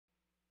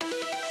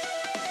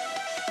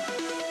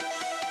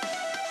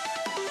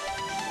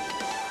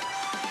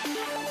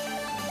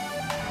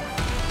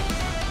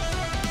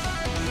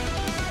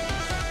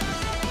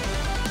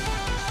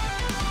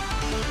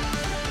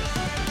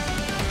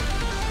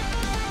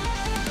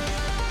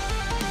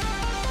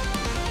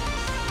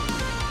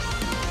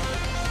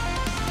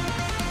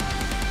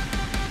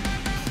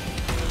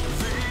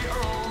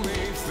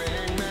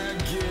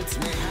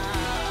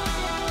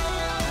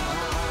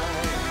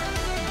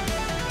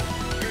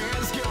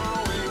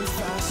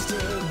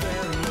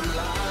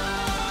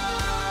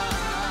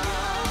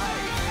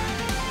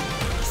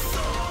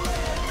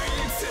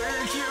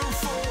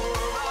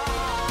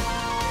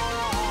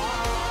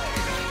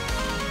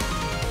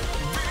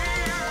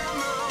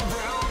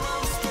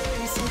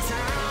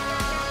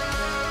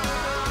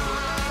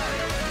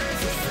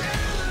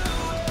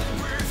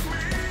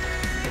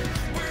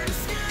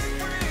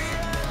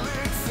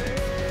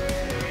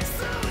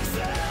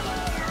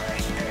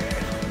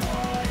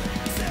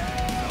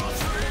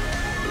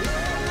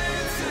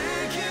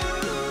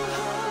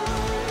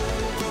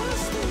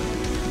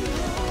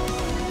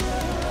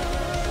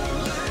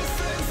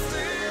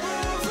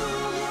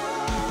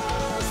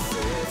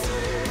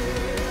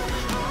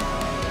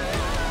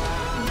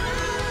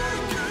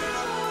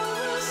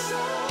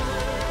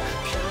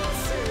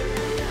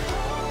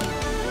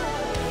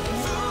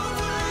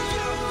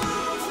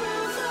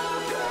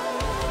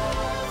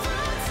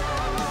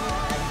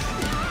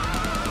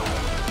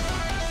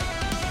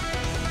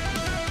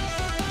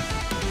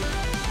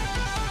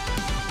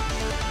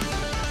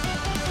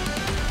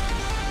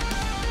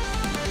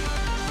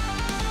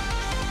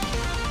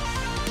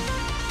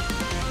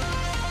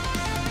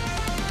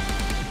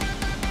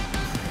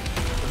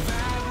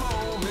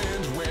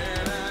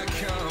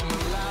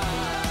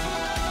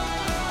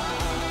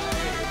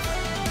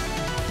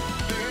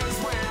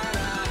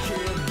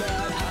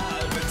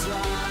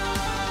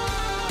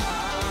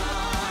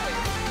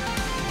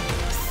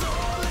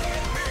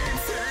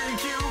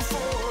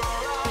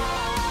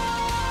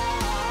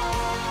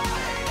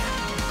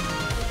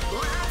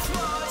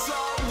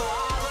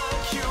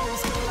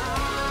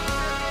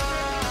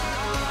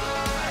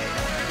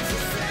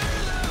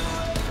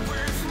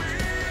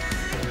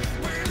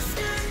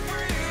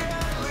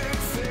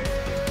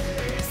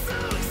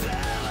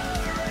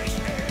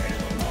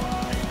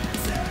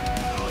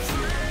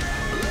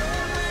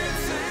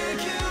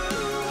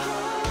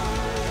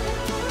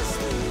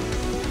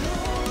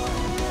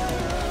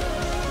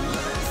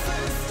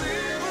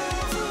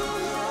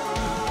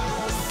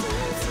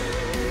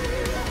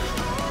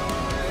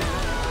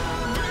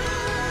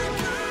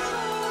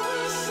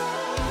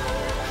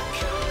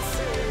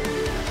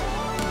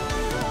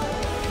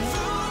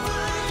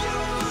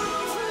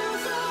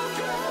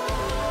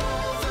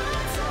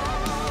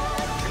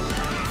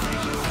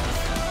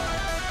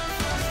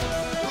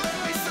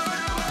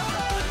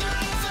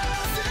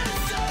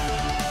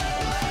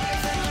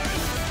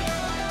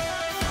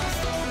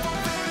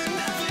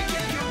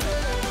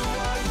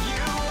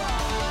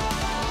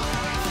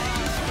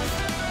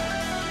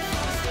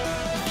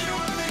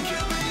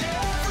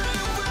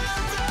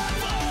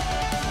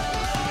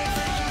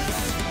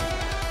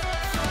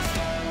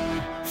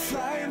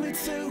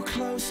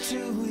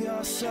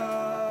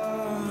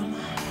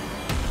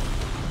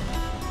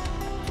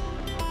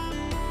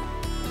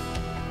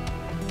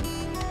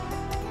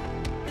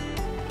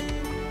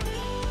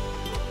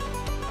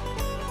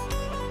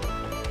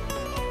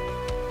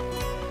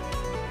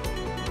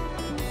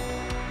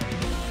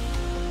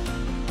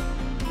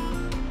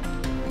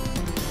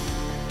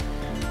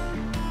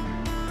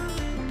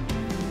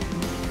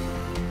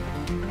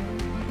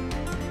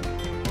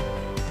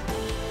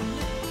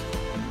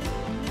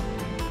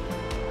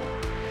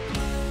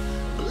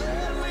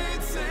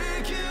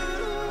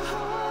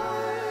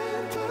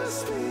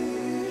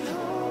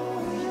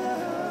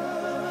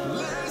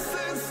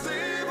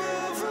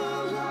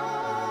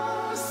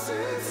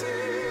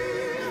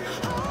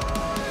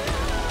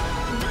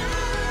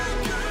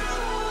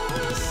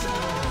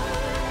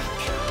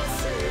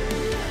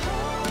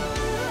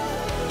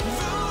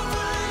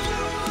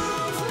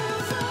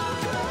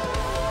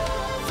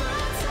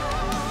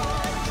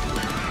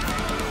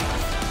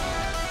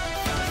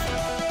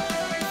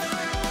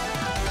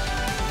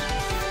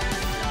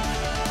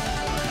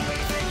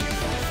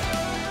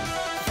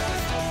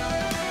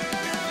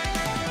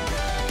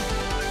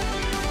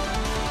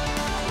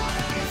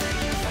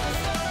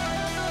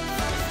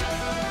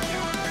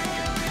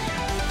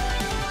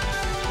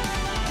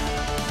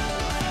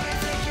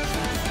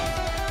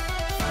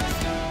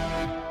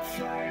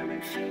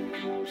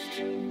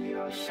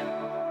Hello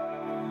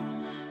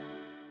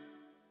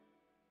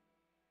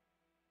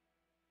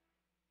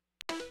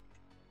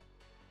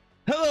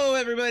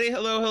everybody,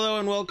 hello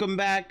and welcome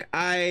back.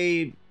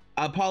 I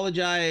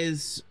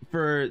apologize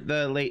for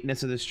the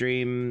lateness of the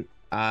stream.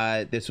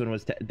 This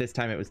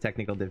time it was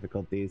technical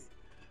difficulties.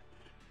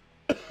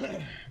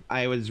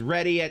 I was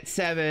ready at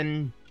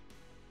 7.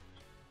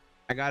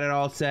 I got it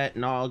all set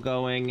and all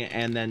going,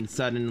 and then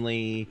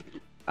suddenly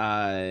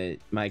my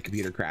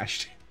computer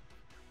crashed.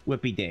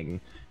 Whippy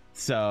ding.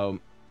 So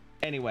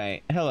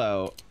anyway,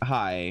 hello,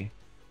 hi,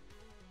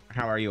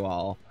 how are you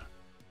all?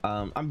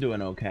 I'm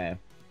doing okay.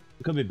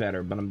 It could be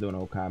better, but I'm doing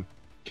okay.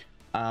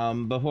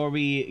 Before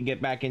we get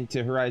back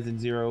into Horizon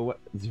Zero,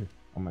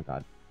 oh my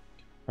god,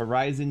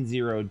 Horizon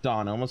Zero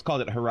Dawn. I almost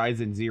called it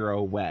Horizon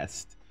Zero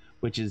West,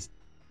 which is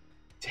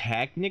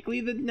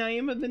technically the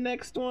name of the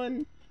next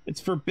one.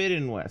 It's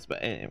Forbidden West,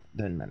 but it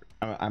doesn't matter.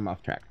 I'm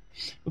off track.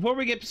 Before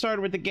we get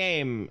started with the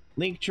game,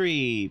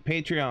 Linktree,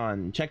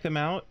 Patreon, check them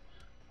out.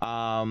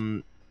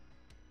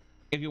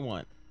 If you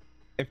want.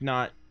 If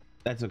not,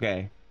 that's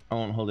okay. I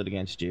won't hold it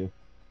against you.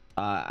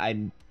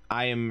 I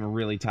am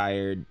really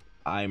tired.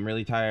 I'm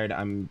really tired.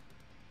 I'm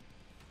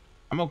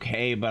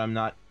okay, but I'm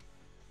not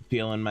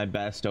feeling my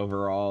best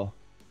overall.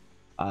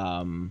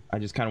 I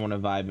just kind of want to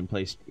vibe and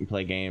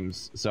play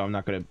games, so I'm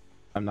not going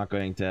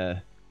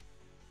to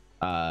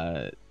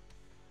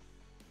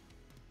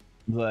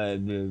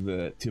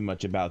too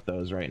much about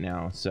those right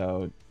now.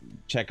 So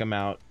check them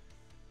out.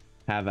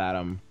 Have at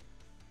them.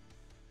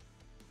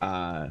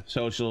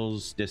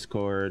 Socials,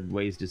 Discord,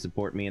 ways to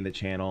support me in the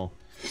channel,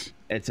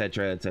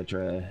 etc,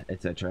 etc,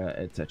 etc,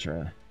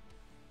 etc.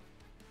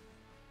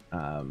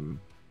 So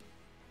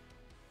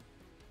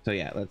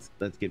yeah, let's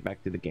get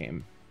back to the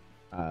game.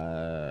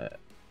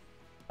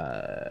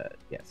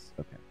 Yes,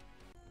 okay.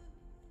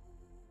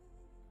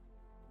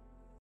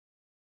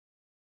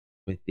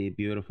 With the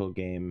beautiful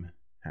game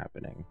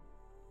happening.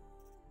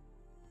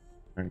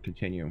 And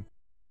continue.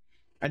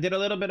 I did a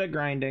little bit of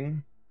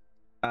grinding.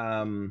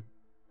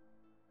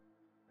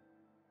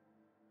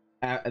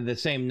 The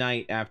same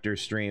night after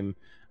stream,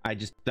 I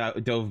just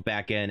dove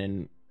back in,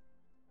 and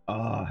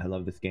oh, I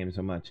love this game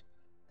so much.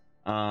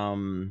 I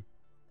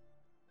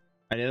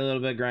did a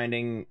little bit of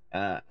grinding,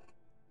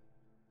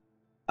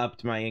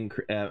 upped my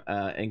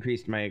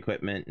increased my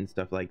equipment and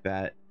stuff like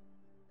that.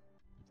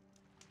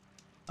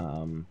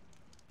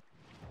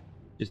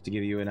 Just to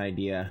give you an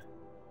idea.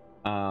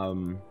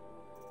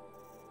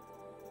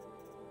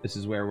 This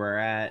is where we're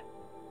at.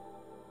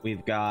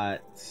 We've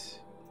got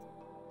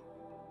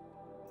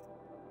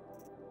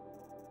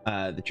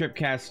the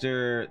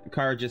Tripcaster, the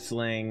Carja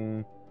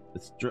Sling,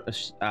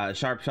 the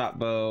Sharp Shot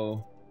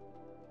Bow,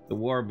 the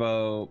War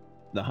Bow,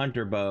 the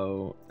Hunter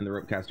Bow, and the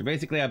Ropecaster.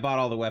 Basically, I bought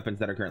all the weapons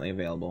that are currently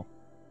available.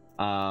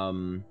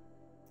 I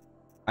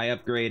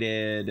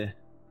upgraded...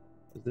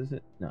 Is this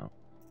it? No.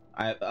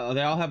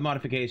 They all have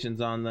modifications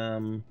on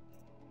them.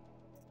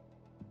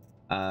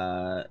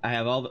 I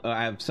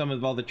have some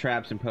of all the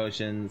traps and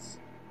potions,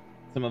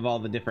 some of all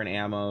the different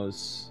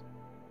ammos.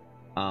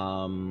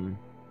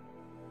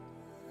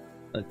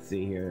 Let's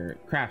see here.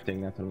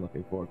 Crafting, that's what I'm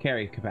looking for.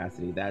 Carry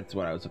capacity, that's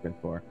what I was looking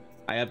for.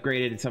 I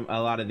upgraded a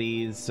lot of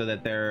these so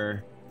that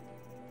they're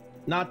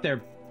not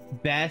their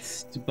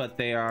best, but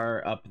they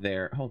are up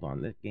there. Hold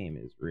on, this game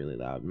is really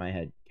loud. My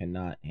head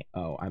cannot...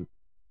 Oh, I'm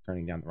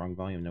turning down the wrong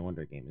volume. No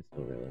wonder the game is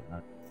still really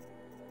loud.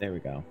 There we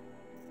go.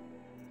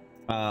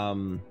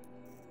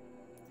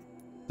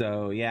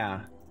 So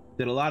yeah,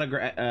 did a lot of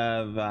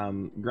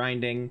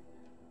grinding.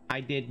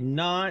 I did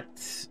not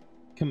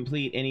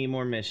complete any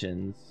more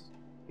missions,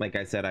 like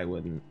I said I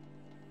wouldn't.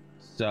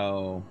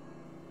 So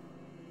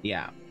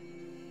yeah,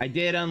 I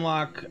did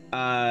unlock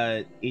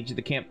each of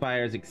the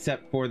campfires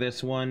except for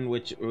this one,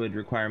 which would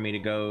require me to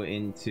go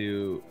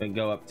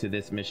up to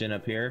this mission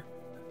up here.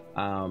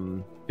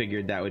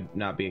 Figured that would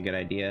not be a good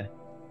idea.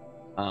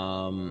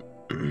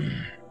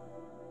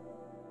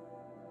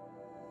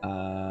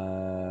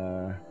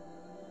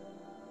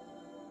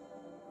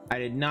 I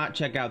did not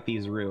check out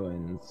these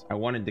ruins. I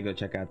wanted to go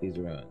check out these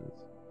ruins.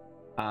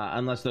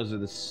 Unless those are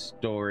the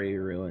story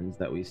ruins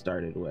that we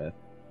started with.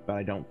 But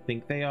I don't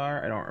think they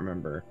are. I don't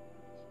remember.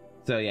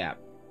 So yeah.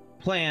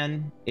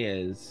 Plan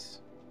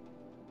is...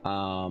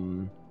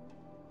 we're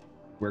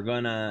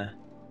gonna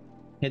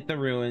hit the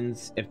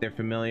ruins. If they're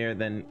familiar,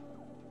 then...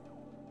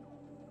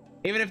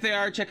 Even if they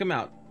are, check them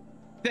out.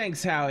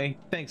 Thanks, Howie.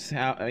 Thanks,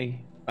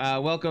 Howie.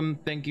 Welcome.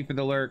 Thank you for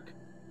the lurk.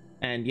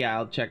 And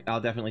yeah, I'll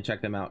definitely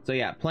check them out. So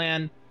yeah,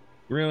 plan...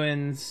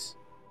 ruins,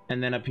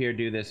 and then up here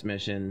do this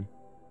mission,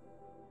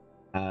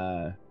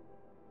 and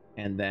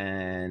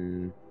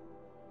then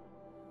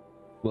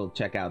we'll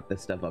check out the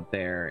stuff up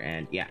there.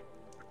 And yeah,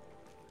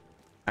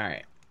 all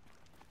right,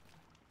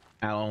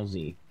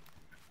 allons-y.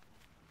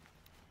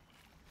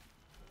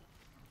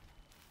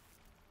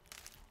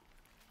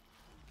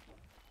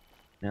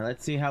 Now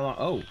let's see how long...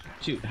 Oh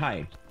shoot,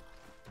 hi.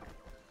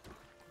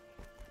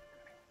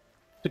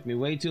 Took me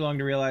way too long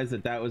to realize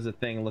that that was a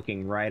thing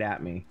looking right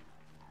at me.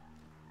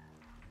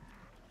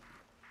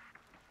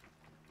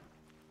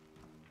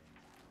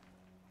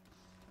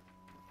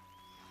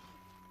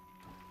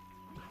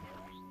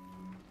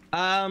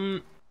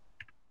 I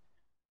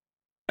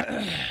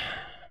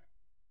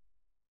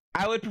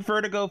would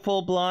prefer to go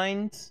full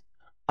blind.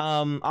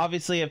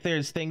 Obviously, if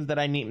there's things that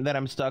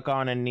I'm stuck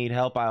on and need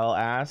help, I'll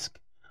ask.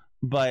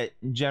 But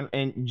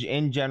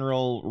in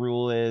general,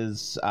 rule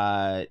is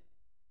no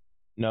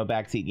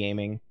backseat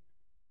gaming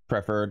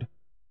preferred.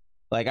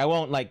 Like, I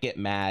won't like get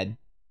mad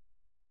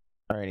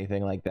or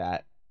anything like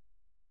that.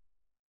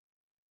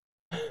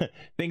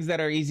 Things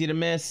that are easy to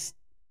miss.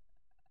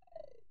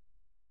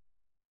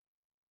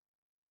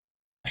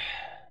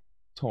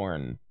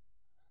 Torn.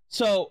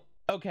 So,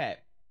 okay.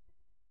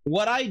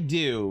 What I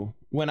do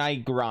when I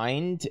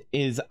grind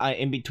is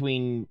in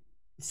between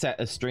set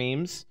of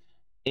streams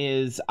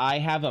is I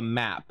have a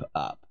map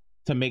up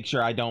to make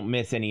sure I don't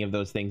miss any of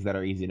those things that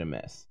are easy to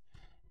miss.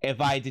 If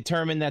I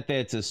determine that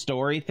it's a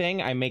story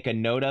thing, I make a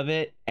note of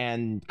it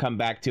and come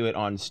back to it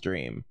on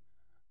stream.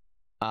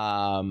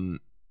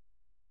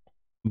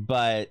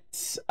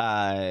 But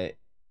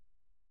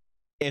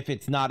if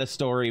it's not a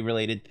story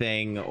related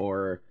thing,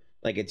 or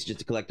like it's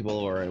just a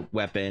collectible or a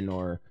weapon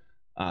or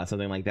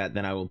something like that,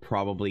 then I will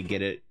probably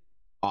get it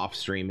off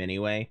stream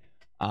anyway.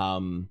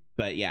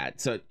 But yeah,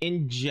 so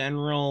in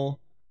general,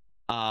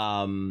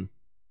 I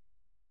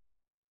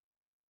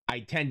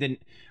tend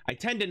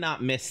to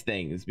not miss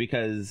things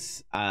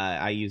because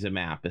I use a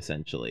map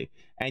essentially.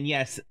 And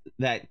yes,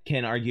 that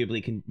can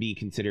arguably be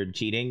considered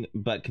cheating,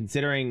 but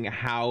considering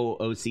how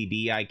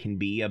OCD I can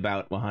be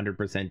about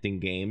 100% in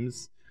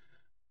games,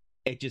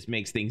 it just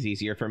makes things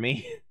easier for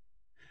me.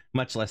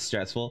 Much less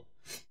stressful.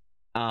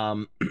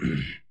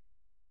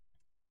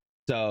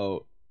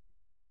 So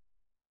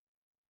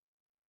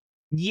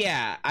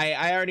yeah,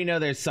 I already know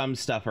there's some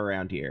stuff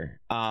around here.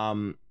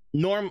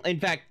 In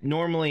fact,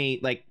 normally,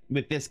 like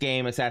with this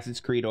game, Assassin's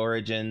Creed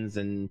Origins,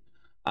 and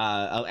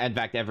in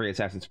fact every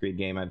Assassin's Creed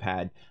game I've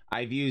had,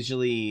 I've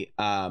usually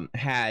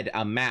had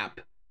a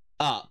map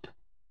up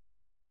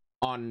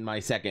on my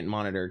second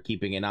monitor,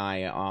 keeping an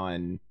eye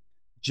on,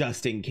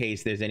 just in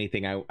case there's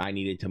anything I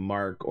needed to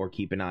mark or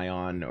keep an eye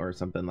on or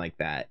something like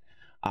that.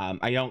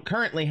 I don't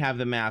currently have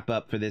the map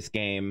up for this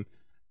game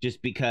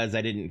just because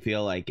I didn't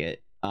feel like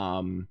it.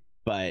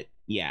 But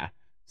yeah,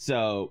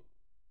 so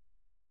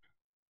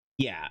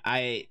yeah,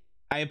 I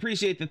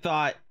appreciate the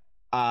thought,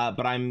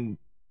 but I'm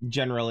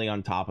generally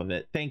on top of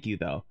it. Thank you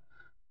though.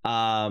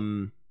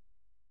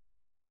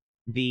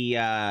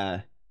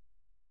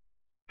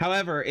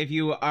 However, if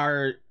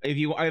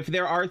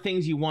there are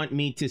things you want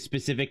me to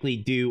specifically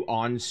do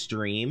on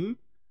stream,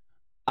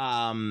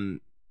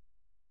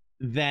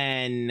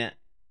 then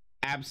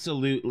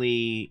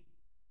absolutely,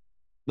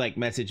 like,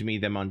 message me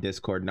them on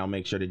Discord and I'll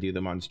make sure to do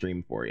them on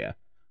stream for you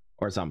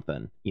or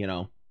something, you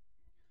know.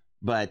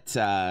 But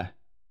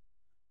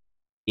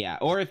yeah,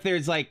 or if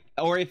there's like,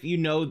 or if you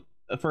know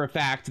for a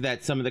fact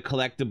that some of the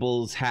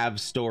collectibles have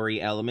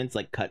story elements,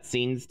 like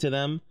cutscenes to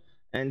them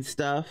and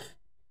stuff,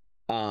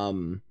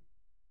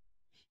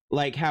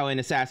 like how in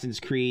Assassin's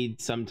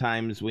Creed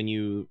sometimes when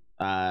you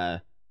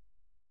when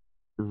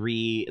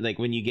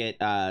you get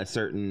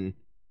certain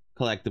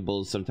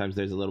collectibles, sometimes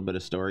there's a little bit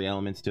of story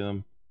elements to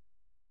them.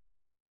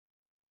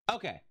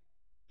 Okay,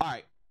 all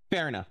right,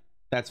 fair enough,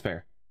 that's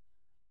fair.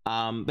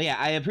 But yeah,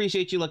 I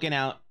appreciate you looking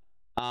out.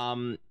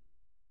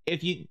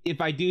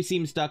 If I do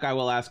seem stuck, I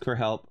will ask for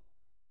help.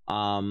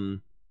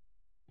 And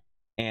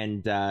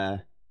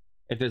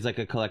if there's like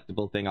a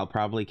collectible thing, I'll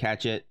probably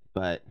catch it,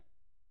 but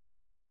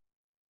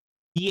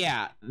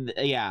yeah,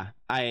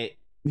 I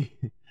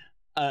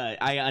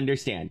I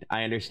understand.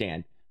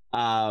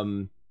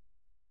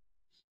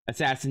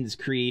 Assassin's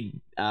Creed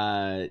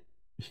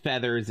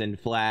feathers and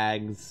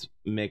flags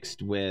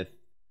mixed with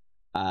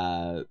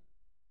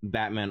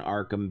Batman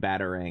Arkham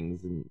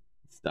batarangs and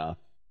stuff.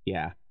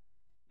 Yeah,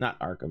 not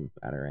Arkham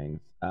batarangs,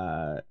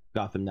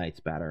 Gotham Knights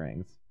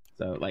batarangs.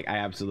 So like, I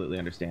absolutely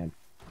understand.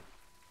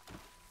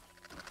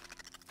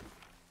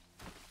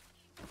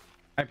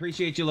 I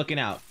appreciate you looking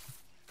out.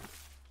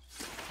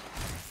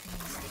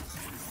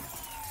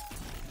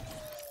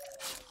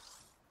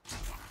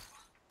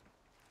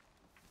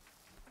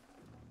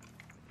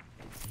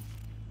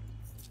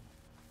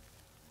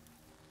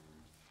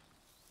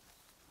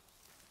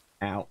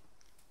 Ow.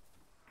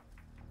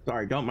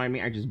 Sorry, don't mind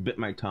me. I just bit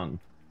my tongue.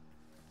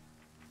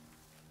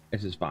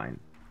 This is fine.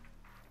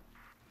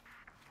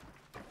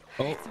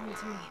 Oh.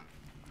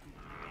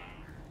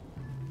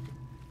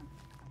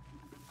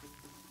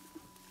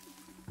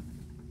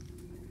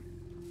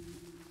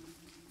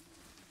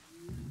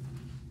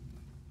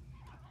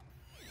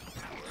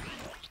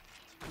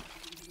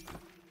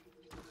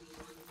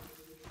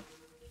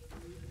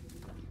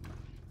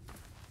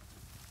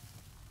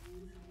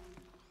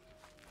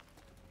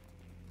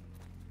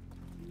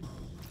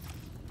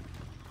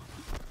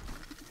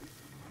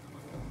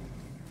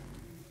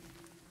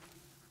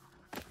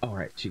 Oh,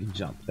 right, she can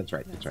jump. That's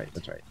right.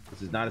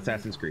 This is not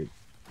Assassin's Creed.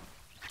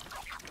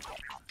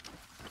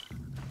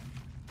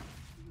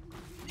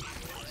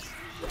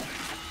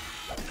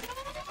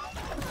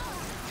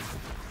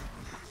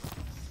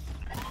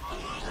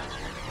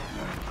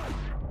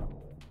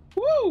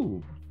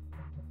 Woo!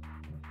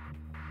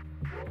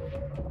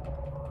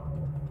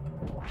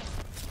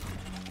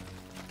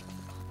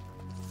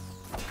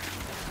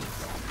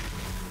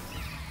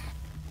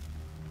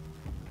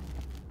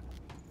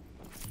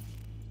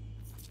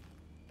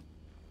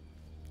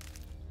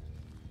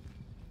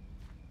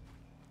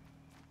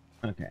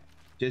 Okay.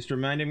 Just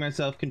reminding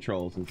myself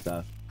controls and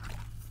stuff.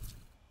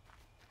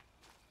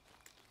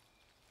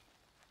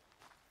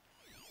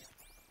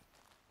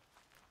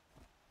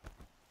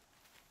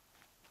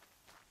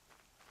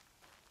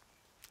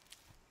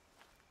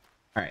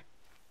 Alright.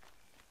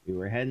 We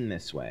were heading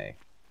this way.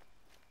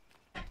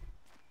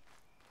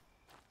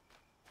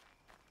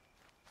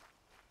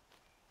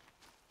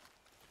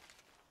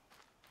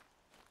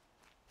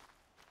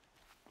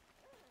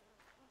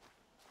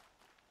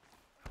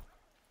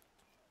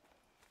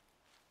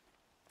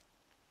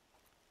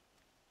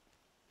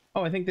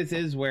 Oh, I think this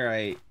is where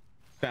I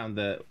found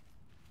the...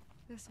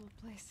 This old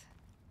place.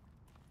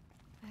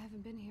 I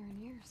haven't been here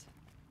in years.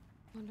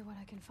 Wonder what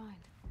I can find.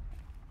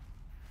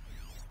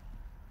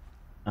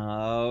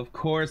 Of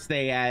course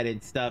they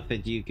added stuff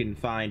that you can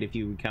find if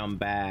you come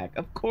back.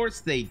 Of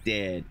course they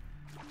did.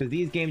 Because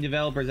these game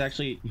developers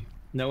actually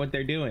know what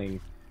they're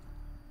doing.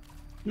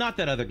 Not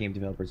that other game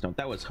developers don't.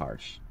 That was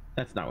harsh.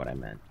 That's not what I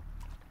meant.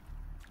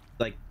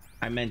 Like,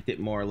 I meant it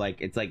more like,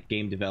 it's like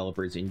game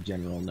developers in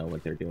general know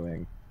what they're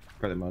doing.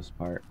 For the most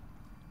part.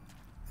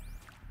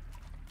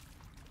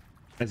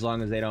 As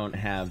long as they don't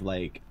have,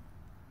 like,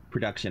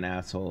 production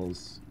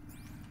assholes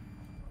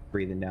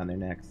breathing down their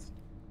necks.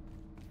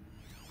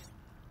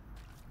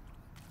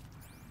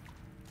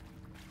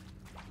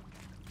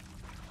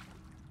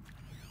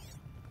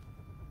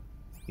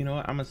 You know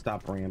what? I'm gonna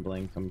stop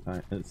rambling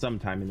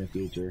sometime in the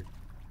future.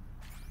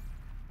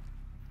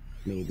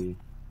 Maybe.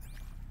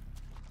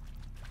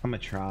 I'm gonna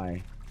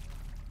try.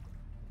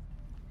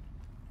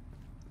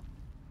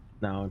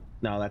 No,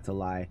 that's a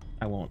lie.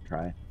 I won't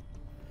try.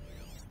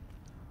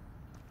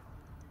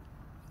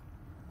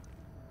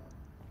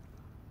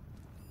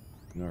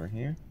 And over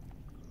here.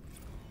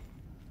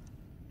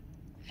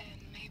 And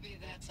maybe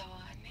that's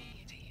all I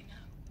need, you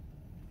know?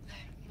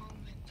 That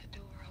moment the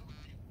door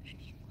opened and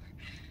you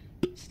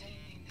were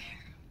standing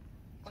there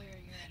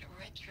wearing that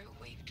retro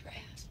weave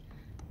dress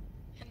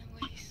and the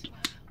way you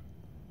smiled.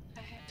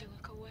 I had to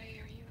look away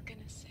or you were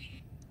gonna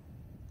see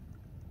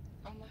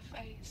on my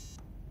face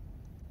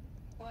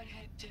what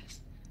had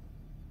just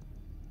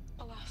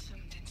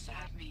blossomed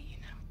inside me, you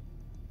know?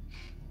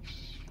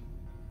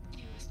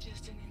 It was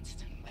just an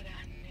instant, but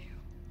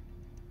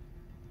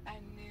I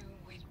knew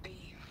we'd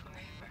be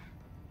forever.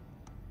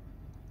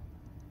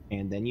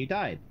 And then you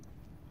died.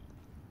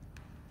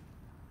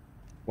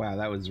 Wow,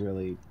 that was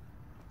really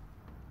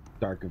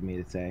dark of me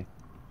to say.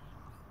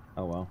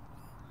 Oh well.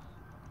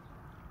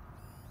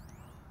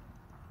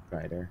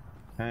 Spider.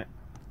 Okay.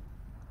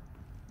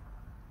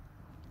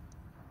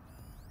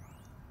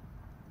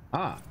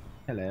 Ah,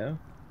 hello.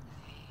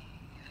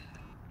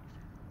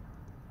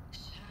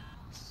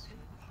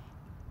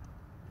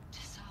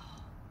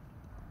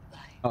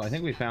 Oh, I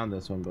think we found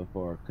this one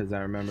before, because I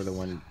remember the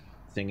one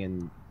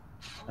singing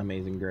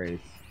Amazing Grace.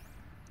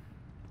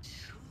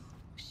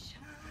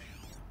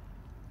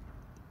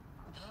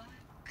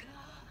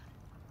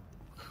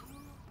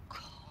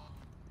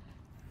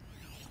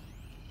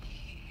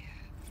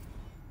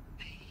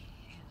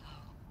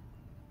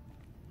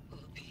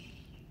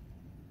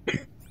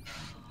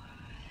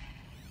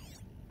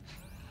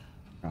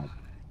 Oh,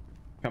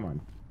 come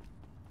on.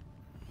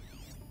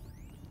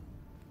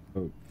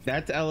 Oh,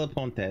 that's Ella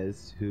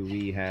Pontes, who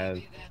we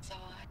have...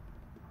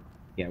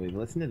 Yeah, we've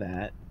listened to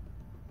that.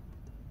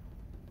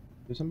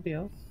 There's somebody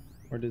else?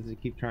 Or does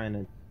it keep trying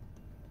to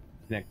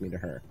connect me to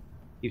her?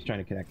 Keeps trying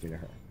to connect me to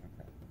her.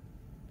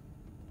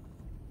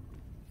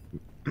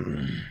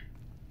 Okay.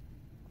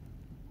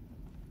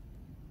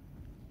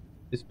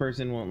 This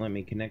person won't let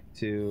me connect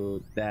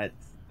to...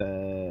 That's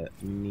the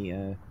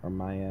Mia, or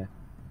Maya.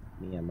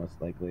 Mia,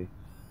 most likely.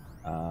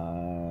 Okay.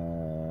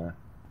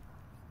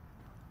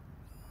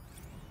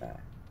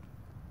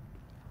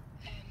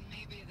 And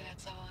maybe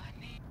that's all I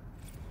need.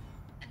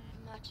 And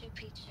Machu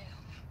Picchu.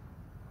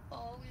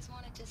 Always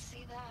wanted to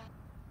see that.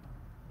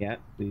 Yeah,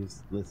 we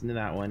listened to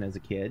that one as a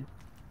kid.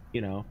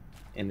 You know,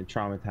 in the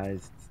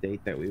traumatized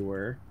state that we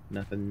were.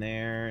 Nothing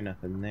there,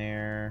 nothing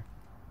there.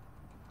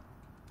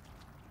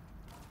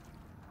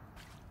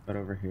 What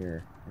over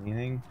here?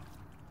 Anything?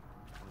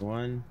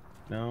 One?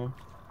 No?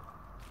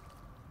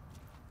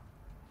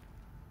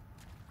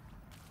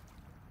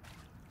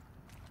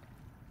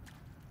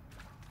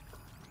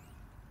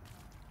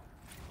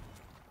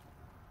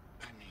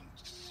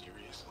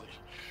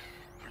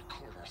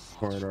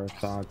 Record our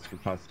thoughts for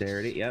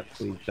posterity. Yep,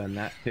 we've done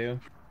that too.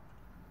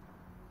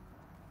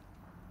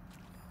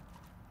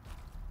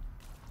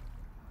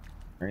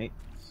 Right.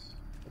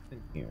 What's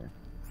in here?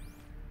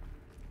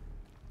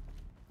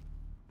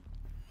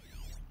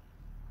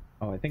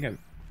 Oh, I think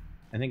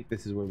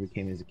this is where we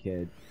came as a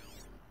kid.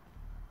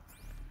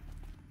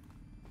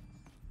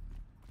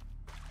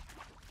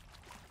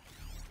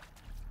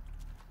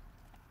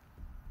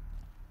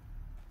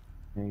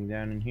 Anything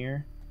down in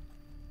here?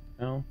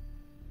 No?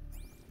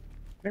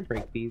 Can I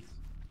break these?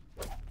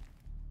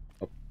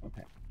 Oh,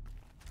 okay.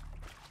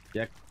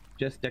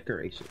 Just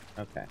decoration.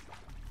 Okay.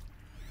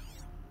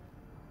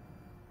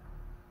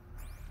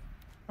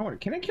 I wonder,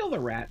 can I kill the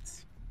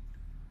rats?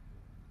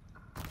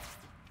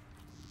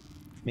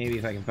 Maybe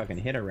if I can fucking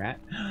hit a rat.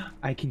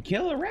 I can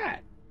kill a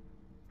rat.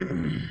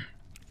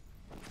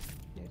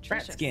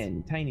 Rat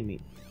skin, tiny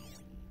meat.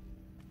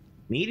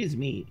 Meat is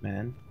meat,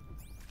 man.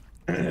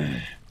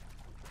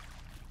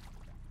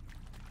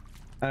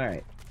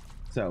 Alright.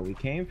 So we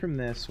came from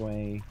this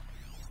way.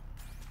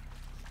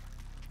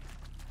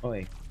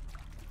 Oi.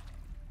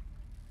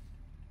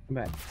 Come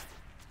back.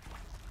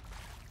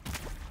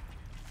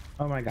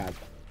 Oh my god.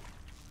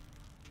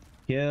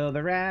 Kill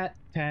the rat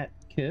tat.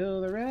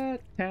 Kill the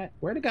rat tat.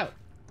 Where'd it go?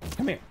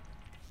 Come here.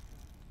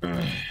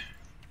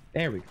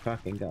 There we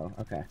fucking go.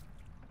 Okay.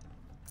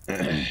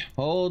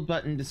 Hold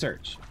button to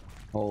search.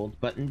 Hold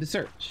button to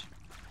search.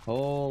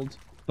 Hold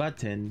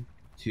button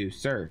to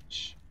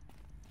search.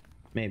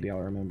 Maybe I'll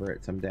remember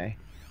it someday.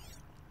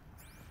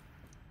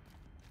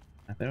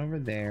 Nothing over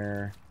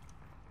there.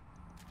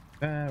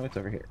 What's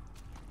over here?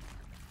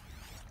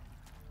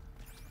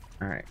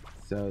 Alright,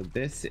 so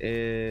this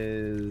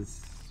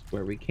is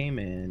where we came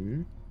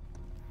in.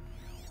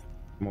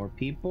 More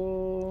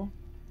people.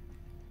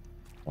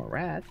 More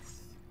rats.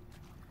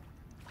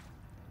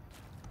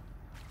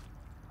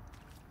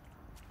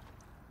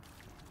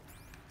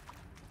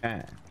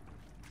 Ah.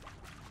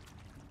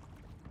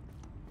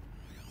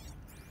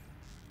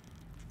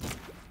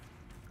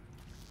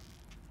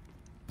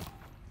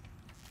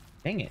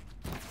 Dang it.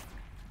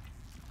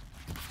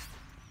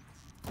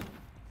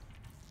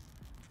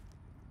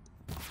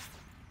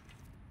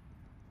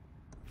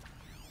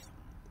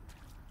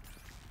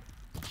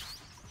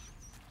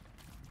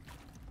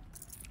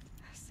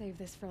 Save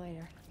this for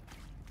later.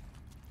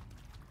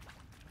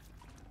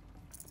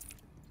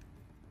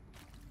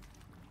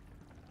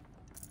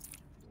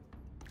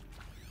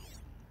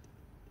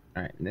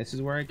 Alright, and this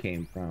is where I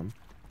came from.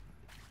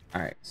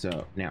 Alright,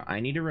 so now I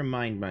need to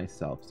remind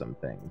myself some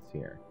things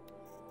here.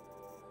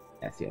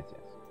 Yes, yes,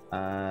 yes.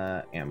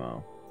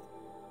 Ammo.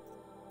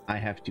 I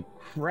have to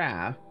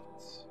craft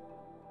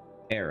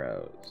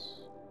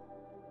arrows.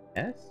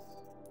 Yes?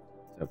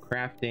 So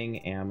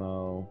crafting,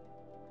 ammo.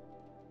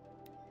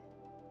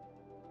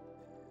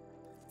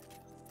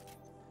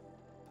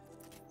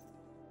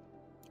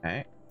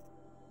 Okay.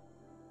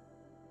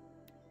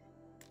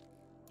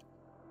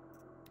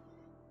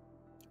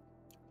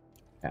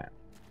 Yeah.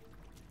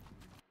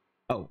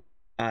 Oh,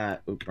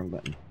 oops, wrong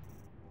button.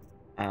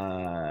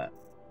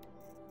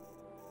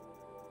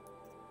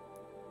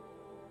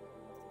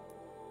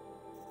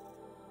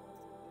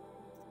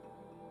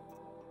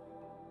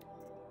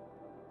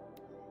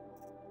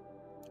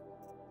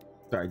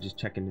 Sorry, just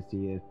checking to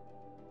see if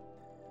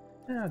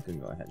I can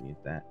go ahead and use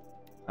that.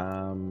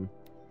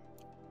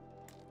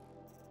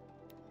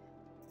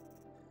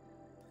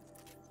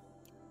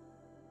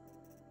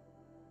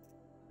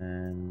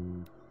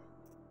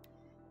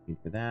 And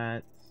for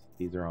that,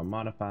 these are all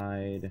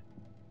modified.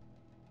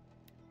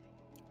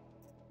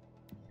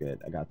 Good,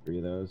 I got 3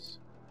 of those.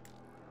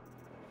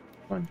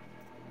 One.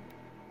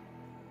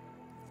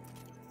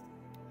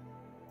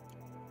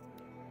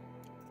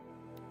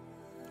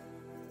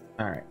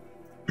 All right.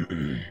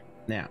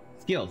 Now,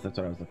 skills, that's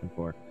what I was looking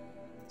for.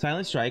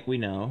 Silent strike, we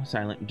know.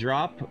 Silent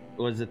drop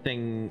was a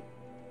thing.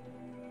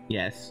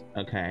 Yes,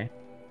 okay.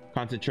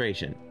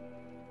 Concentration.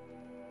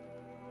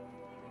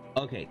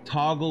 Okay,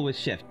 toggle with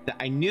shift.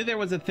 I knew there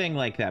was a thing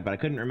like that, but I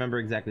couldn't remember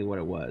exactly what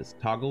it was.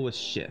 Toggle with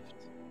shift.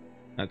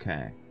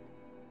 Okay.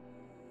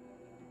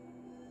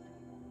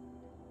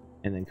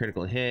 And then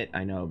critical hit,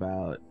 I know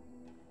about.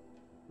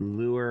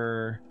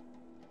 Lure.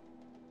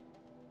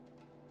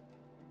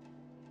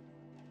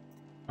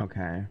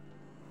 Okay.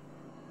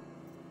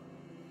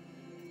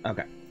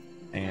 Okay.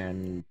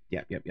 And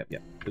yep.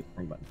 Oops,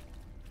 wrong button.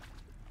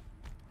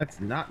 Let's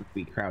not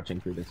be crouching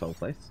through this whole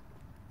place.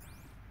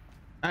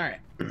 All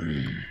right. All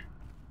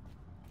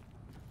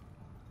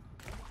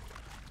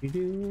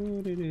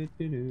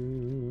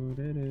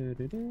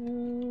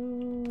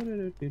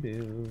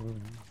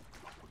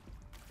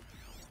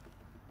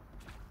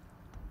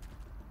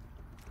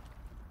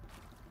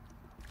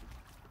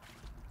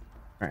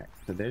right,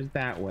 so there's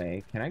that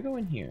way. Can I go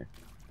in here?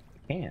 I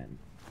can.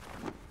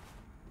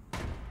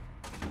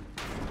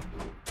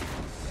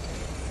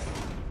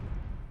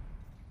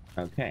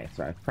 Okay,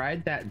 so I've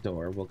pried that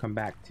door. We'll come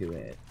back to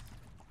it.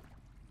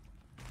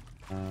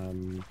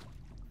 Well,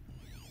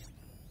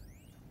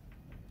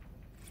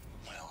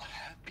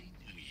 happy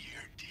New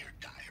Year, dear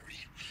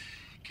diary.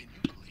 Can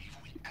you believe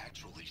we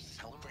actually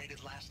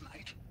celebrated last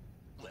night?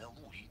 Well,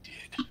 we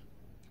did.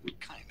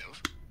 Kind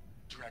of.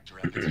 Director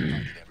Evans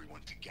invited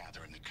everyone to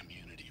gather in the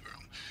community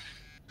room.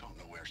 Don't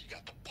know where she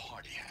got the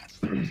party hats.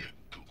 That was a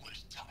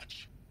ghoulish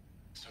touch.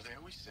 So there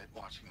we sit,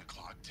 watching the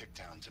clock tick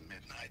down to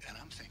midnight, and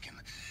I'm thinking,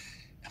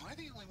 am I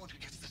the only one who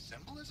gets the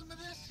symbolism of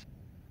this?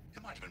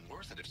 It might have been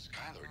worth it if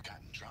Skylar had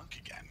gotten drunk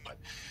again, but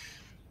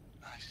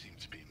I seem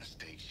to be a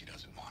mistake she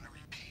doesn't want to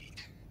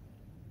repeat.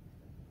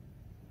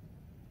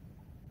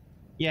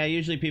 Yeah,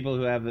 usually people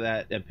who have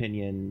that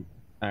opinion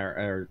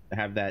or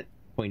have that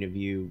point of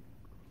view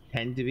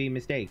tend to be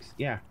mistakes.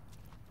 Yeah.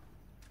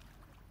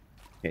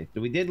 Okay, so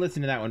we did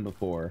listen to that one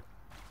before.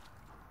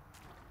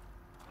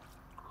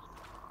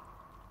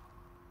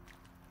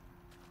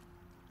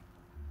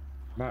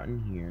 About in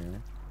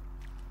here.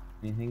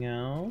 Anything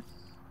else?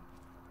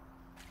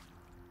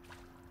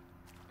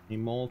 Any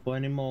mole for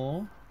any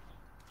mole?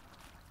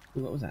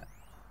 Ooh, what was that?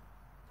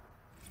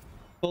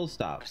 Full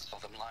stop. I saw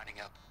them lining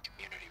up in the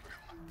community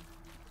room.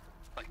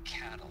 Like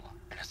cattle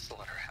in a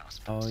slaughterhouse.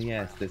 Oh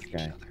yes, this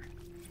surrounding guy.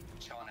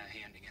 each other. Shauna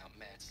handing out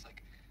meds.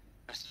 Like,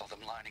 I saw them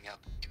lining up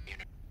in the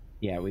community.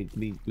 Yeah,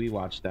 we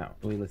watched that.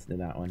 We listened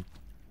to that one.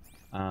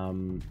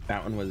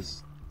 That one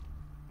was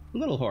a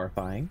little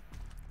horrifying,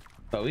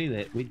 but we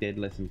did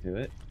listen to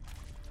it.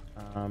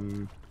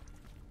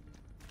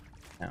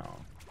 Now,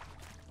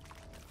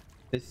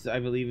 this I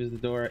believe is the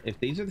door. If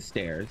these are the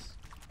stairs,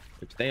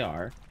 which they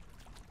are,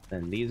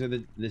 then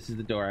this is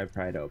the door I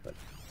pried open.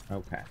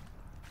 Okay.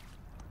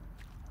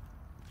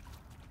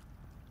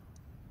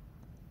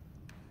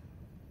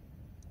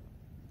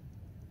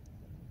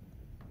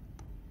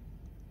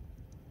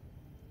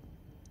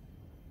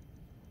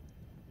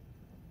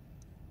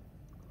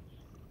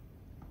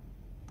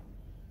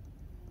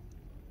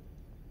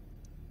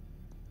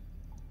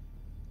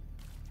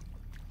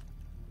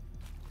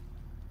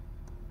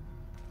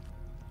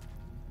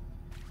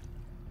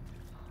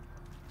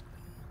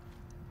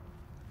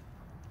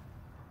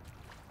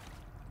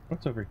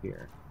 What's over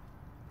here?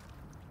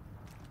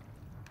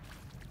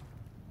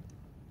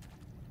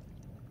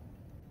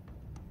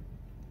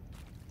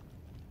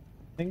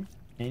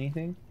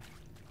 Anything?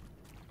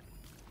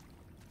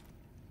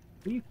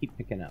 What do you keep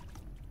picking up?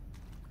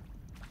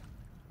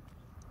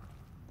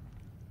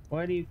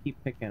 Why do you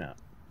keep picking up?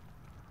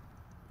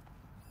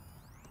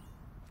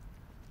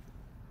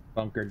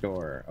 Bunker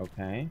door,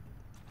 okay.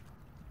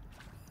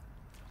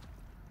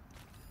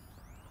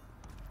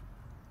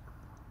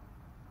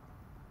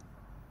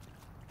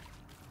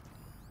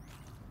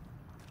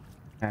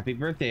 Happy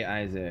birthday,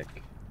 Isaac.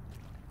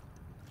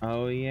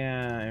 Oh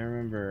yeah, I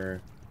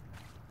remember.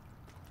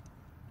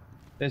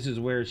 This is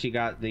where she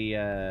got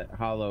the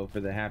hollow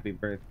for the happy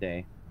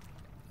birthday.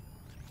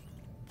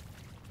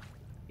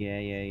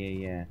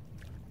 Yeah.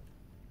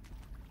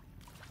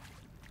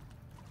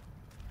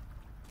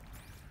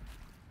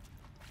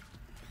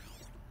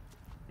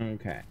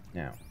 Okay,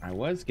 now I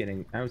was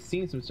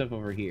seeing some stuff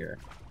over here.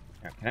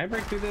 Now, can I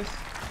break through this?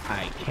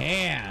 I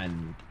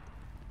can.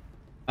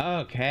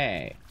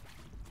 Okay.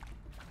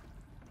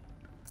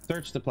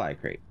 Search supply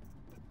crate.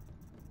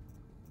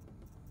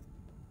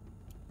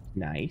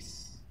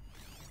 Nice.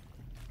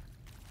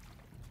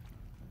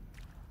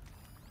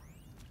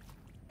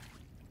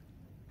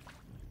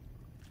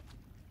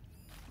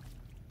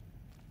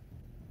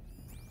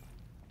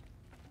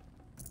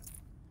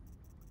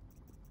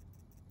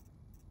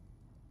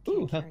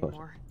 Ooh, health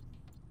potion.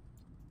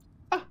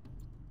 Ah!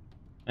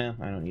 Well,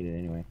 I don't need it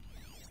anyway.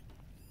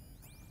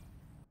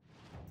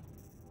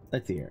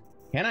 Let's see here.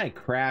 Can I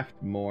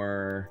craft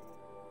more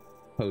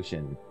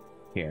potion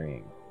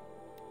carrying?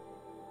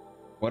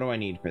 What do I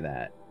need for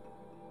that?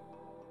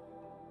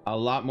 A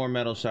lot more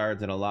metal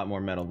shards and a lot more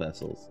metal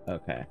vessels.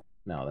 Okay.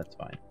 No, that's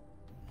fine.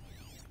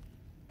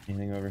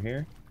 Anything over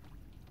here?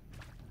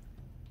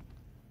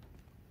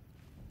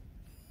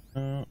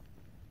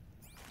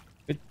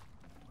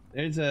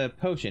 There's a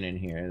potion in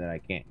here that I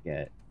can't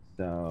get,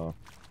 so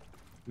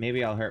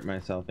maybe I'll hurt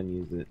myself and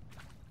use it.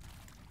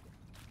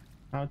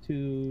 How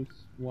to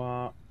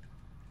swap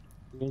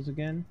tools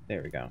again?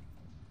 There we go.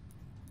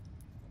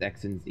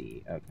 X and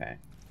Z, okay.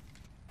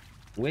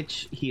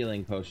 Which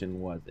healing potion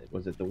was it?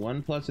 Was it the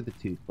 1+ or the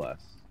 2+?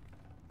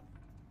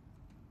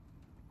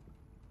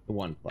 The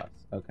 1+,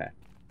 okay.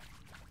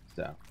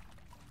 So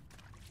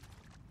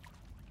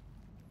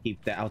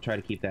keep that. I'll try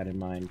to keep that in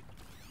mind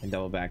and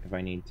double back if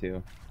I need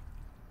to.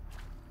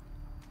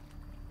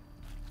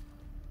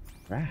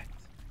 Rats.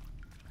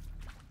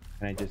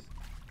 Can I just...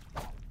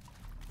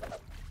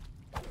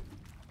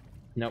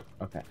 Nope,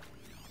 okay.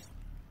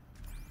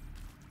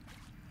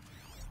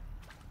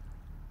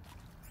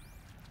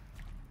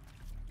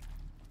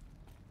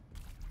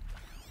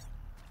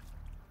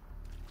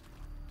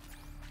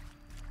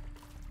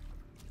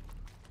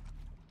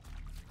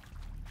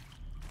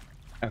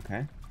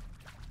 Okay.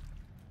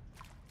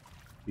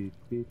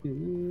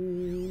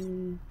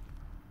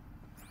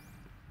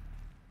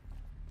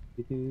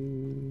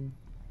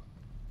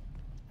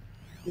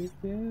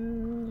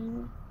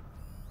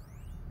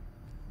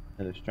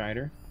 Another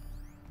Strider.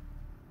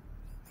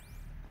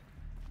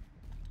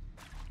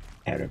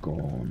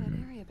 Aragorn.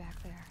 That area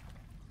back there.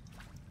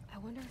 I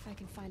wonder if I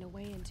can find a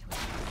way into it.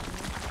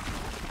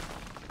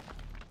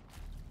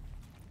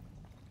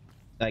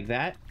 Like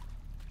that?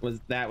 Was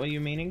that what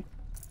you're meaning?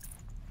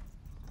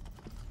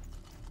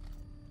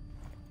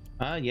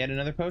 Yet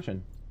another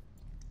potion.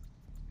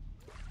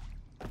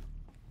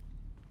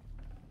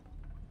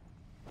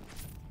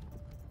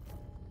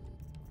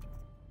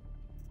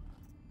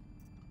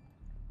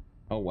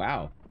 Oh,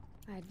 wow.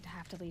 I'd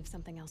have to leave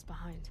something else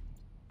behind.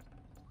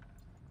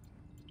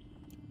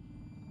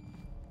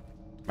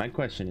 My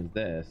question is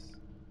this.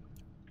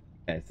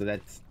 Okay, so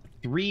that's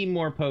 3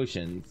 more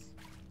potions.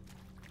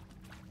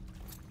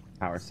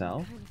 Power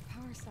cell. Kind of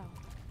power cell.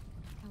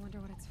 I wonder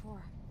what it's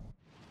for.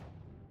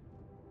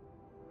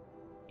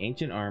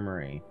 Ancient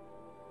armory.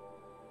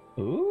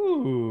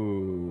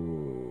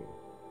 Ooh.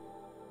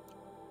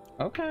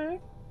 Okay.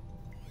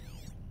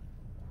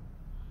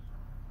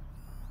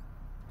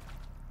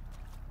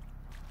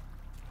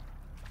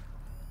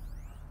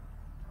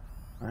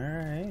 All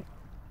right.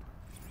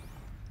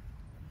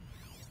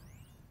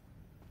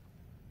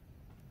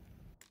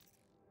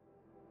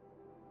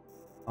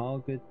 All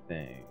good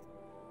things.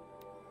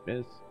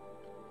 This.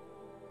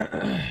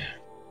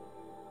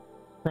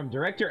 From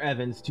Director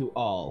Evans to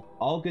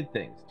all good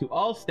things. To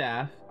all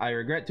staff, I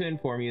regret to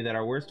inform you that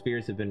our worst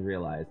fears have been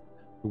realized.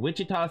 The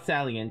Wichita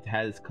salient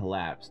has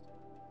collapsed,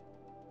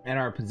 and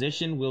our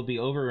position will be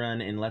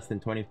overrun in less than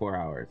 24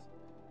 hours.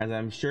 As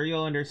I'm sure you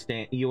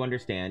understand,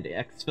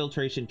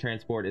 exfiltration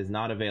transport is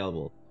not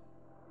available.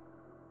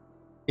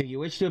 If you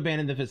wish to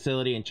abandon the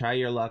facility and try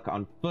your luck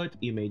on foot,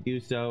 you may do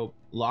so.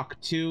 Lock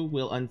 2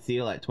 will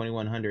unseal at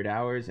 2100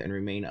 hours and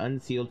remain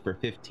unsealed for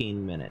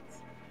 15 minutes.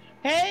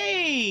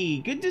 Hey!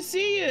 Good to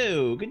see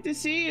you! Good to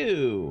see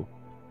you!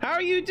 How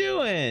are you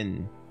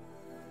doing?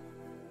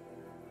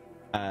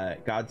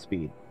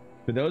 Godspeed.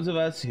 For those of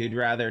us who'd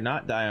rather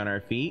not die on our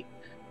feet,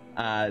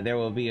 there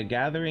will be a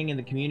gathering in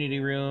the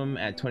community room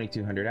at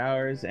 2200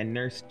 hours, and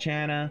Nurse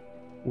Channa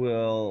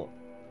will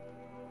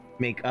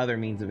make other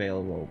means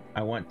available.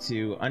 I want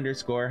to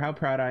underscore how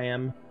proud I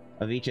am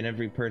of each and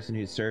every person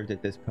who served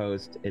at this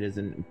post. It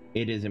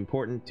is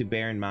important to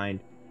bear in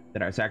mind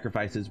that our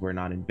sacrifices were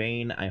not in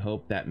vain. I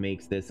hope that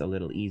makes this a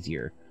little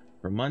easier.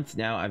 For months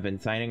now, I've been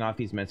signing off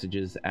these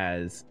messages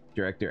as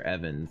Director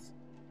Evans,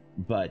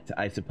 but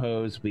I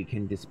suppose we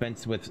can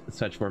dispense with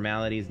such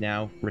formalities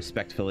now.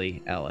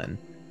 Respectfully, Ellen.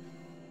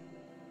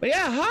 But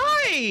yeah,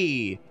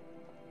 hi!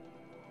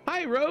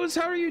 Hi, Rose,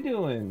 how are you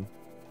doing?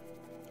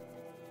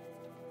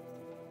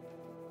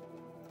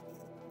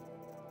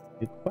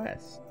 Good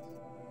quest.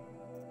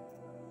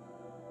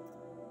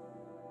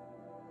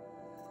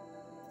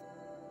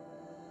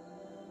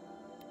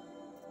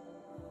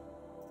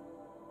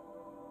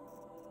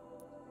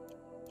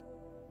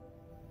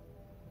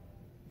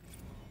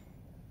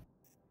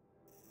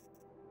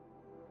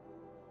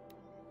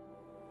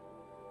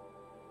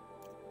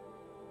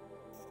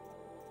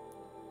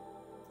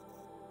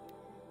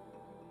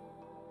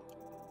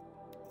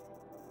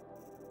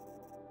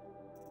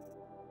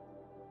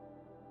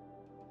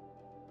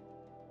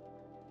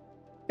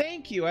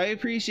 Thank you, I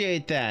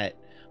appreciate that.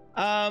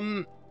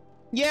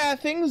 Yeah,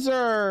 things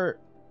have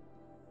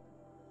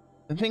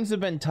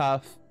been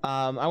tough.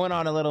 I went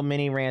on a little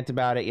mini rant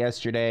about it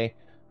yesterday.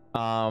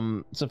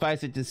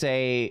 Suffice it to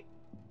say,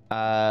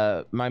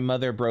 my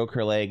mother broke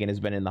her leg and has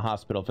been in the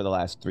hospital for the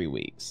last 3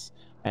 weeks,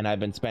 and I've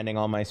been spending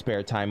all my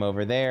spare time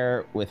over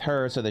there with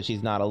her so that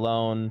she's not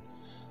alone.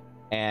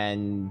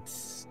 And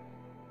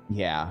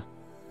yeah,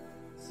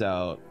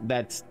 so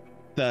that's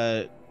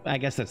I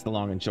guess that's the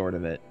long and short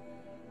of it.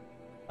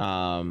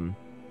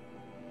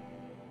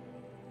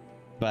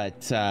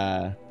 But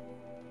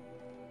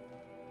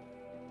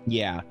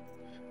yeah,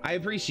 I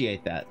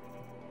appreciate that.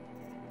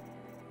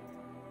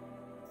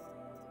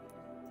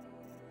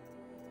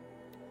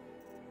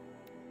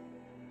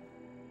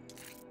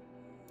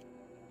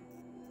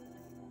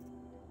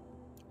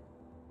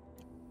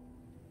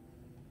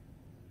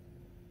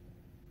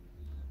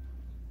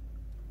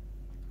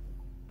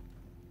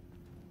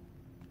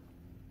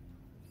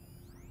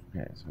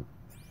 Okay, so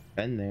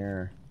been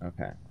there.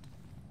 Okay.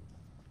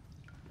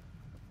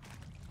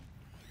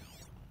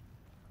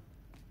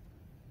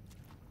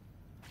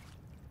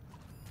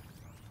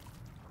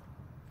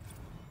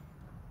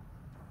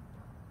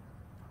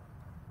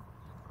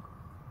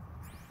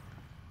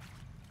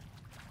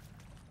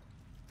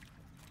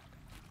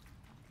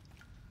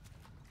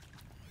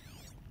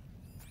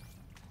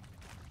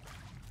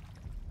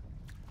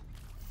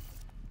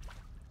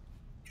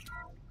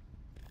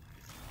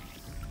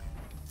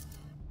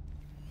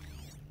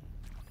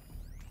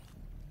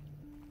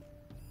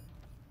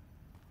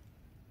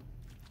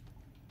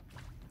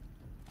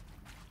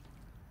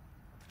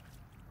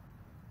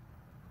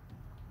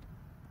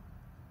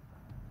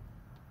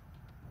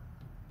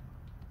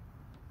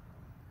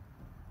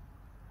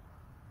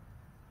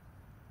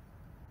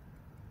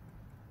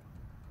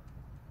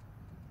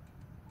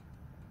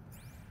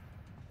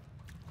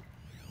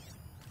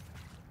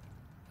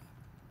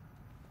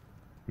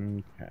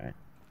 Okay.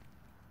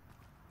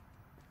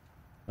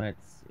 Let's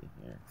see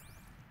here.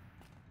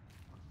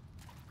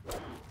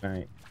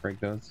 Alright, break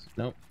those.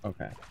 Nope.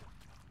 Okay.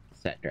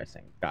 Set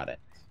dressing. Got it.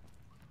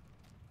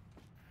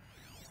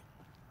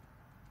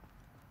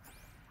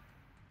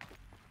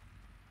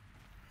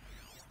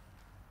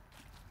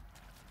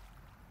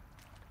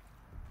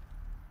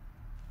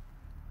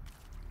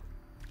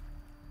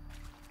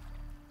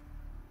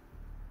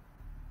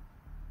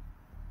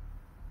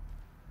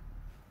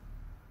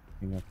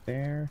 Anything up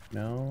there?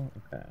 No?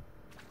 Okay.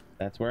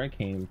 That's where I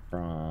came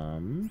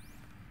from.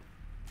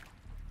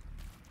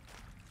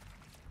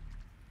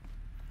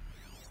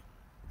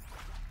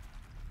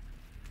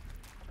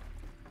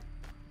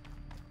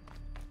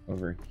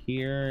 Over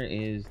here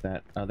is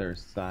that other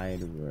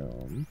side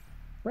room.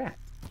 Rat.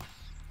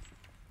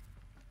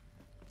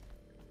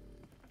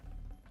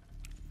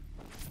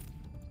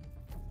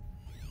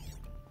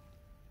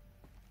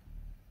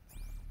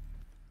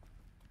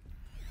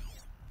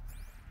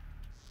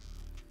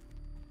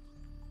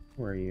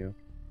 Where are you?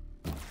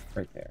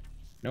 Right there.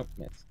 Nope,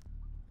 missed.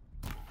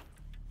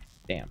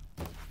 Damn.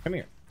 Come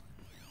here.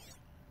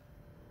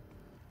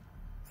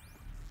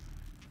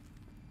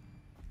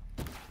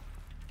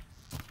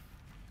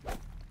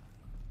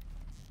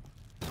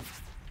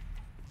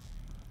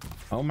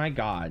 Oh my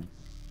god.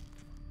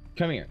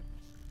 Come here.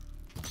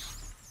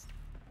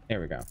 There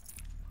we go.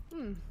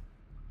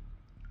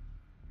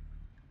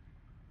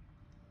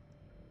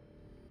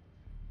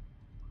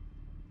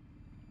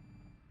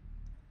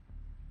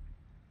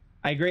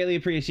 I greatly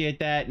appreciate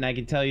that, and I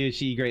can tell you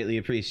she greatly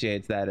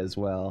appreciates that as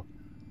well.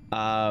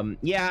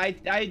 Yeah,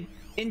 I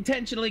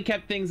intentionally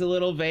kept things a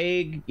little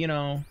vague, you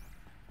know,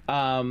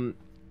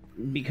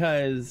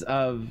 because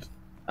of,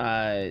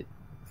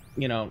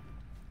 you know,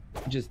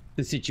 just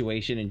the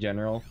situation in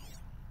general.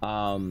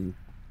 I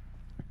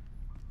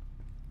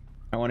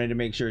wanted to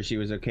make sure she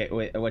was okay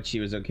with what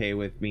she was okay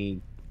with me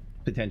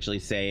potentially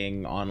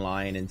saying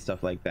online and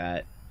stuff like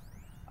that.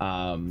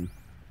 And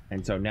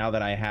so now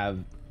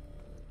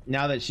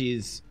that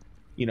she's,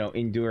 you know,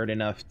 endured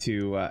enough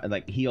to,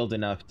 like, healed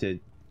enough to,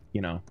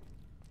 you know,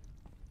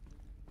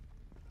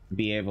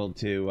 be able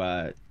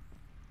to,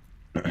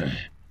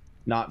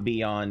 not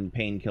be on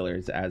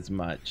painkillers as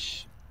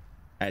much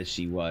as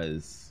she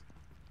was,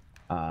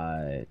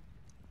 I've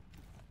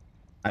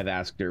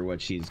asked her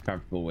what she's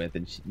comfortable with,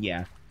 and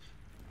yeah,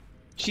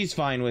 she's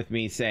fine with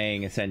me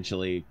saying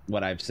essentially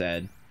what I've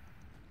said,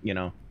 you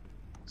know,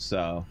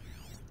 so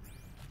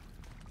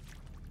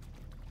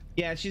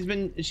yeah,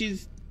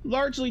 she's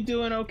largely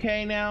doing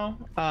okay now.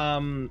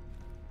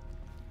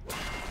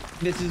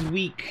 This is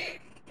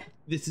week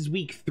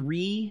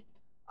 3.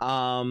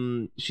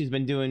 She's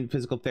been doing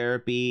physical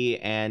therapy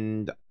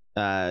and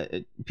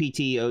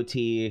PT,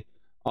 OT,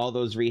 all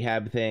those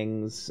rehab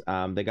things.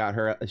 They got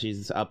her,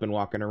 she's up and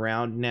walking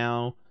around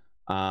now.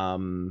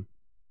 And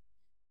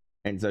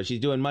so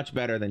she's doing much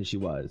better than she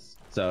was.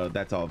 So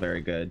that's all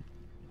very good.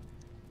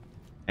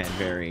 And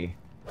very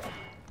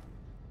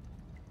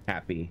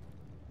happy.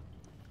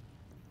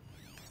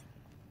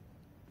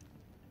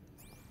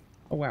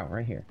 Oh wow,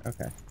 right here.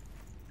 Okay.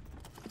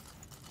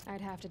 I'd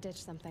have to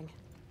ditch something.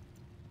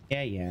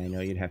 Yeah, I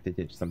know you'd have to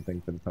ditch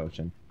something for the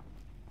potion.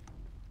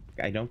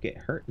 I don't get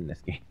hurt in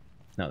this game.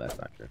 No, that's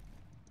not true.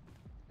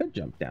 Could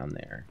jump down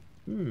there.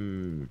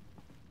 Could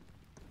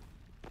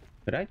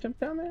I jump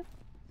down there?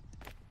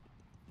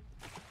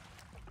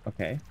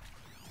 Okay.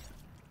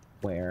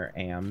 Where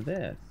am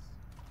this?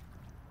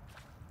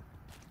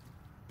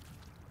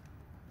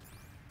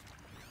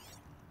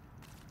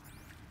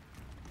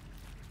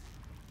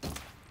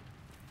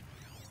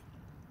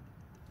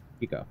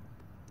 You go.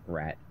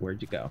 Rat,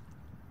 where'd you go?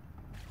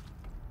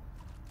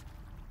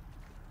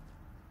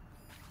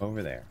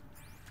 Over there.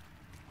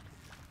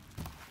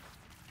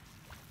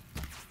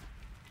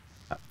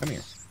 Oh, come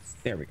here.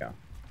 There we go.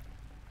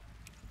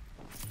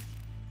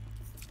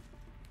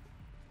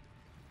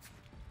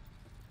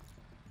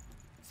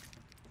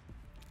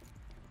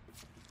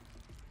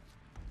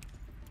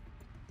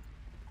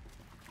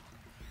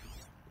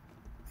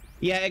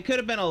 Yeah, it could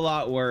have been a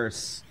lot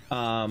worse.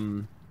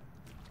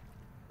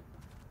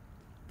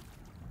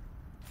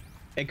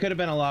 It could have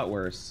been a lot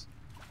worse,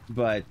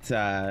 but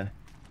yeah.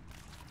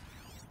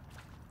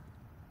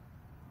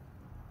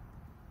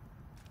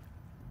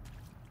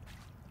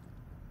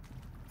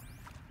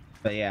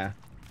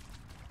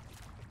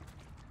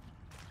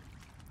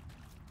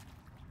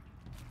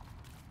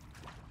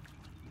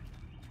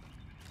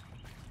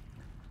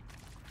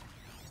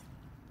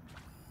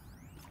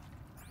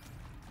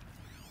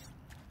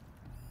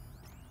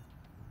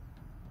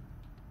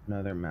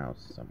 Another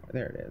mouse somewhere.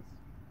 There it is.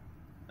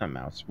 A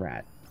mouse,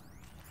 rat.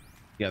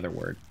 The other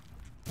word.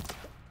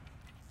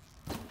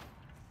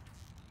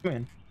 Come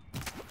in.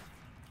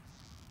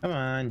 Come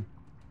on.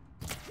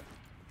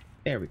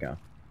 There we go.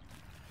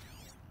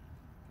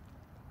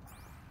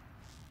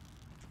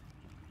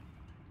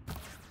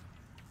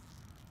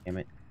 Damn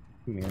it.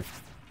 Come here.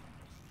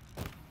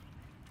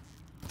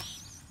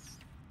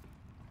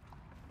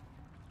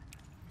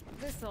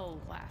 This'll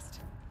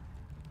last.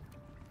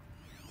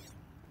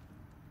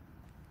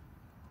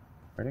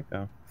 Where'd it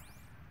go?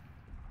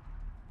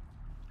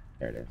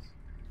 There it is.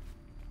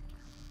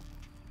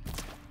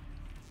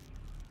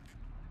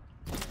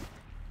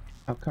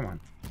 Oh, come on.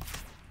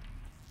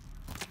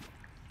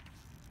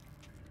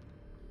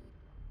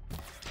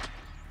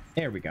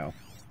 There we go.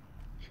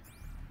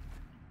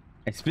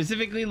 I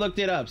specifically looked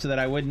it up so that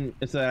I would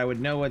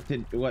know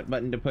what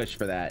button to push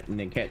for that,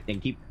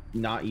 and keep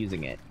not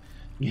using it.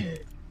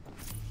 Derp,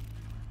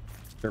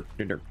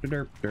 derp,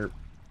 derp, derp.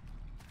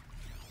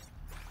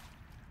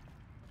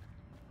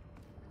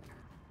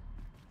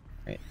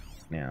 Right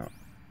now,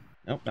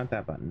 nope, not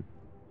that button.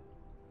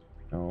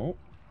 No.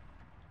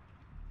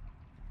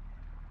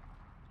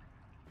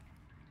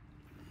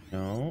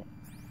 No.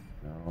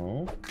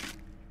 No.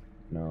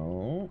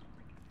 No.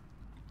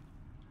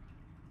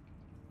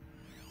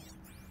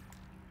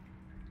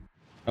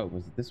 Oh,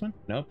 was it this one?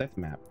 Nope, that's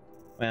map.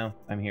 Well,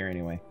 I'm here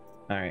anyway.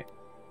 Alright.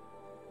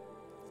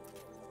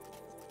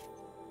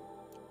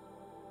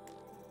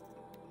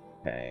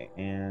 Okay,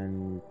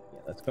 and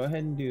let's go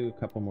ahead and do a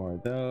couple more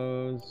of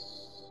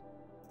those.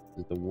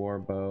 This is the war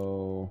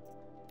bow.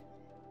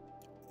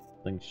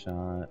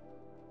 Slingshot.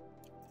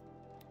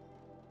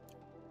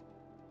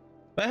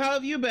 But how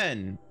have you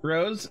been,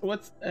 Rose?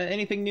 What's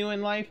anything new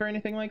in life or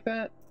anything like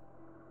that?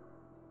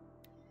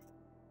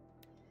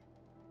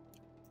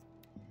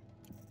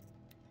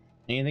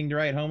 Anything to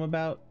write home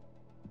about?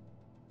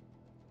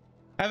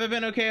 Have I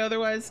been okay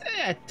otherwise?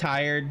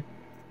 Tired.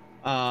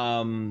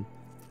 But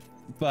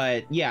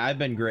yeah, I've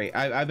been great.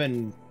 I've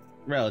been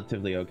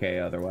relatively okay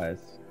otherwise.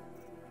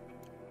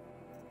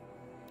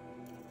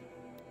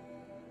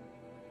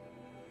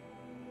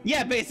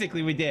 Yeah,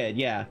 basically we did,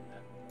 yeah.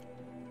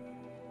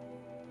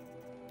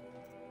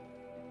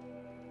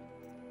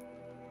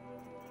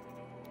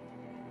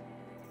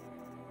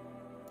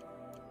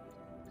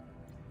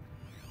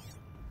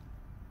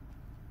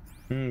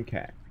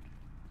 Okay.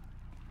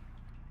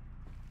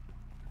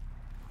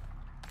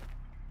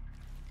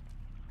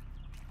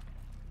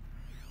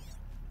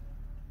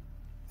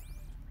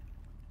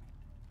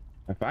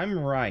 If I'm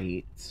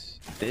right,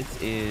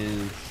 this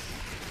is...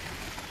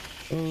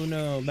 Oh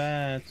no,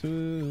 bats,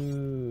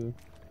 ooh.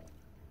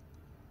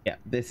 Yeah,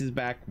 this is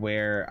back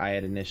where I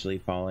had initially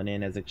fallen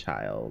in as a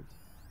child.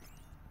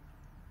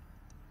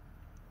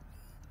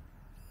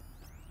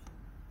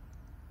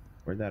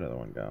 Where'd that other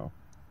one go?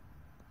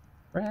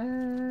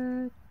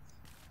 Rats.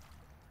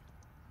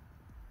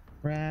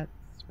 Rats,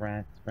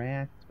 rats,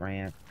 rats,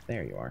 rats.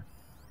 There you are.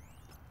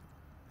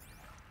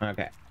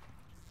 Okay.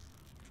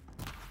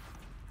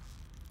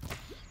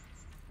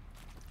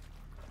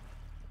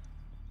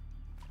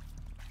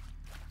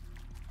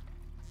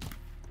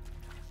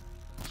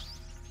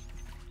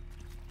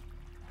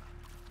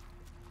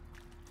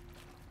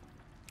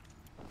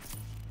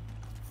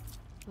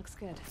 Looks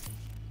good.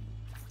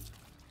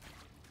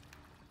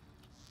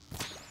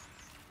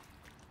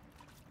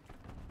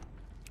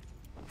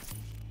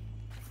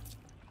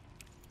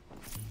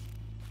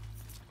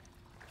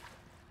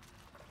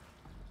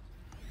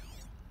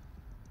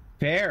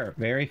 Fair,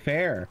 very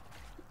fair.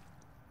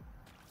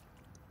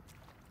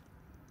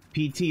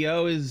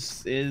 PTO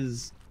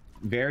is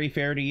very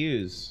fair to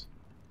use.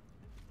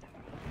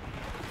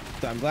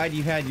 So I'm glad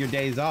you've had your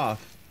days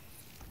off.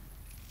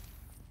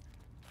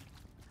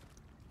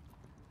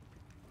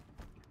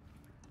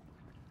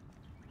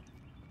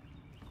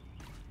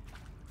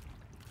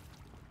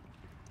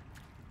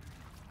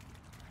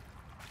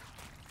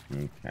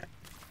 Okay.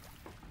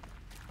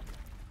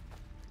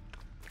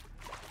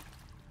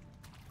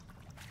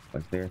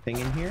 Was there a thing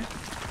in here?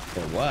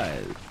 There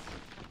was.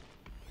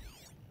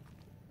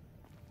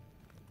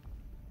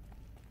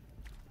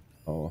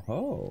 Oh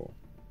ho.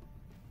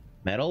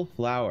 Metal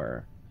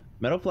flower.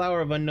 Metal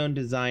flower of unknown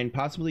design,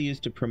 possibly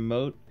used to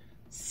promote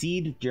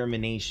seed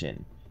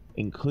germination.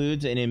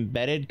 Includes an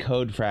embedded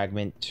code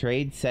fragment.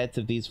 Trade sets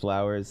of these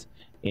flowers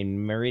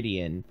in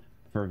Meridian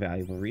for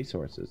valuable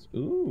resources.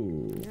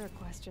 Ooh. You're a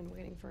question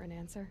waiting for an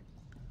answer.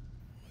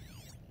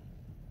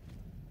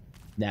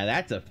 Now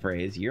that's a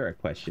phrase. You're a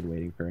question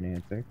waiting for an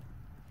answer.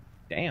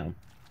 Damn.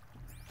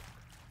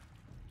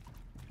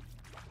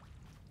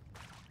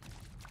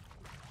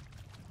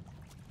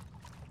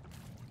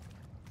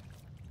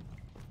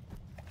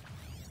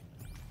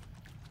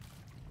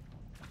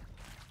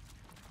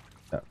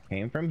 So,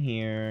 came from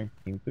here,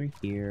 came through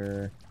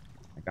here.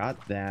 I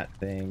got that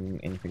thing.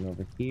 Anything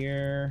over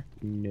here?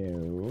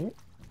 No.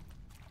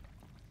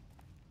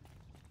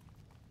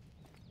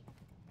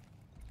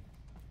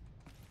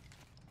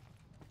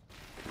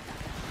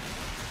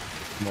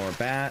 More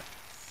bats.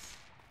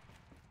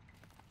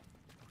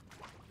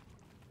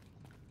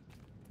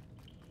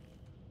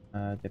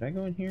 Did I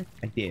go in here?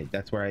 I did.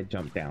 That's where I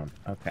jumped down.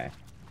 Okay.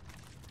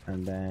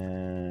 And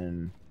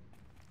then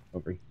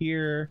over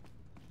here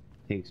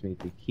takes me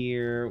to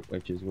here,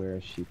 which is where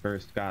she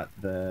first got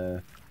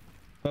the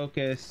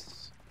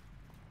focus.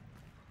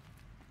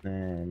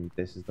 And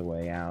this is the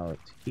way out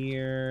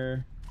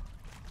here.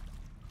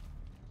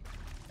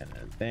 And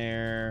then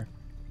there.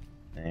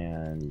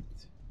 And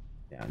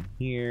down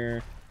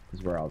here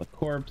is where all the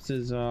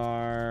corpses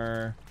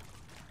are.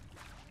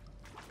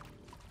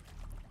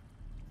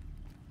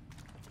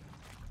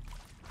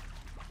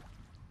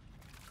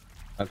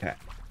 Okay.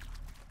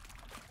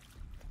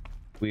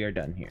 We are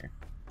done here.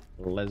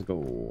 Let's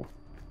go.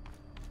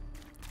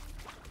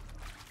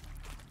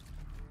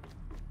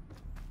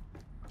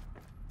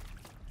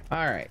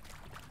 All right.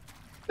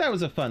 That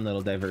was a fun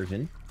little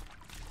diversion.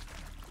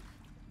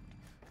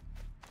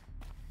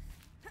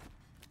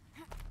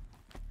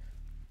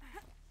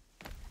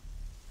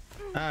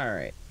 All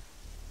right.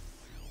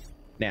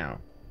 Now,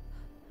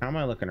 how am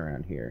I looking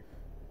around here?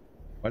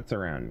 What's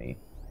around me?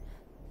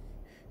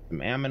 Some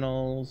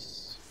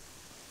aminals.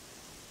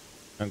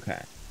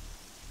 Okay.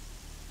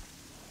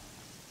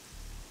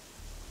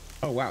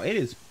 Oh wow, it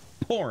is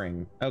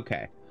pouring.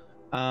 Okay.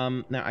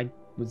 Now I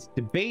was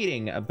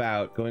debating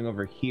about going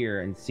over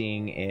here and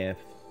seeing if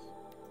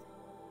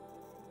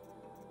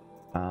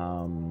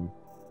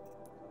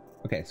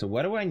okay, so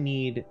what do I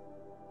need?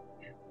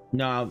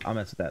 No, I'll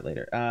mess with that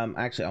later.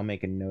 Actually, I'll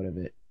make a note of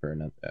it for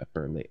another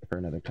for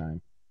another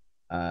time.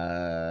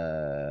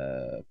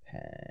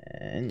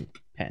 Pen.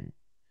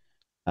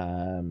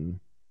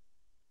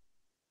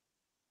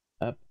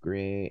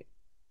 Upgrade.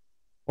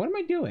 What am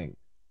I doing?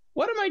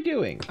 What am I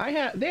doing?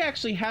 They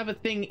actually have a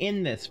thing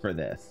in this for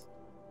this.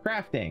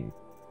 Crafting.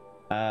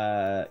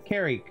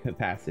 Carry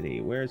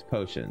capacity. Where's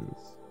potions?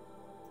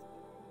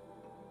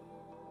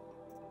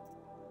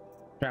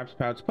 Traps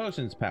pouch,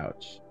 potions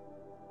pouch.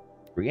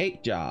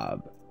 Create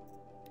job.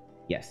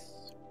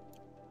 Yes.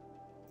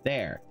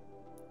 There.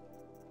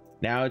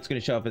 Now it's going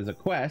to show up as a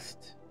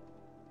quest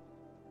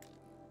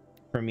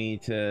for me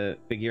to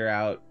figure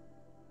out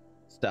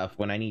stuff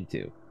when I need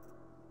to.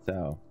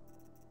 So,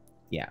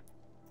 yeah.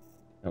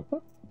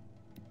 Notebook?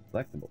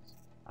 Collectibles.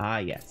 Ah,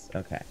 yes.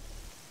 Okay.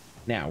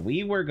 Now,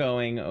 we were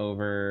going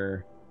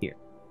over here.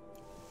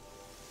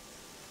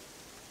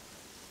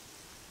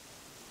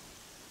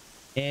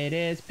 It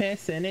is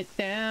pissing it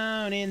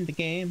down in the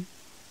game.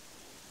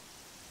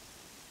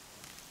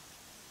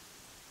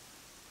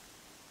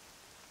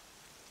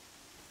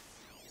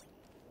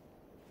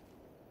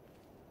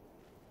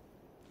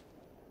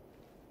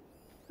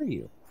 Where are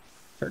you?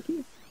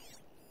 Turkey?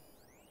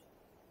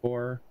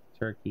 Or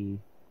turkey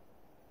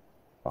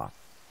box.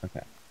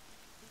 Okay.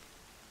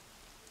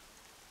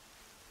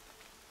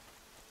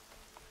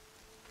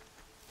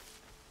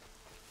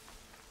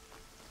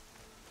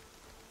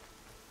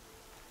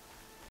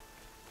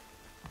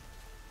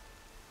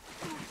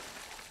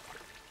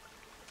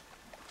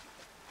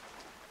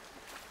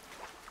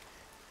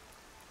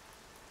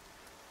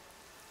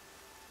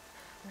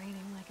 Raining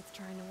like it's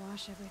trying to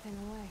wash everything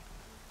away.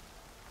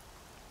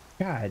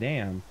 God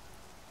damn.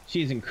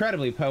 She's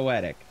incredibly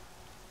poetic.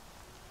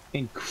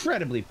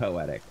 Incredibly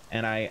poetic.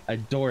 And I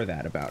adore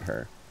that about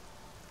her.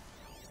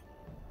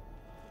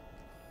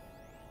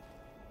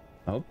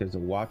 Oh, there's a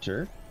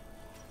watcher.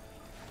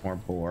 More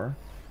boar.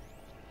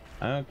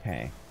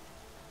 Okay.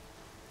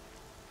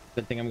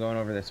 Good thing I'm going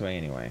over this way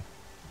anyway.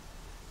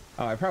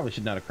 Oh, I probably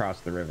should not have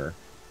crossed the river.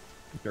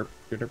 Derp,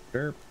 derp,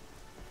 derp.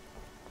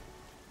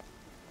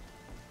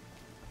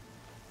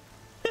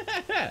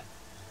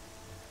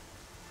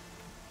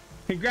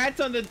 Congrats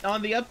on the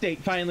update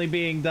finally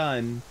being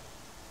done.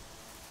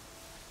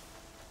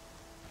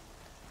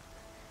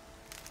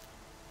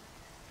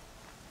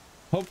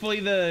 Hopefully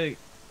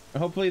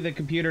the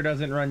computer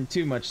doesn't run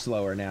too much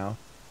slower now.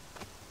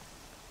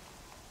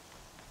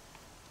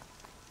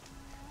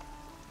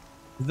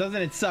 Doesn't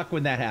it suck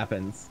when that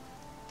happens?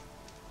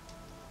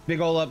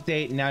 Big ol'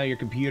 update and now your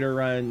computer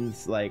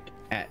runs like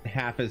at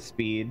half as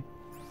speed.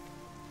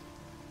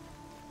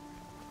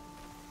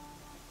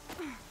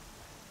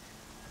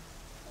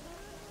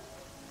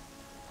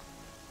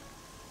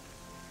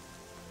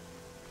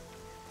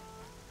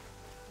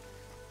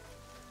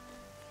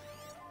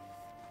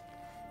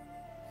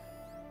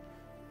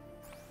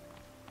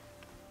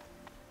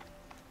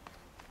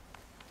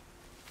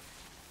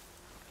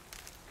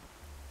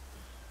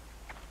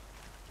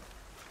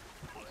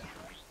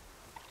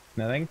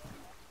 Nothing?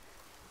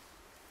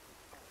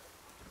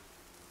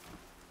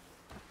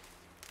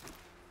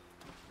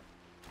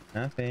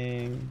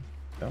 Nothing.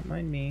 Don't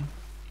mind me.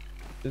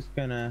 Just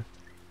gonna...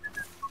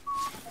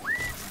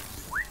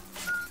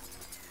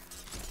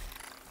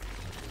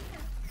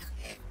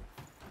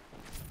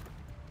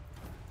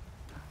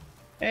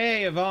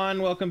 Hey,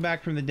 Yvonne, welcome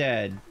back from the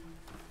dead.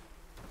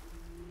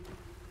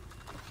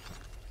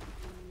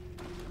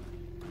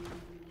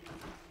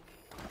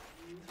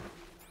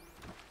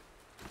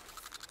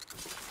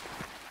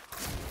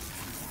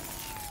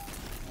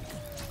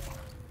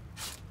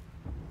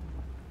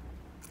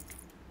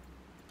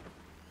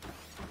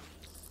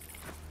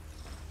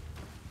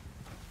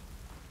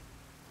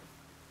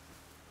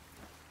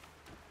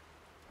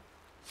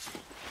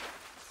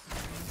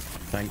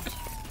 Thanks.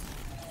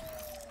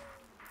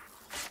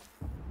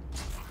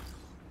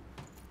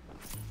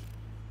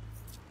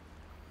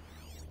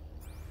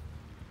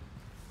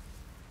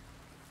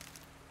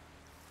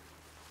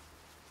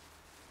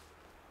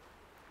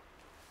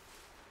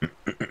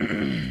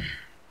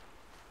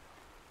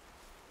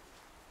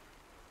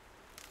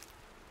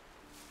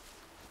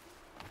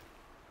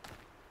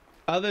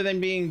 Other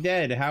than being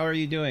dead, how are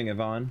you doing,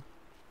 Yvonne?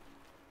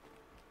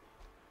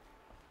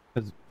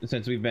 Because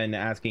since we've been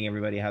asking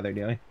everybody how they're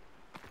doing.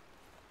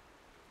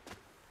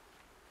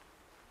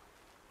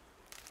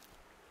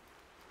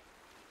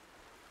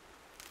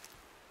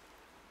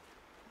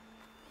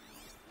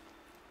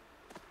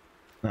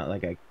 Not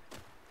like I...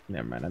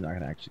 Never mind, I'm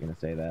not actually gonna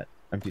say that.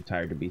 I'm too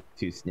tired to be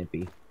too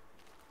snippy.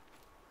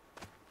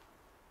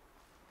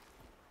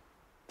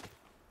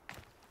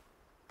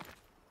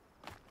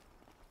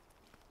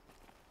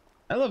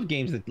 I love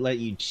games that let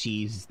you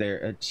cheese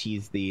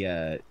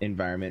the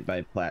environment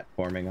by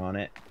platforming on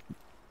it.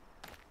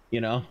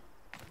 You know?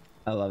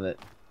 I love it.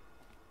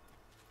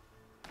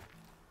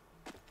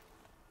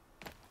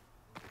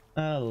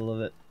 I love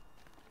it.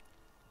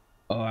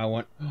 Oh, I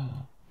want...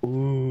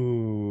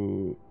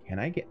 Ooh. Can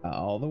I get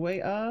all the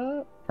way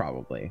up?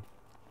 Probably.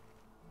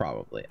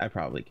 Probably. I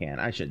probably can.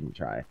 I shouldn't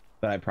try,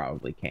 but I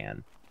probably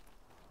can.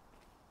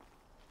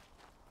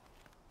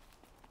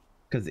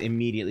 because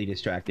immediately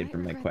distracted Might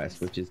from my regret quest,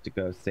 this. which is to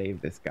go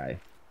save this guy.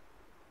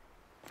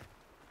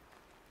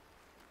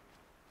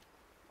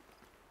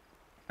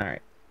 All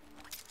right.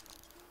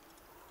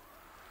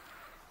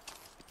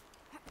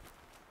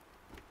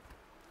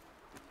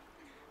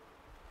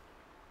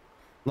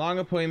 Long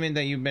appointment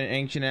that you've been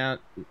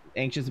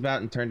anxious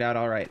about and turned out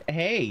all right.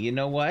 Hey, you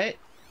know what?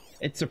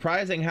 It's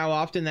surprising how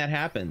often that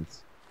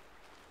happens.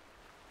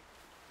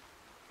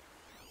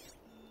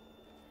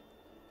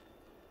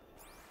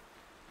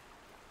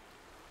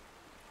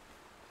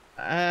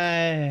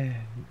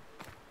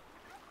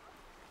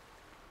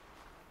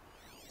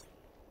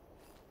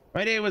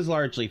 My day was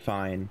largely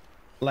fine.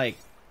 Like,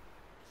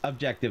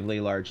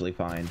 objectively largely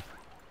fine.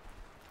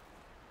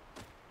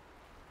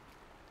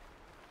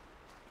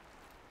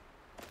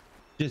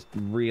 Just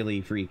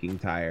really freaking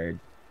tired.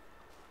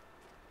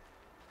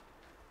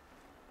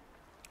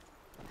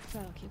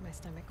 That'll keep my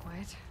stomach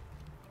quiet.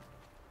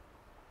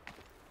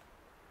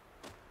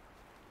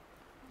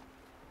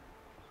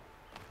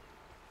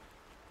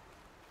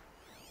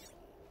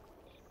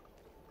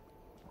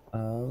 A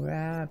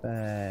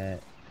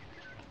rabbit.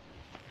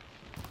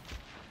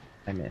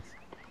 I missed.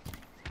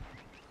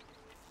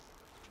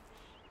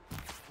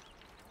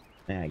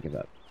 I give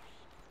up.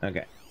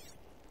 Okay.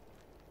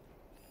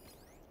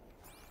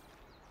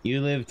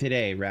 You live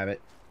today,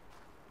 rabbit.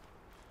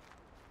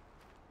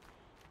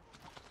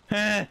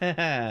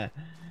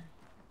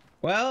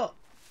 Well,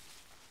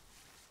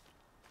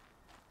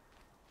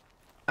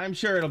 I'm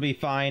sure it'll be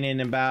fine in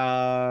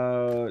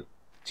about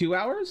 2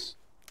 hours.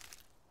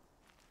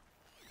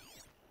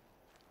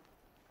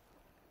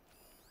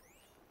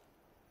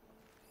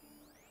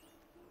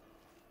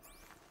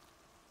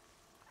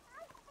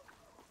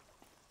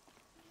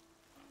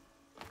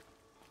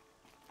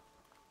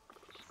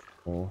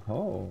 Oh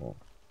ho.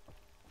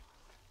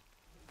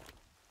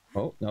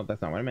 Oh, no,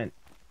 that's not what I meant.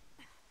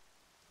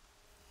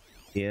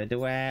 Yeah,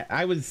 do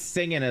I was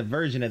singing a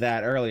version of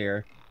that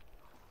earlier.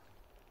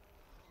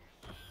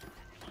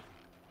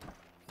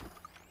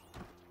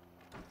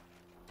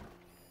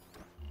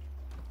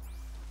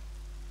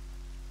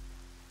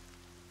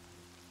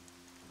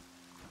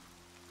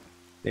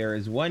 There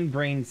is one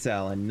brain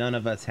cell and none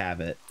of us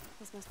have it.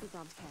 This must be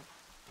Brom's camp.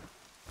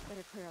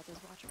 Better clear out those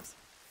watchers.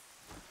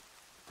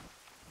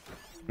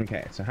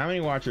 Okay, so how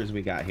many watchers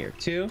we got here?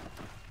 2?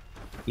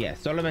 Yeah,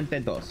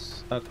 solamente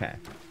dos. Okay.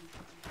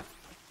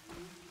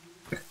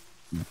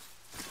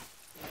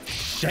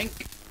 Shank!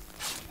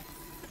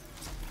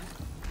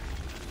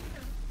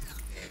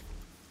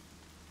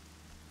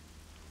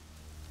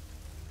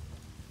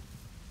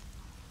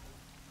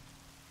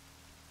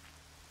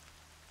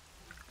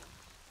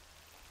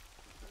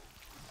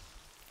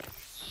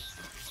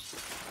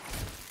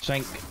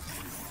 Shank.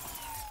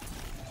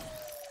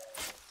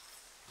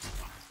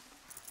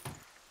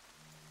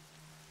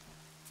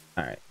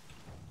 Alright.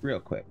 Real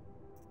quick.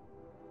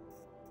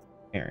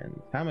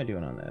 Aaron, how am I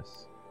doing on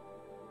this?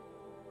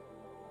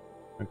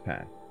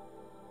 Okay. I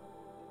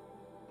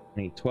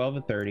need 12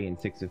 of 30 and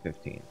 6 of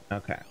 15.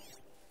 Okay.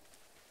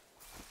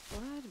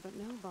 Blood, but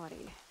no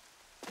body.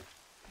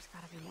 There's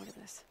gotta be more to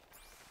this.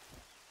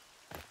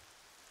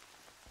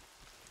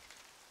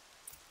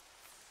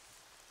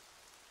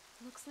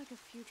 Looks like a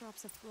few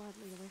drops of blood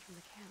lead away from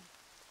the camp.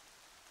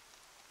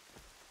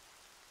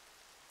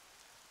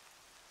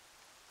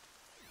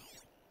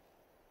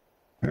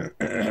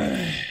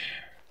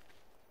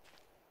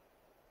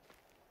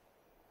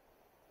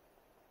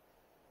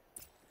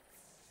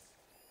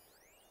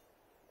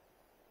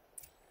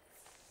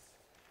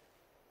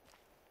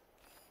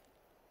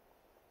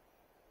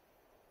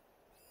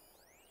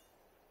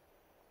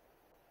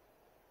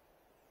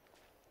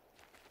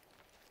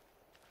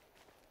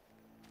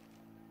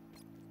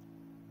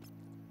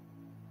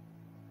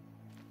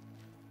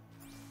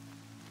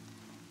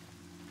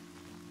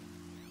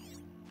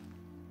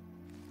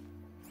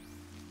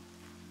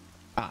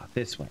 Ah,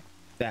 this way.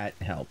 That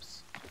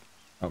helps.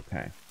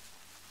 Okay.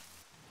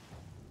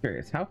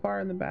 Curious, how far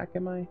in the back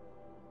am I?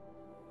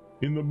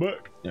 In the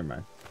back. Never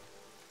mind.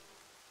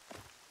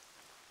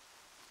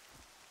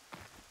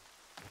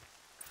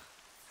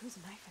 Whose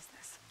knife is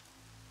this?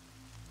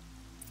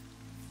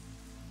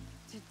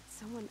 Did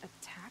someone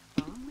attack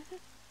Brom with it?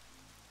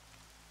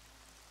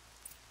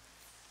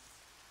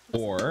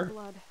 Looks like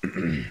blood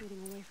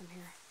leading away from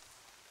here.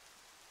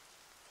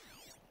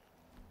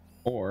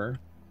 Or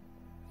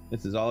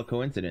this is all a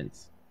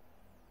coincidence.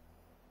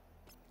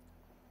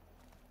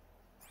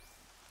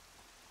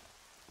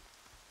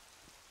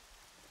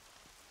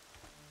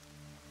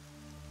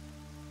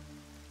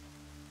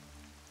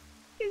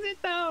 Is it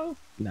though?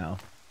 No,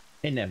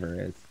 it never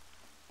is.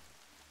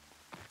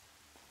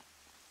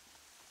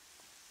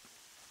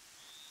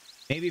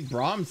 Maybe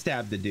Brom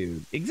stabbed the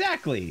dude.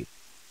 Exactly.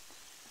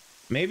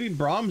 Maybe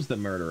Brom's the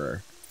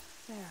murderer.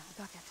 There,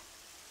 a bucket.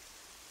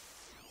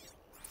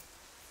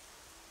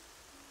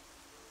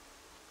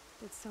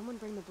 Did someone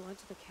bring the blood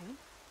to the camp?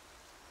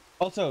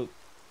 Also,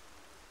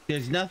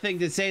 there's nothing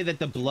to say that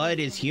the blood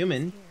is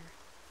human.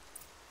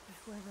 But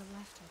whoever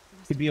left it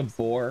must Could be a have left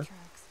some boar.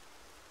 tracks.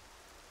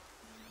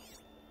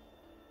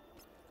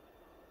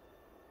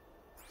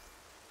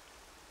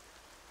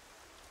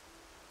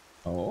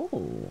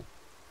 Oh,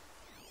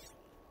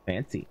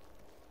 fancy.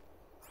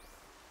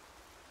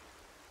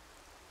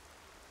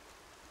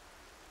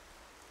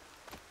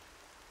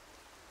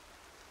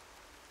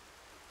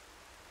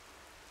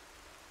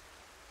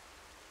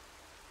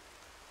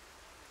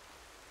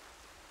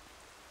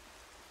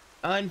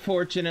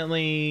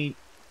 Unfortunately,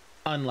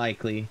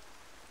 unlikely.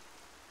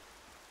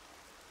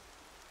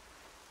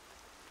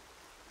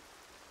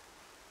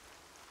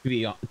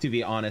 To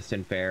be honest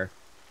and fair.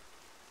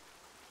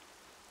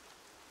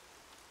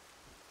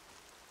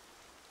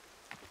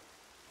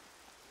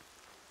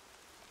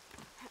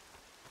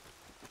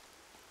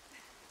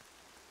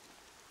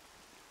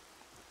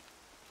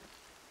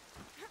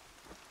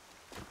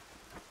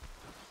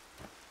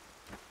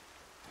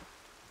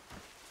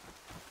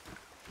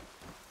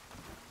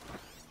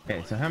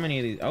 Okay, so how many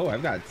of these? Oh,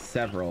 I've got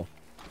several.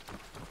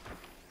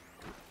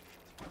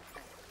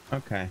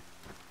 Okay.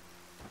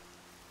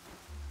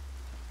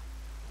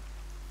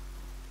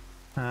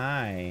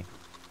 Hi.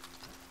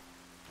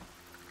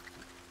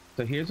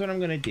 So here's what I'm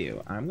gonna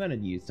do. I'm gonna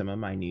use some of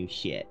my new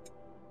shit.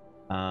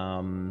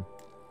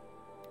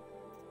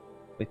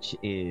 Which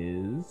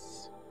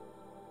is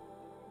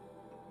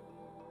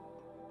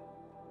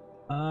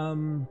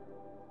oh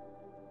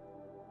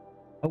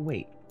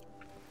wait.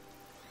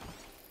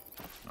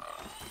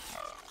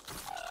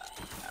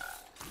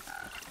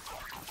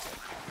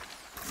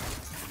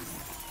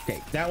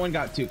 Okay, that one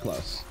got too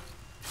close.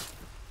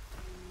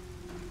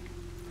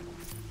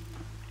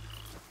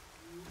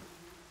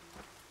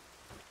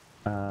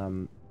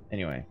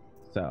 Anyway,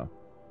 so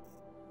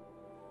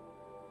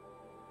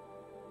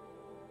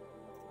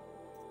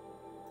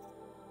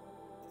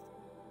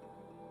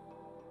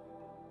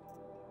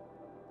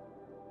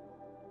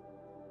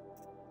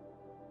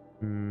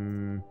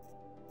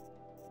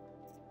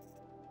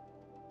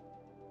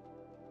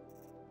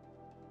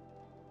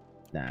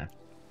nah.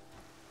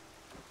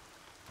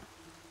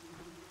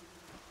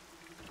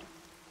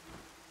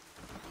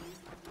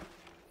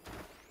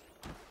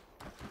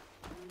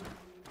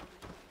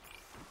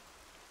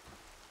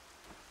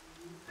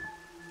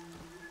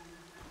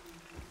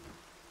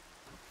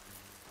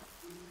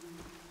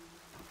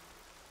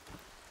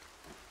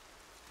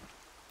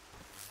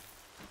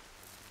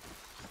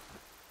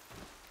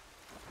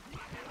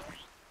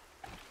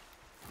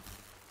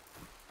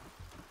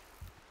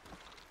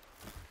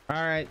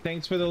 All right,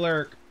 thanks for the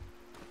lurk.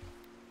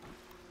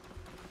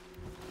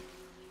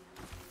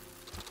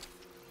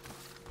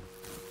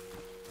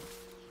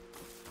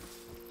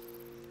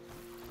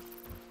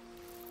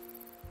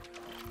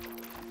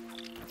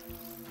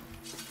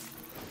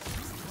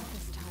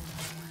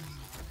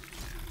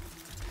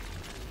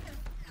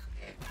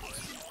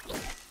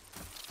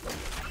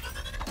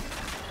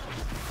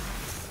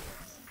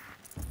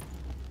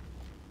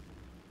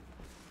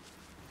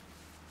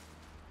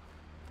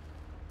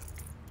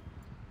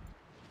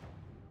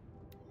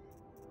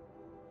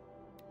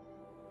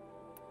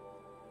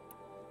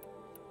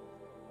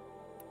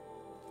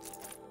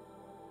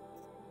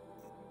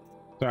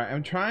 Sorry,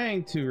 I'm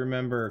trying to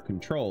remember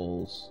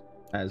controls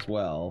as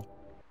well,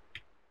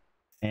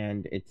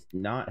 and it's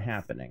not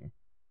happening.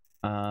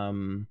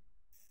 Control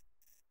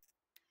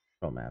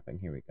mapping,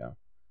 here we go.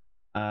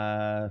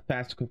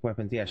 Fast equip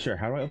weapons. Yeah, sure.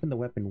 How do I open the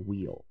weapon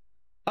wheel?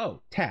 Oh,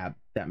 tab.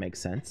 That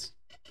makes sense.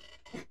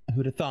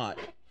 Who'd have thought?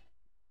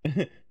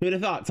 Who'd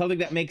have thought? Something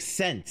that makes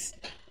sense.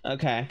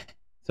 Okay.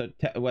 So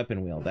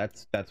weapon wheel.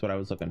 That's what I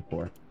was looking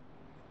for.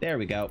 There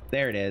we go.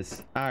 There it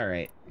is. All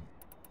right.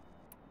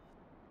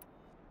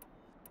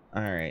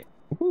 All right.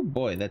 Oh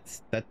boy,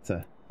 that's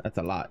a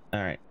lot.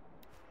 All right.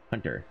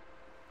 Hunter.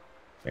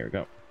 There we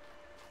go.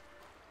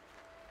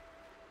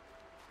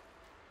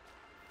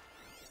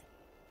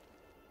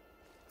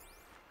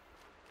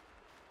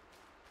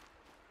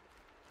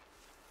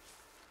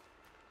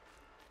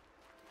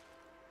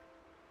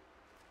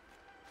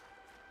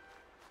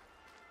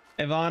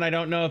 Yvonne, I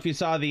don't know if you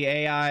saw the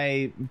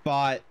AI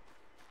bot.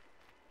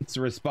 It's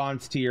a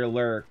response to your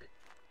lurk,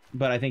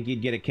 but I think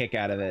you'd get a kick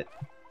out of it.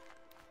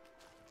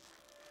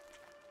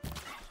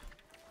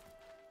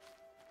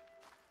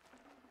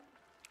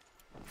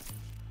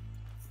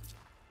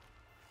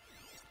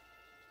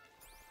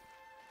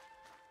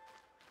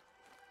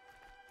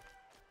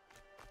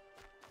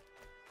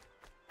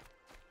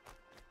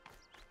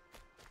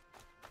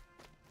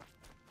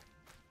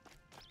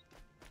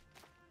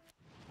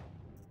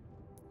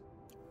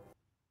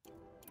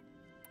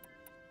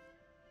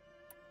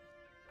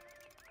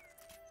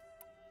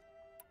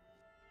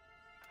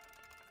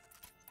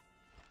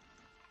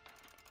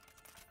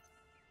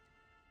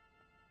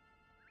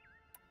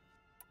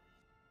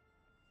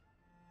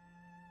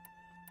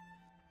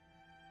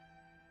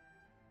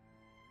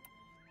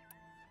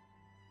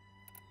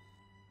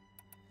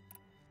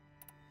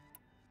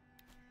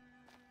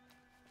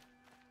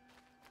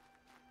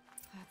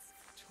 That's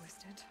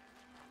twisted.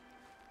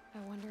 I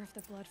wonder if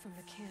the blood from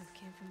the camp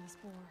came from the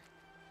spore.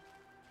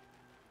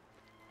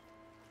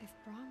 If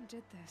Brahm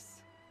did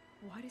this,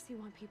 why does he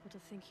want people to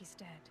think he's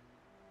dead?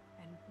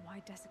 And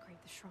why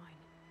desecrate the shrine?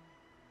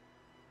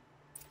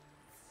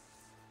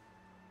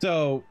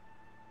 So,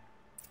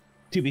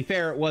 To be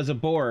fair, it was a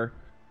boar.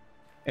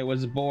 It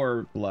was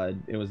boar blood.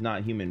 It was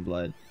not human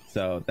blood.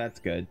 So that's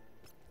good.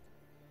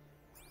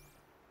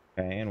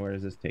 Okay, and where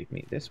does this take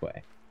me? This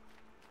way.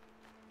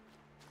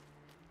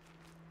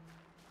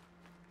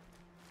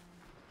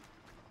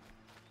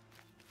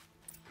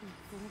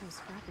 What are those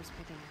scrappers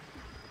picking at?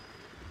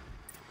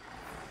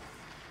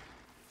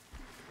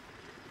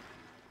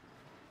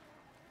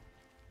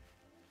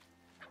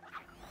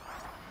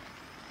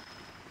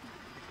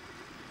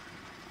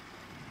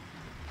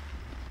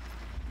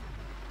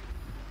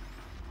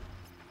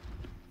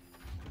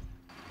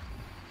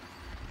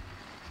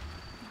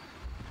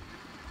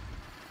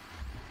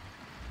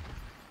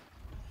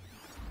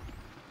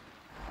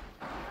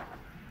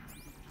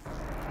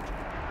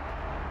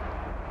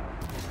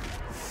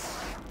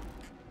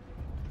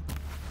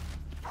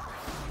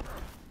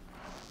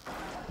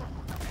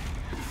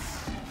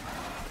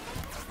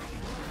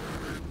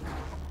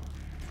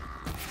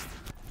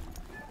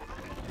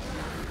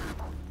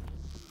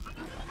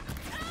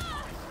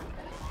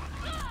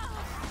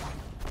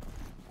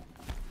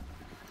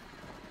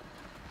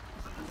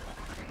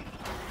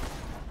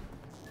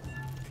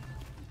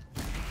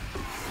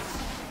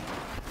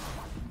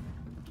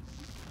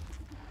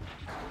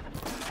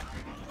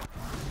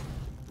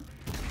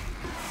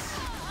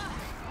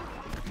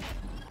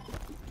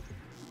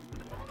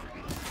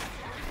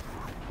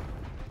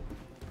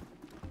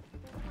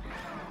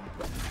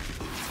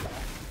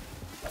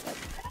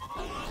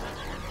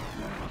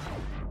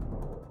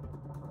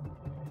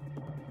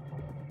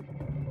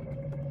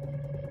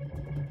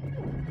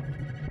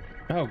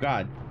 Oh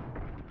god.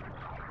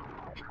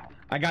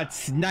 I got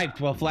sniped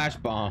while flash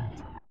bombed.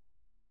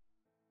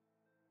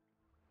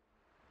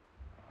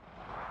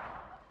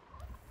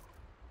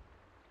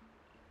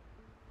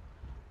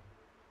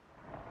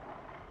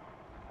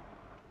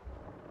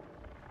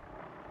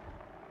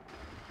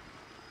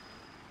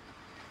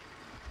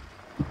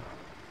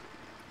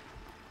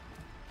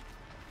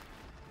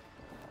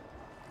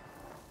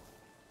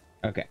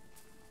 Okay.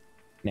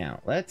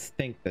 Now, let's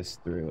think this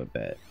through a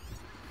bit.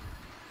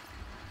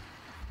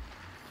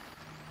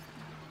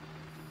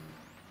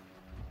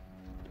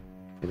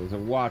 There's a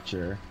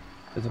watcher.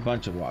 There's a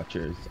bunch of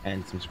watchers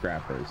and some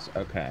scrappers.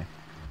 Okay.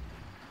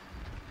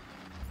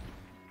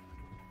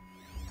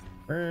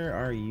 Where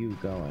are you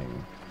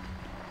going?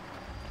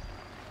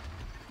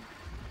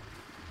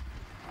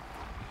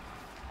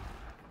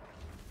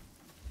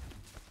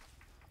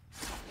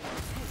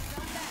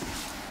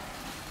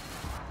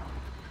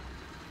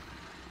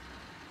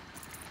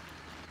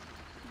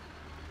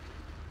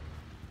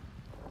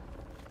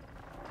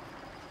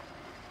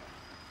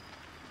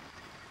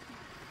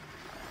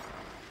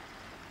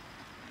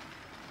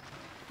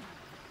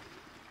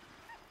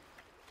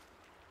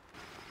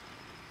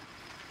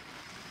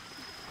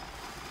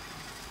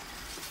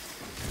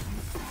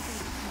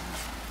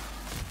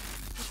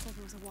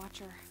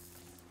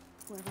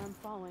 Whoever I'm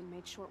following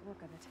made short work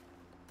of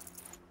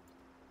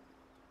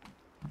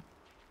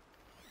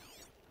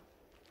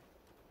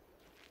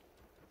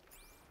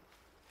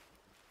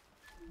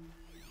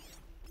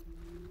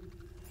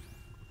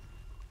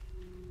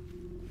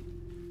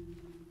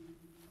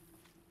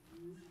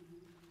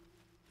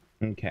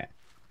it. Okay.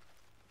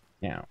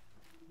 Now.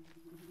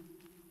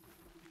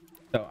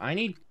 So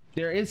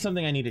there is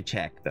something I need to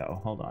check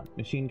though. Hold on.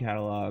 Machine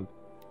catalog.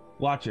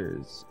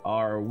 Watchers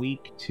are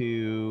weak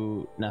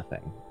to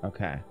nothing.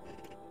 Okay.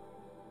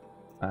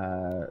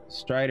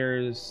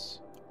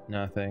 Striders,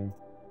 nothing.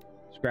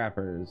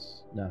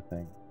 Scrappers,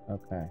 nothing.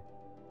 Okay.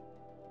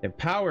 A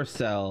power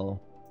cell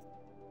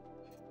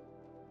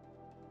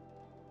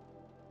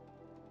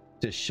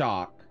to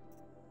shock.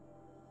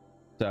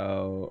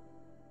 So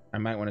I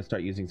might want to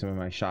start using some of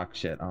my shock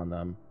shit on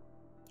them.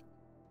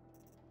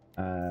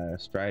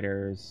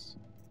 Striders,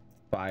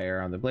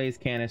 fire on the blaze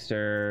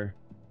canister.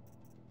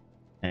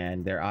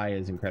 And their eye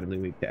is incredibly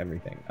weak to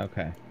everything.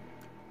 Okay.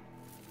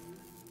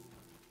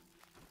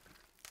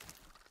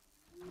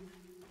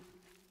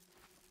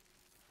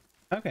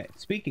 Okay,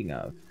 speaking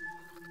of,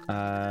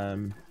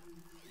 wrong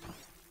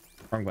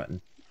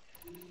button.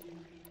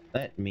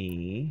 Let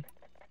me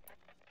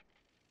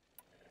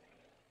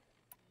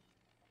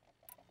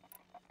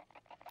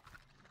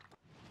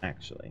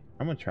actually,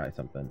 I'm gonna try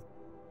something.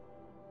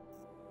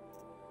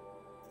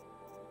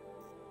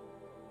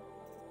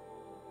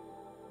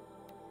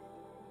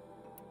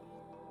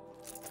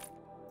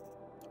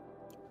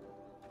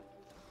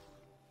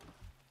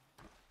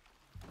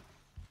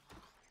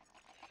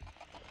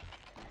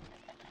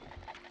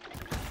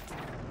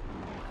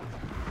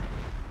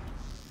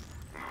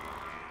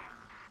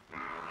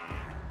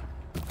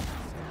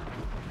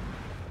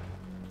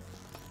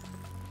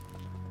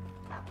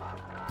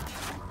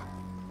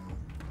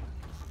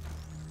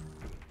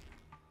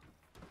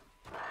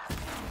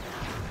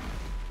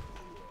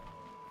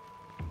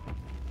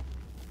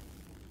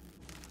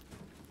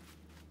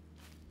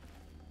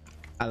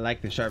 I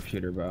like the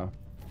sharpshooter bow.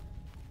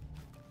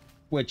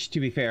 Which, to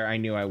be fair, I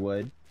knew I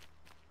would.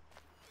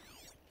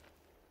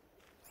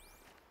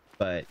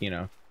 But, you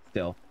know,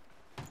 still.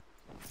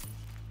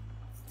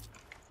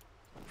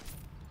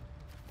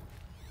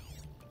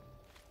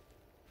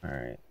 All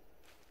right.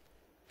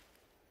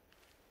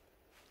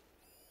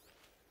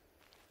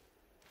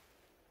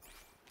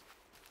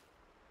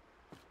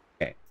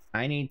 Okay,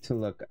 I need to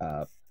look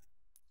up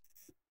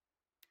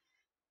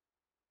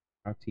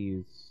how to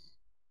use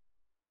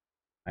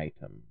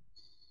items.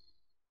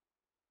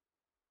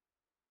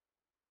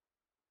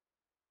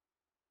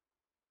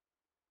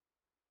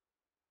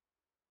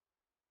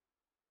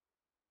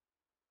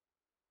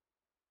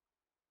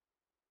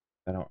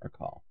 I don't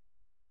recall.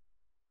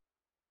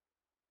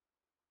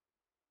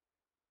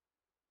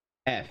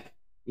 F.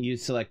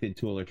 Use selected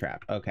tool or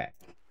trap. Okay.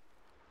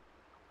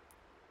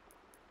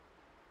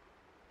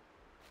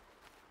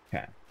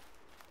 Okay.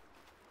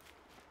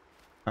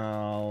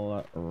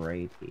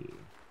 Alrighty.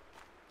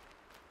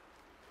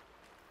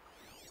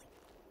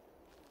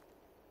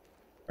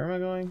 Where am I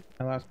going?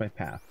 I lost my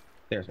path.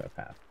 There's my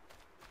path.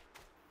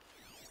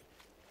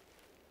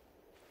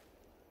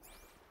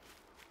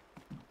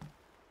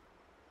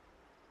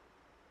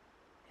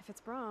 If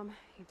it's Brom,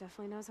 he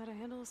definitely knows how to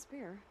handle a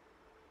spear.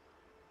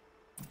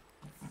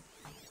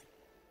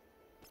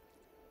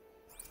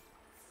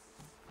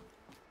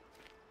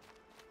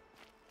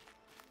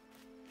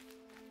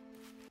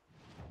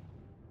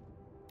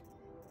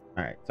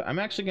 Alright, so I'm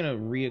actually gonna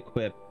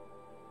re-equip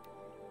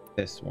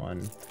this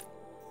one.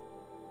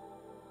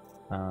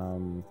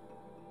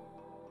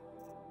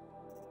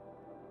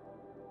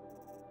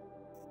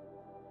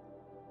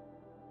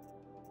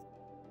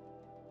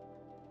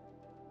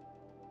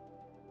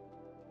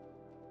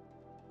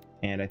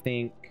 And I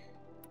think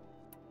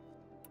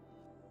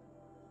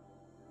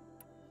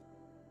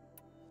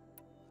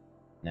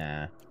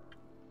nah.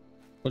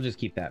 We'll just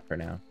keep that for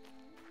now.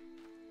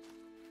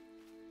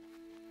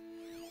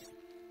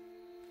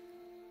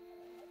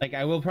 Like,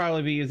 I will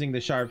probably be using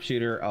the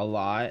sharpshooter a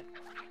lot.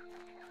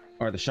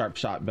 Or the sharp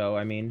shot bow,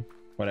 I mean.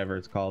 Whatever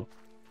it's called.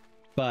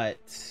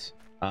 But,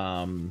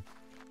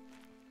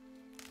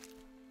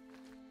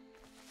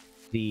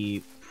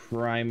 the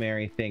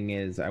primary thing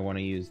is I want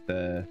to use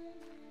the,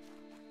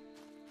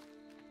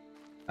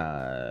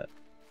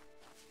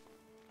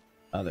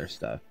 other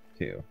stuff,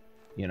 too.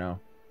 You know?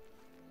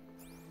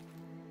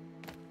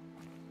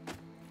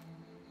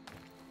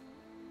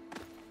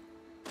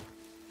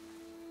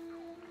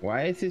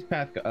 Why is his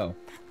path go- oh,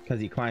 because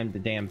he climbed the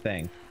damn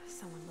thing.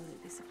 Someone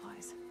loaded these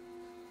supplies.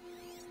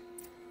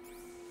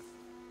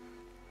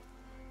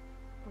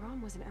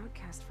 Brom was an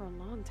outcast for a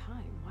long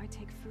time. Why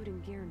take food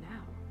and gear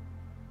now?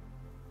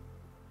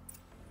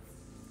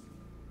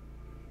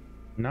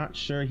 Not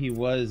sure he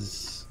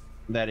was...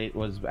 that it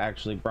was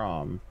actually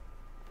Brom.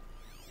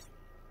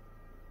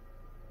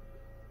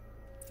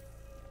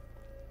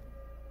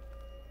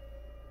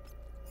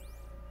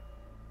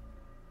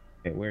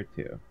 Okay, where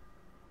to?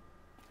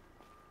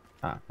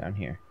 Ah, down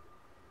here.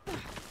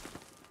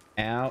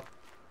 Out.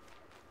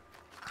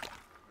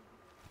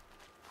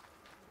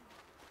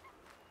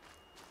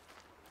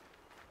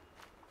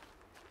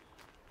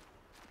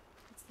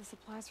 It's the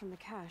supplies from the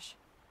cache.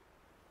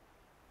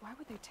 Why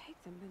would they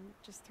take them and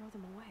just throw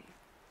them away?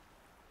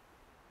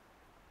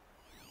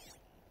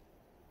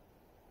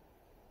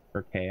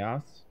 For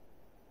chaos.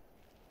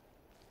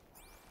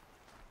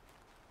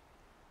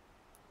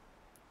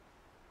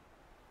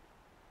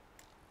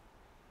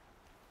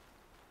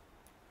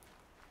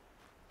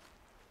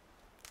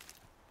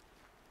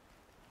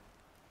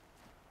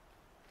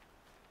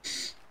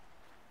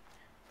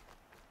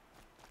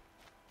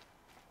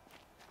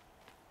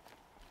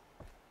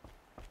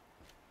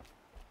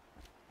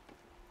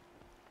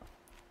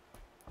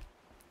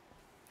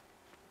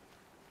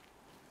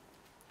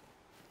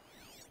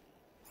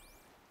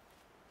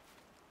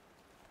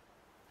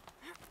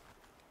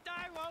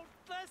 I won't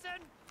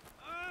listen!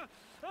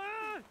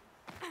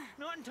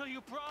 Not until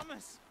you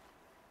promise.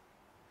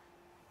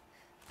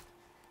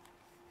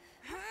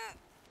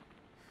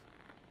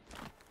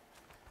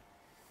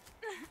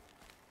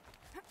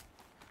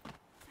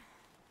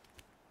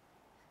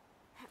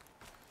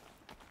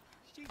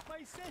 She's my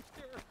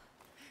sister!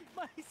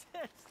 My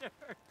sister!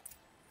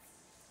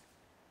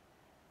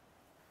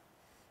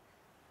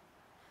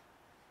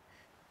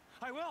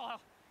 I will!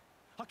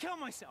 I'll kill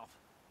myself!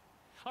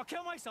 I'll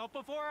kill myself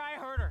before I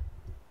hurt her!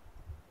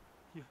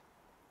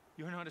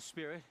 You're not a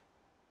spirit.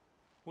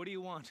 What do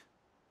you want?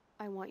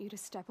 I want you to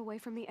step away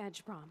from the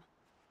edge, Brom.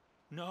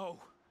 No.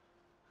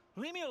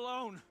 Leave me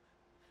alone.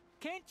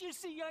 Can't you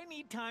see I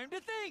need time to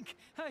think?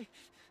 How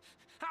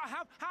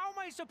am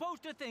I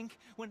supposed to think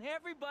when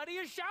everybody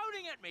is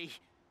shouting at me?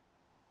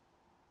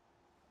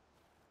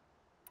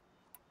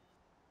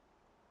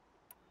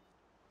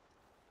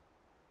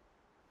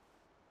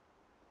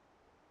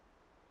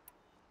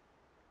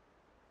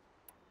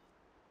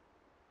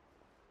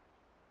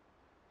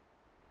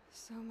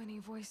 So many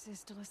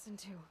voices to listen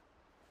to.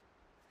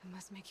 It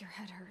must make your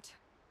head hurt.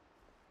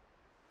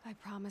 I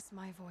promise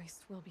my voice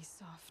will be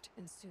soft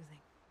and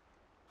soothing.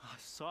 A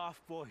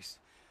soft voice,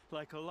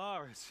 like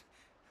Alara's.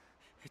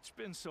 It's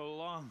been so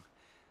long.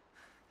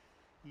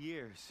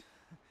 Years.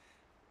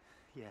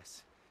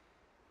 Yes.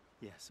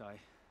 Yes,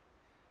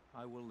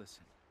 I will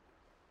listen.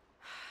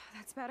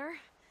 That's better.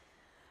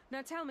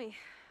 Now tell me,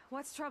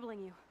 What's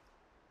troubling you?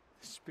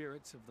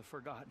 Spirits of the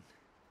forgotten.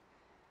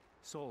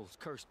 Souls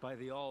cursed by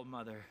the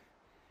All-Mother.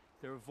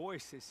 Their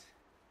voices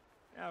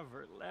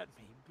never let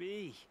me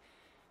be.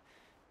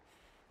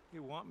 They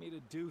want me to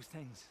do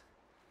things.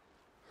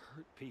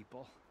 Hurt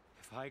people.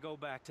 If I go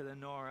back to the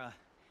Nora,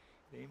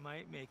 they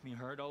might make me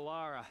hurt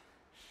Alara.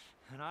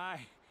 And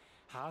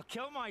I'll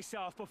kill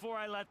myself before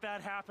I let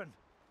that happen.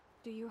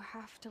 Do you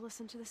have to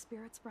listen to the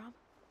spirits, Brom?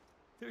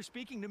 They're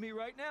speaking to me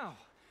right now.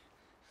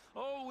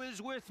 Oh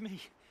is with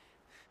me.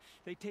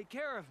 They take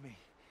care of me,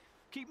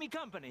 keep me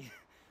company,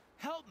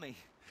 help me,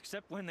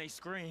 except when they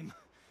scream.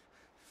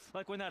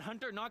 Like when that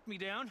hunter knocked me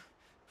down.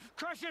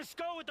 Crush his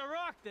skull with the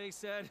rock, they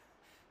said.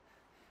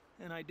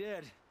 And I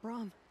did.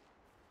 Brom,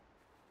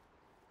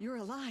 you're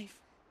alive.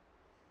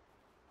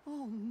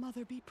 Oh,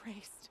 Mother be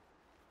praised.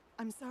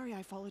 I'm sorry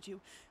I followed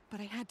you,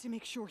 but I had to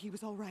make sure he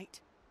was all right.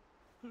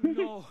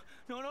 No.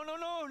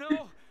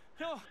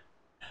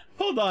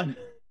 Hold on.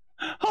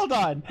 Hold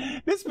on.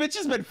 This bitch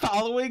has been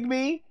following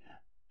me.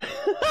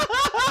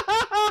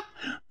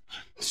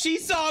 She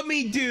saw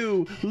me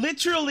do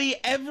literally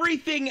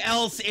everything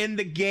else in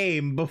the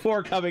game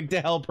before coming to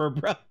help her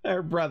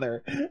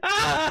brother.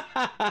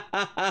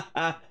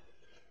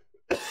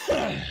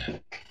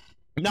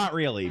 Not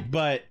really,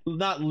 but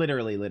not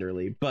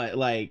literally, but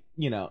like,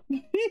 you know.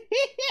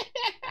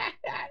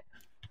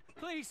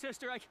 Please,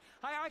 sister,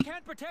 I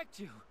can't protect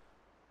you.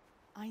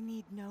 I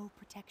need no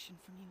protection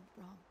from you,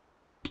 Brom.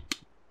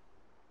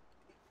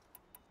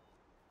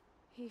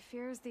 He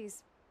fears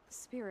these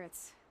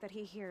spirits that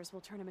he hears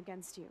will turn him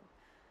against you.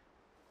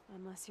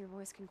 Unless your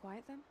voice can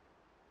quiet them?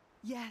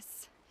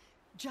 Yes,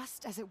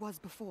 just as it was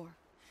before.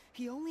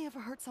 He only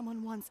ever hurt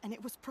someone once, and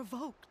it was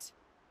provoked.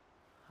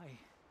 I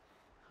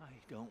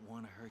don't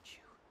want to hurt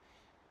you,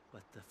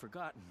 but the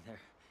forgotten,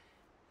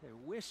 their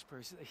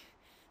whispers,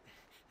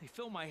 they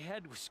fill my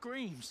head with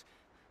screams.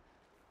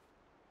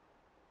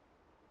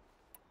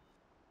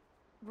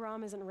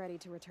 Brom isn't ready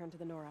to return to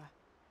the Nora,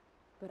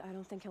 but I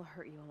don't think he'll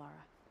hurt you,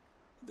 Alara.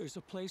 There's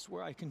a place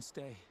where I can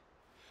stay.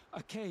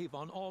 A cave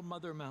on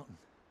All-Mother Mountain.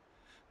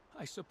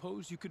 I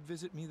suppose you could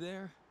visit me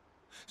there,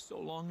 so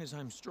long as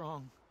I'm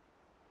strong.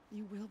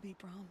 You will be,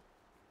 Brom.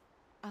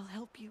 I'll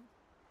help you.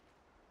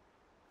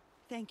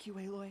 Thank you,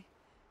 Aloy.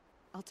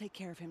 I'll take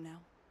care of him now.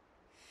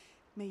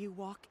 May you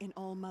walk in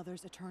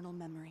All-Mother's eternal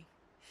memory,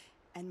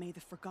 and may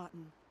the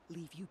forgotten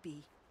leave you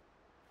be.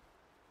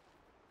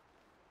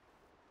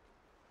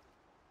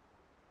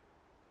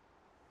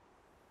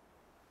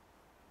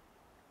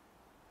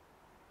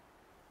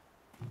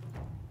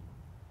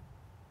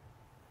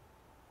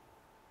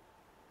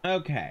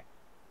 Okay.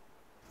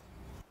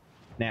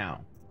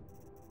 Now.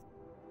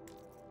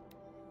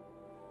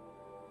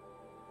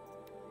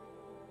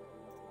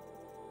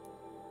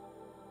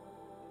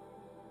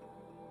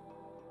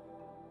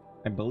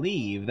 I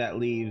believe that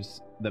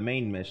leaves the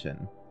main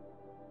mission.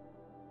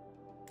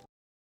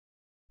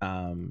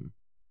 1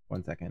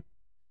 second.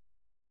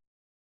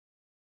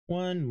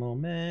 One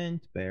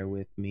moment, bear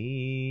with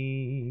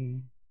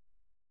me.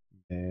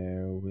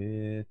 Bear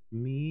with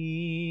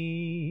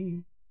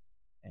me.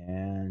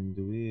 And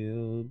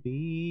we'll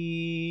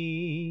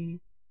be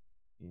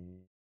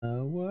in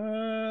a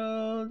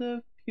world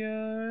of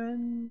pure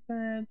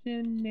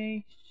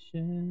imagination.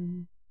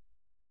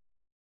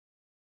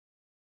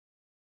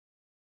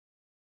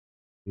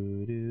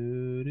 Do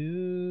do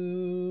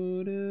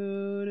do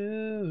do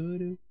do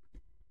do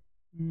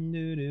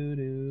do do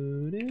do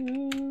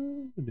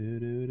do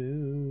do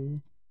do.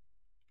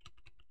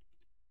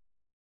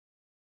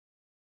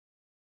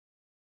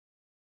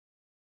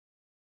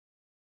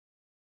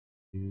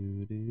 Do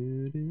do do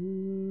do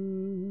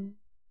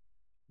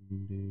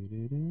do do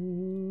do do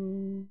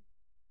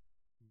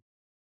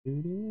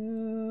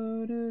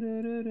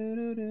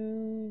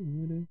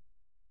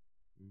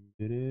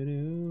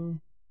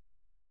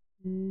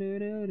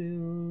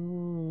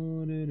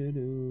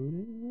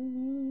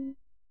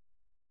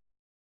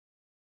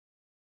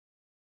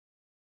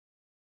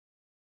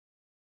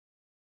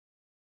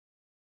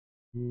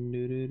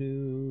do do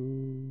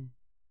do.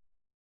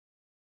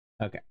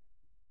 Okay.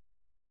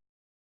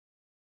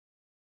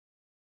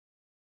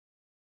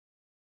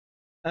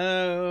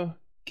 Oh,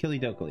 Killy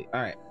Dokily.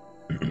 All right.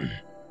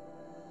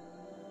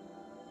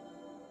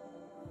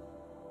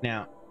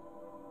 Now,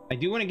 I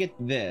do want to get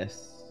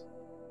this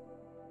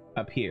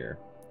up here.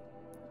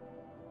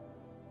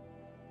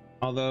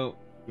 Although,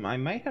 I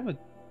might have a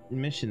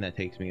mission that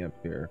takes me up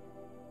here.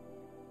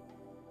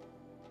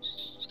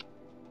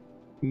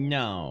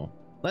 No.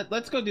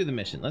 Let's go do the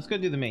mission. Let's go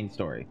do the main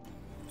story.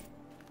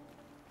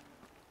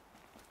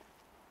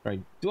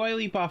 Right. Do I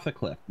leap off the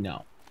cliff?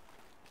 No.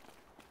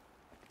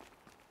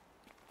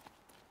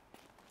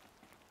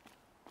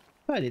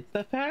 But it's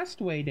the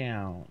fast way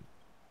down.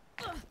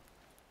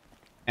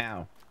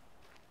 Ow.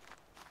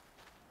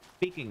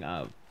 Speaking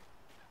of.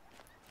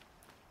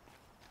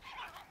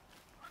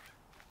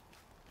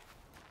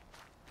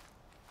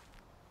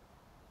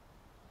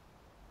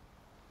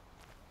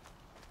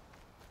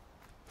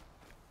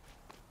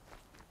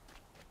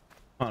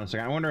 Hold on a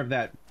second. I wonder if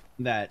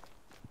that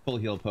full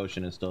heal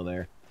potion is still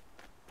there.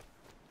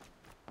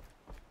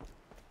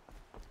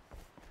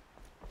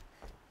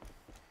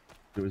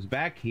 It was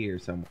back here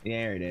somewhere.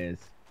 There it is.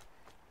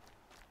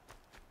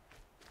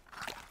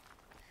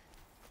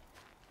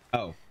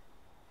 Oh.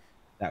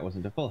 That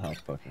wasn't a full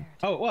health potion.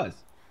 Oh, it was.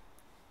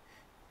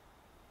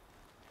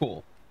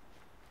 Cool.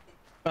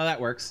 Well, that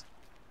works.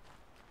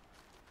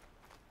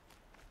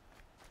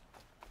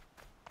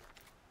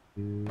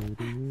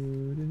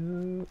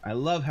 I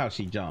love how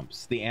she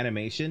jumps. The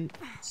animation,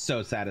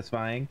 so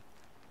satisfying.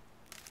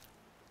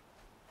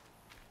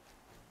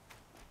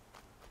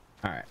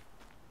 All right.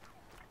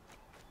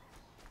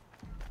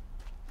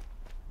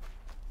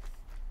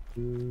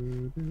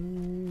 Do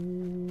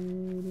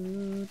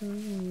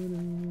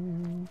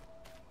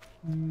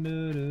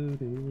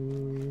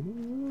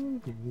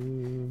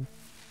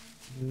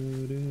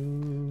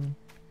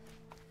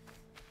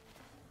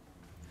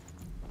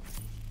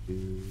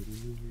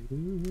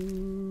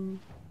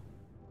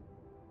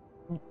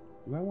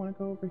I want to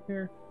go over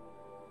here?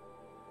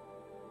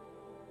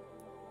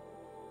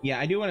 Yeah,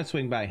 I do want to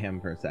swing by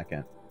him for a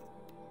second.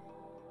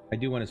 I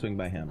do want to swing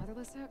by him.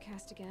 Motherless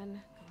outcast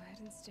again. Go ahead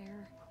and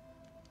stare.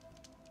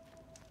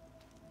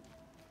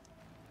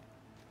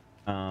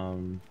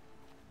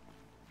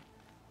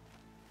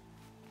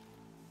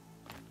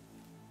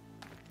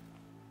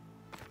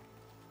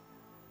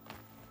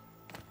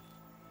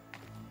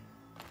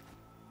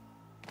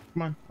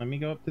 Come on, let me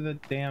go up to the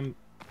damn...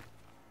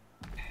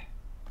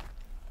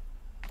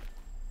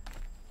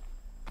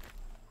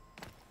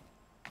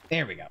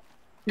 There we go.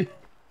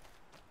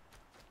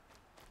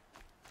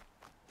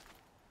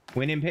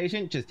 When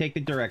impatient, just take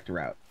the direct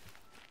route.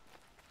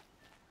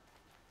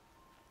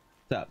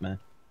 What's up, man?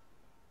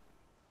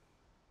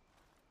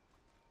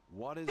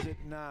 What is it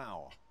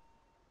now?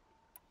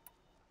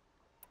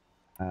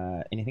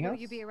 Anything else?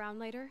 Will you be around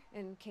later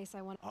in case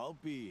I want? I'll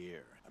be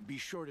here. Be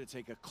sure to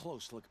take a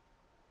close look.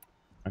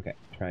 Okay,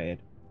 try it.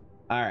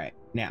 All right,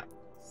 now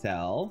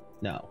sell.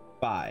 No,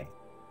 buy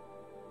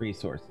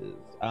resources.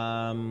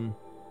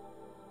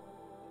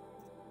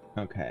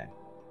 Okay.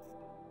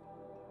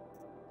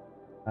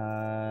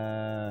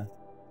 I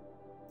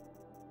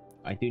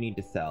do need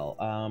to sell.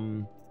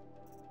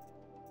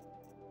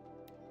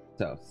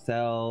 So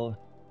sell.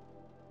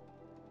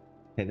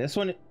 Okay, this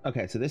one.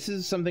 Okay, so this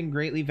is something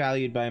greatly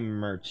valued by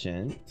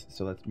merchant.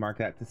 So let's mark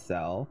that to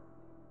sell.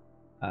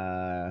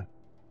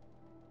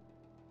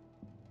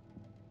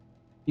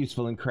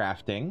 Useful in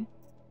crafting.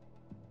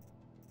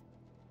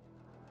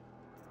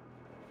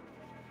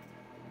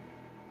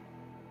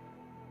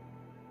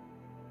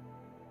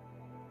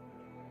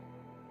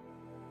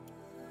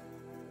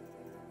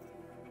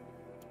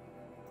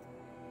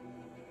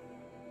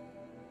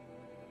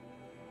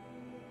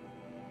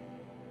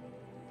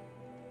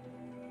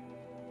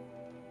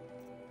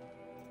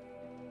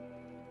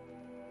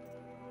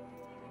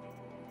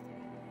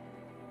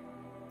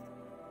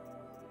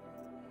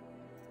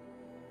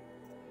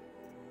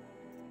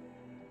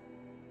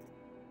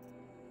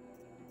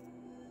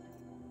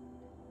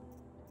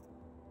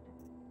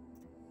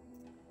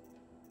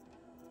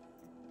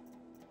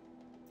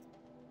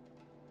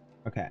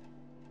 Okay.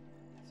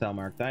 Sell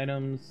marked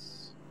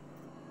items.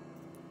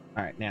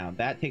 Alright, now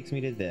that takes me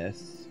to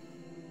this.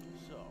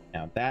 So,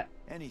 Now that...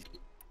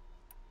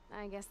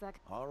 I guess that.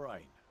 All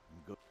right.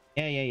 Go.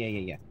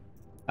 Yeah.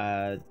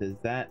 Does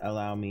that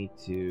allow me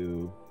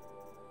to...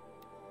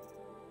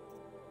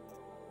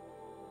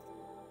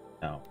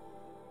 No.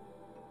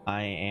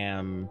 I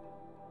am...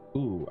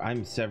 Ooh,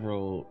 I'm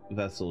several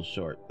vessels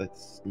short.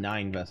 That's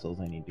 9 vessels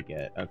I need to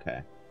get.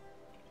 Okay.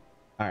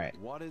 Alright.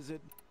 What is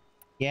it?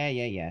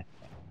 Yeah.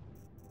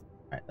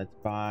 Alright, let's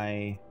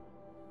buy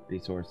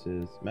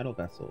resources, metal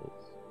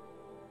vessels.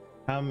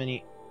 How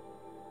many?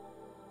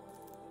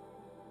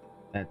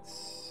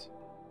 That's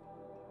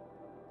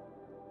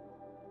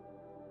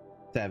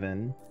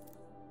 7,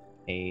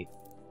 8,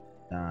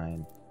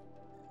 9,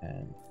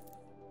 10,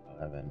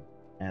 11.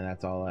 And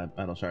that's all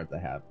metal shards I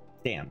have.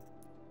 Damn.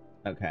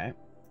 Okay.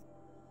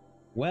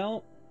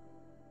 Well,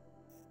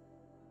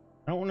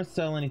 I don't want to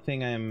sell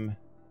anything I'm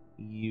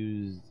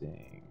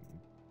using.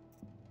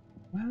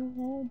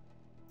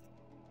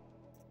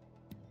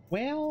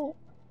 Well,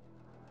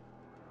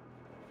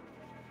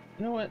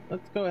 you know what?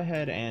 Let's go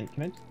ahead and...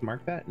 Can I just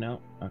mark that?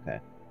 No? Okay.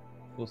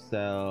 We'll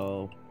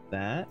sell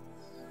that.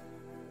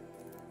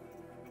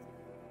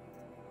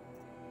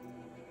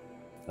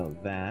 Sell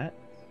that.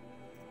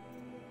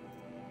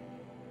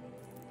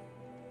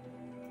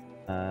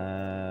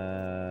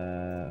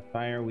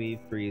 Fire weave,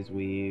 freeze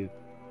weave,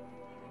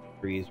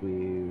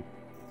 12%,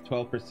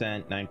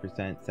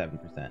 9%,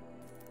 7%.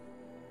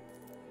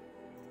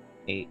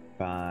 8,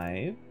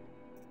 5.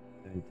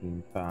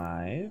 17,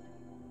 5,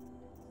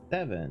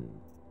 7,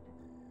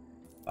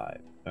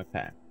 5.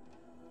 Okay.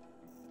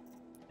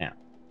 Now,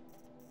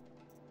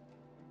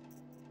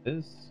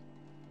 this.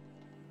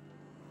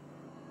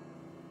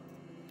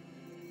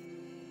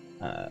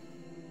 Come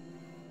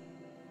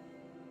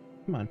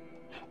on.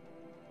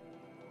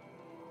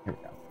 Here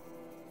we go.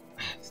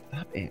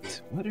 Stop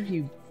it. What are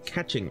you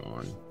catching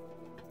on?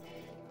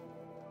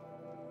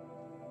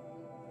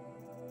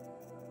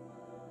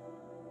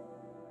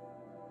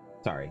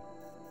 Sorry.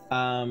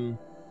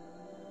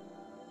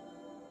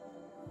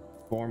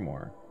 4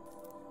 more.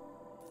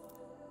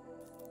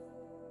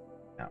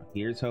 Now,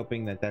 here's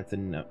hoping that that's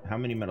enough. How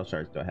many metal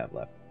shards do I have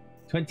left?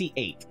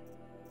 28.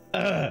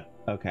 Ugh!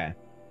 Okay.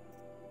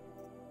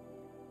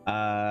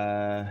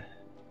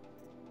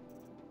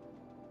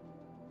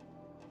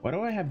 What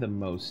do I have the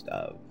most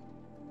of?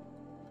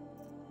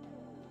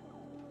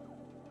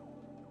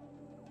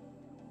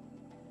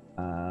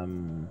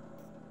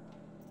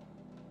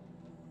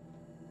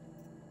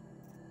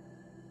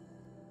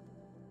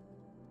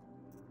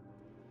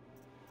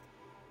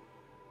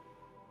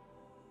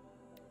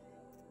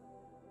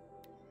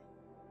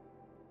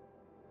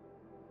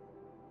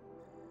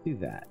 Do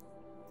that.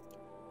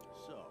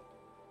 So.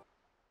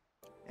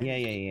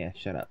 Yeah.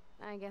 Shut up.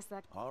 I guess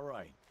that. All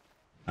right.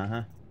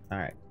 Uh-huh.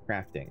 Alright.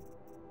 Crafting.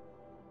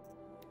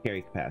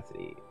 Carry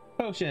capacity.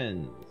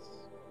 Potions.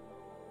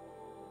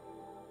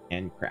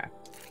 And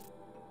craft.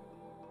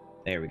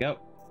 There we go.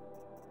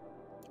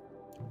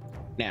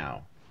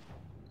 Now,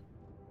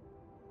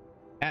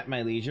 at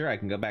my leisure, I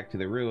can go back to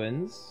the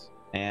ruins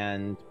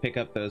and pick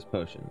up those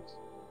potions.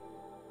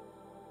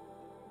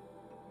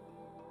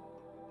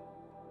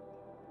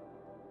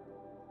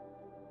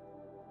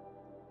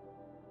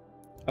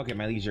 Okay,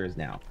 my leisure is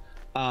now.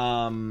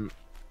 I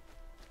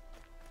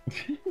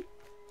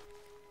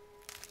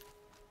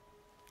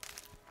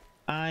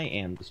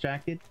am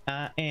distracted.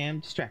 I am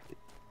distracted.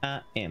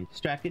 I am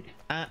distracted.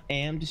 I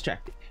am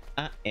distracted.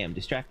 I am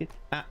distracted.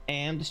 I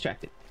am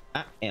distracted.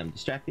 I am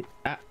distracted.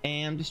 I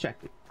am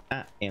distracted.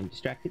 I am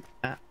distracted.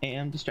 I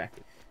am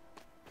distracted.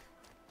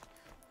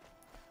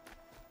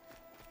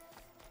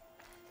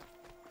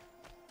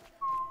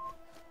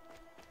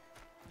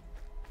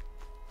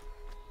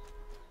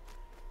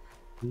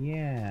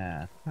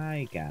 Yeah.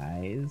 Hi,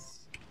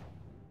 guys.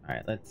 All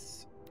right,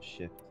 let's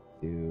shift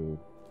to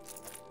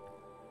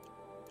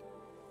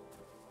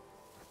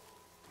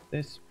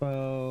this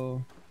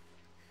bow.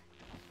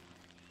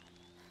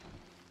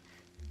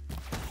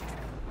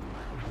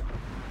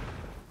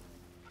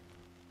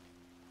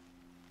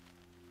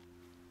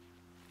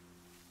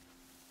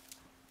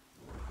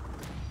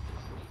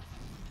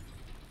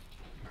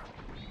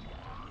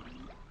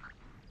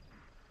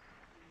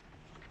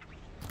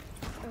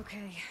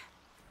 Okay.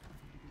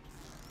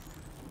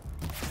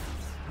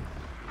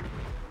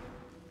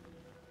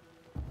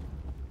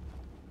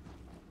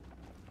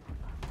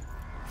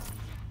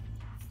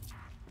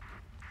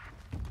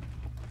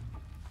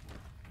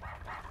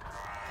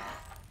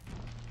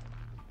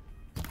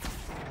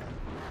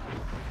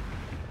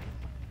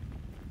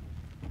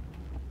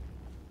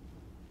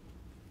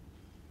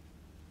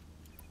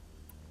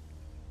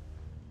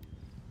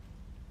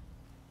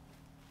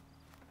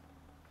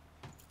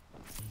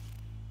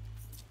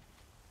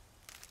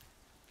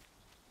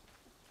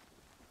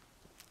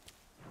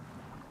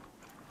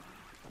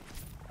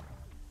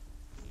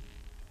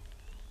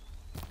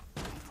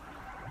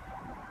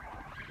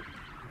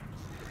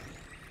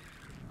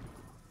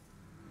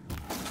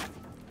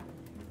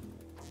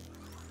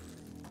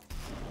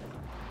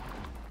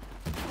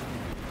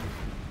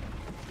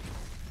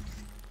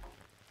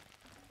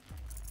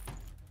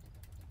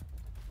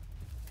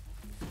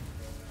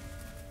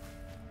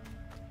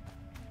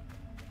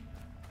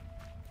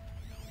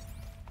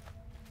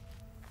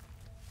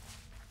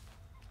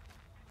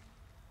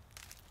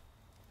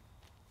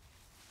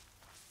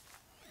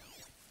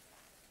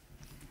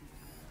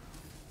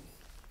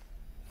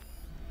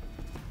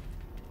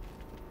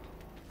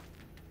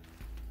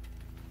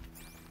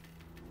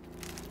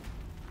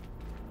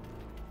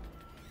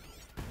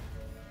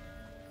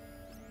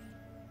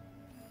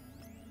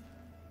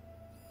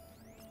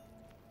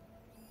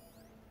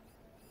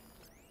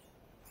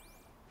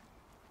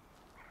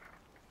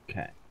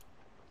 Okay,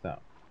 so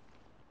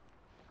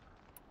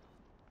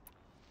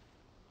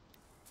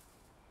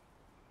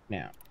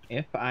now,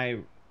 if I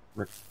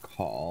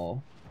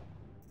recall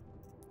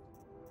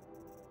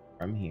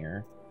from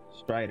here,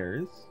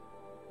 Striders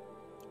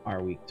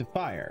are weak to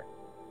fire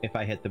if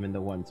I hit them in the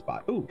one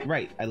spot. Ooh,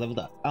 right, I leveled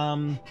up.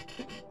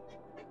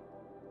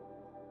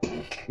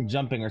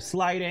 Jumping or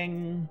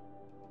sliding,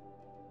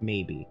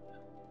 maybe.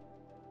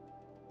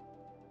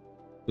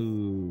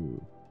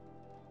 Ooh.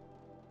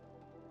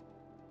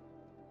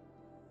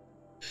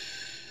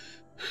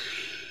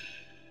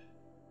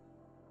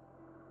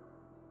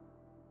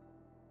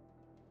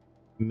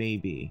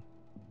 Maybe.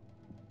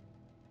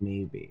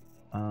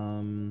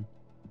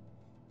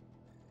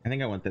 I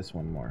think I want this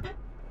one more.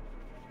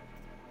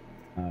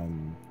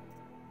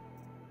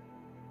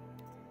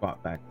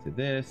 Swap back to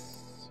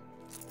this.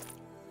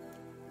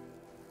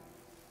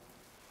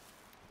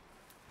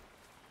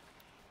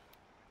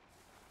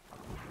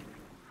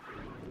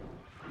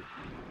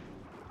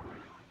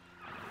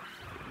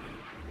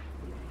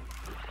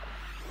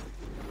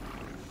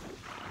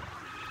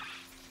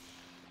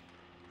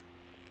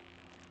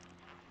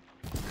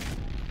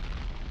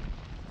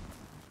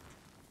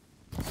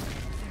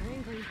 They're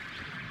angry.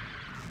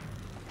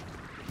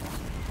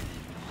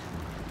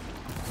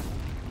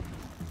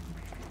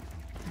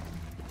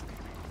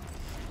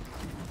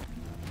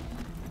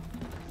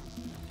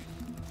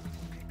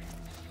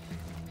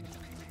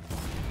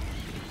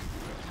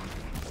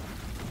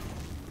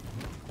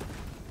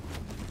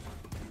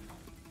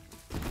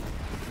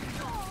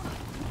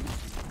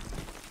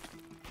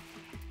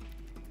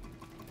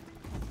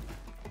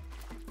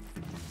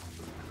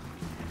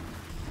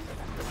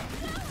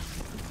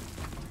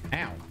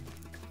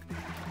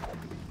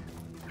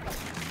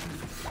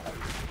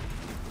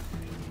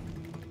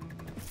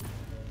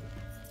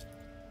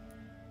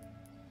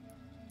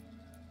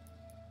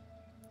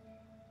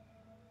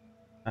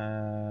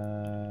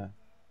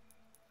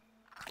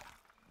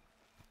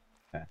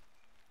 Okay.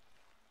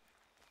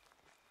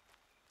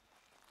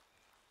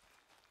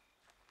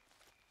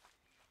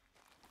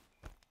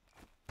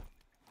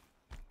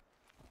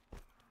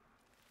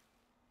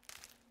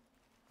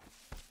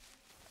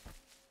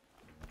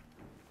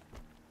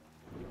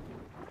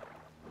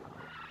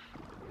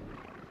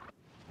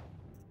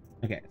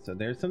 Okay, so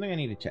there's something I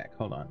need to check.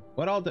 Hold on.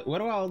 What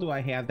all do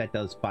I have that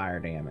does fire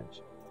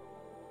damage?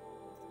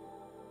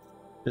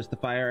 Just the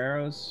fire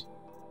arrows?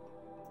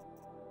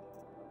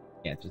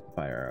 Yeah, just the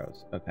fire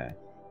arrows. Okay.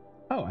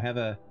 Oh, I have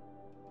a...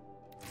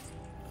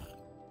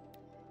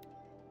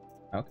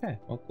 Okay,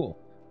 well, cool.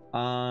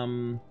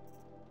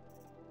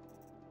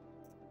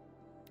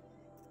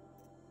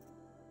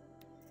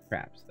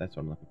 Traps, that's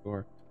what I'm looking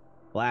for.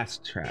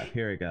 Blast trap,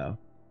 here we go.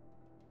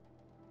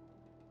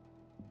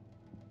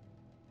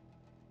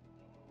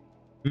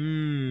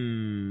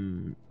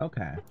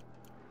 Okay.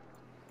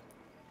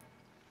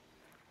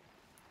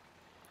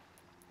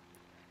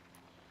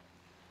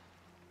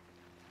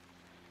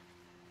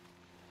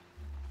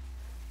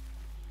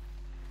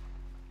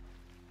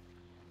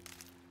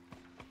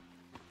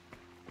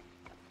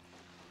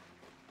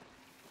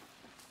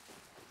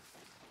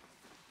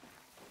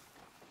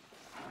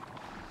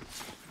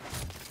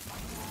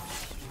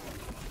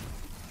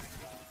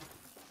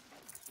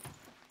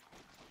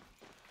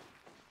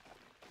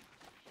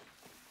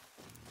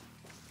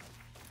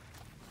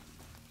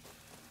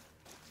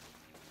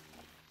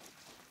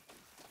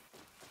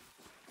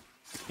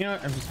 You know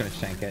what? I'm just gonna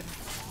shank it.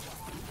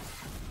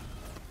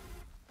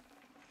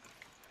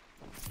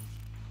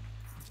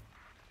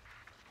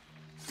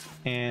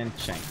 And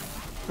shank.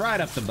 Right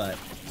up the butt.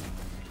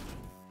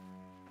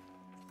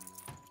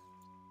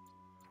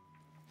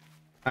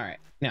 Alright,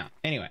 now,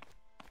 anyway.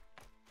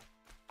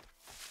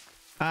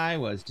 I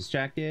was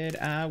distracted.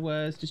 I'm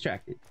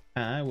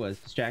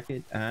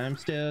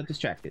still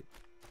distracted.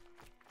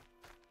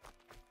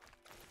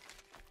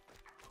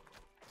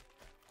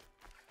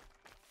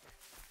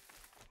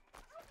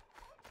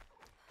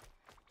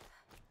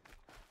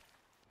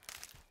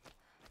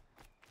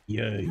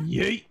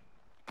 Yay.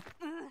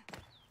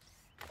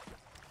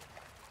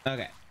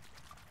 Okay.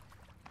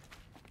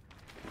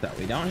 So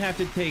we don't have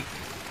to take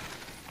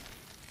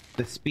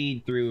the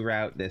speed through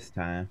route this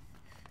time,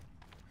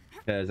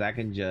 because I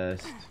can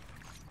just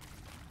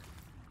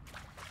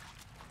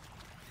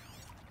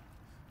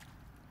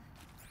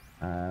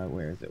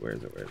where is it?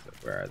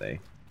 Where are they?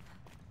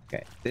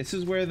 Okay, this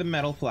is where the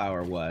metal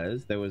flower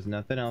was. There was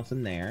nothing else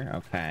in there.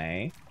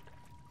 Okay.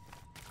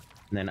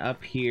 And then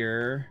up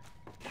here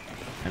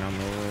and on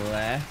the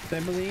left, I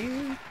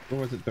believe, or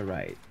was it the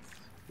right?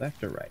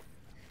 Left or right?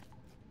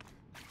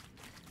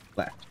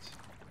 Left.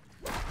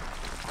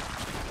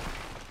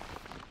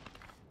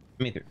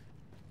 Me through.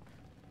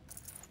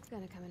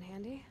 Gonna come in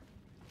handy.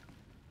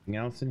 Anything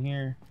else in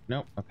here?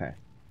 Nope. Okay.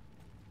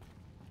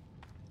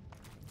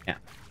 Yeah.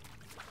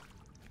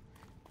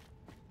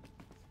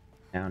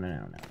 No.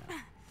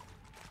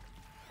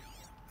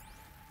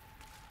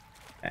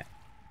 Okay.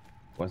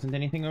 Wasn't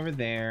anything over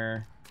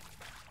there.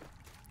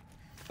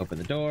 Open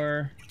the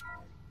door.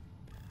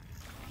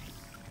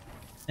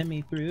 Let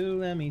me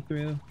through. And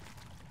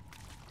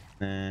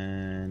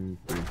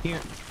through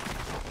here.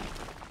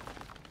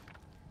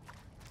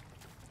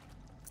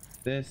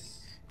 This.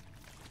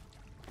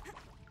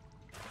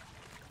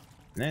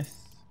 And this.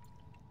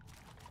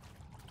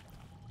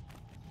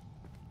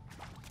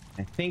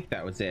 I think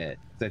that was it.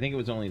 I think it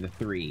was only the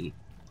 3.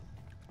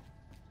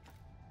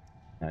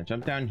 Now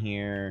jump down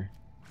here.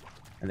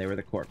 And they were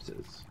the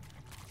corpses.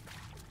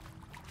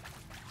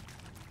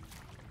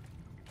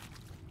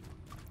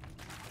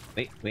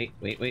 Wait.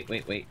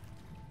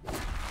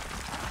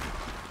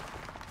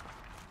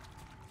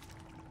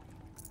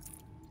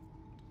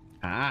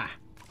 Ah!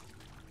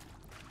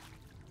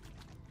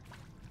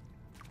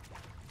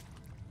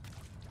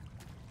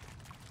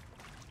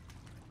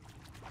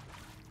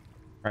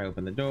 Try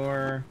open the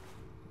door.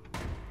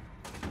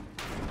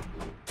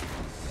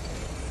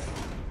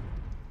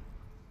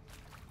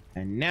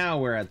 And now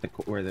we're at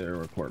where there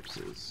were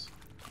corpses.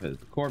 Because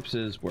the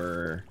corpses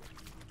were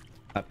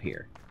up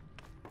here.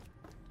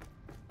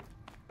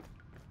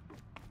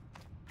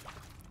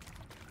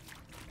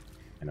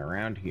 And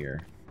around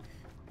here.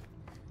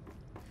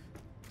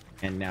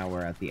 And now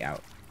we're at the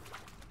out.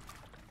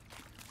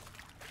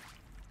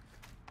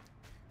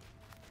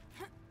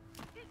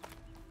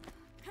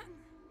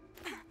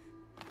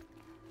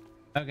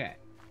 Okay,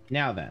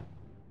 now then.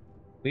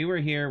 We were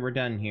here, we're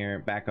done here,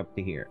 back up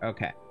to here.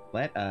 Okay,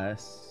 let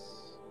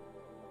us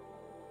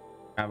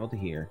travel to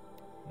here.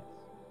 Yes.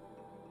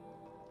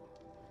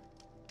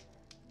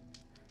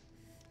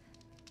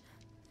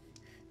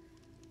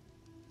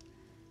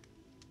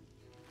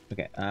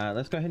 Okay,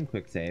 let's go ahead and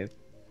quick save.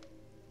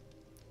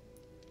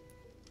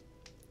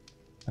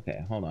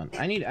 Okay, hold on.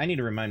 I need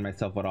to remind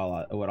myself what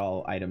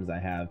all items I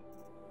have.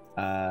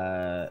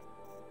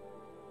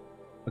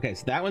 Okay,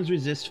 so that one's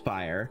resist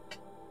fire,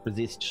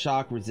 resist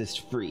shock,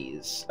 resist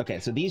freeze. Okay,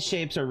 so these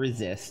shapes are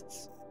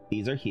resists.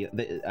 These are heal.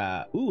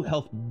 Ooh,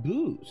 health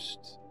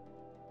boost.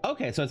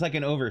 Okay, so it's like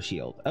an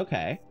overshield.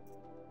 Okay.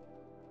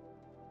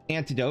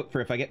 Antidote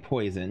for if I get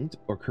poisoned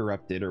or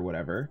corrupted or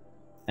whatever.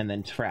 And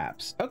then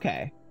traps.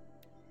 Okay.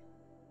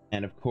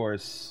 And of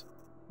course,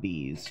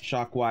 these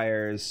shock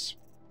wires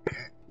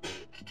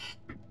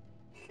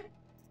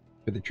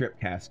for the trip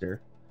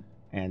caster.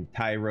 And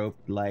tie rope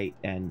light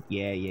and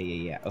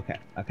yeah. Okay.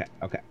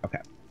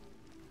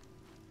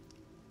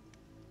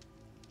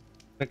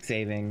 Quick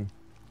saving.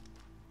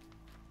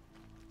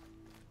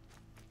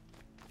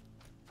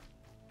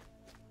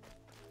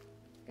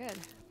 Good.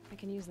 I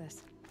can use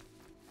this.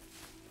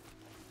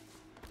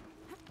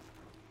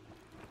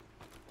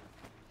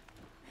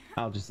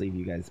 I'll just leave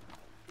you guys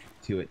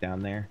to it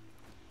down there.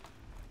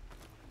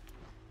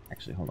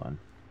 Actually, hold on.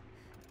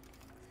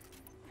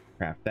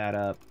 Craft that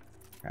up.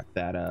 Craft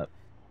that up.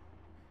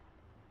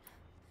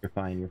 You're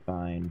fine, you're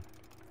fine.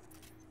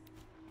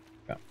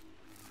 Go.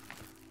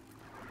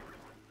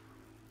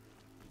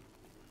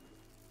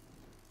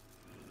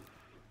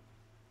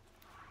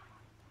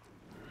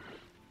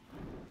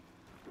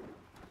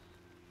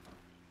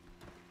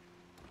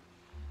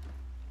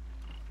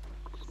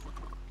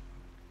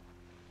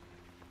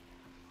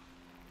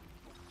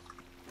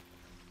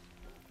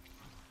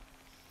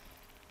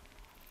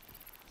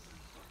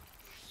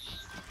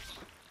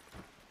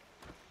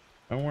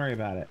 Don't worry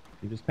about it.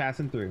 I'm just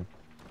passing through.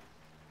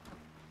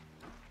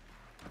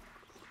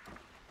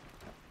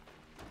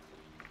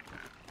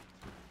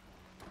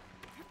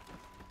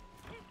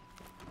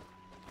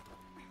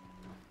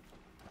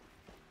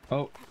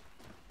 Oh.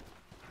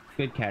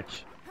 Good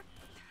catch.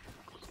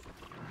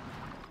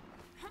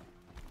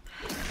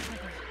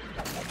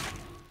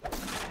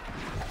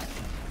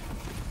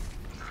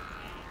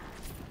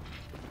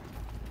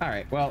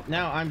 Alright, well,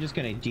 now I'm just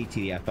gonna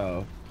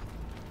GTFO.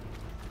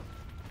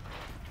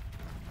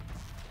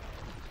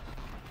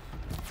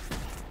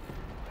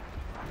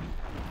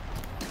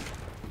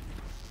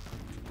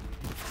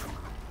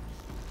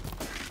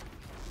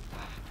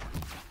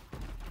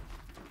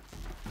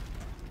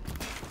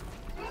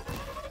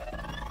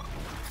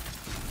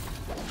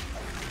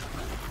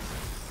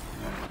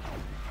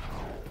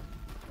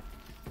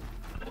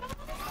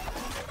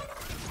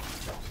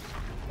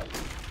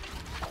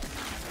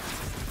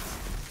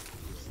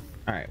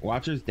 Alright,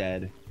 Watcher's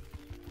dead.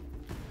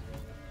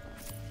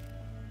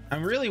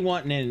 I'm really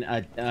wanting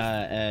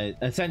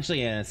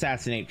essentially an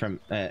assassinate from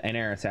an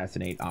air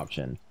assassinate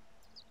option,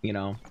 you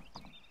know,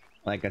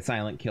 like a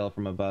silent kill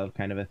from above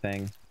kind of a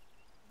thing.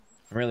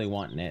 I'm really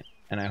wanting it,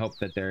 and I hope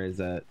that there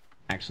is a.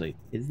 Actually,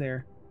 is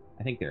there?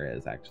 I think there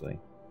is actually.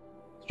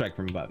 Strike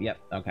from above. Yep.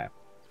 Okay.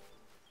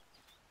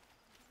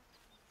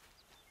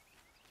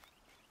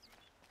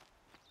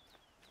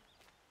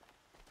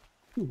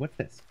 Ooh, what's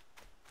this?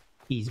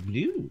 He's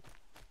blue.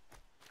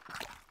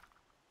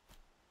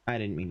 I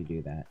didn't mean to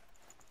do that.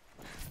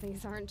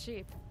 These aren't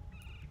cheap.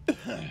 All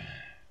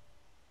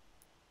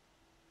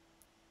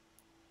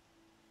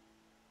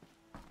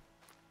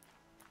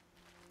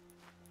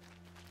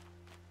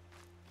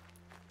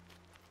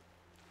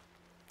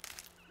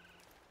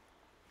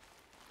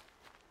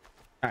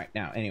right,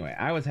 now, anyway,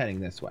 I was heading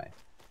this way.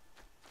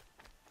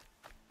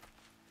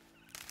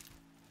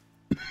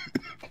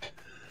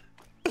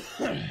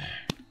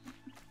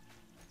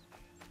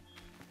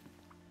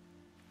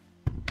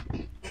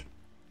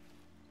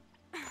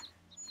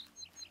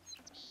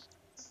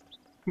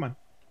 Come on.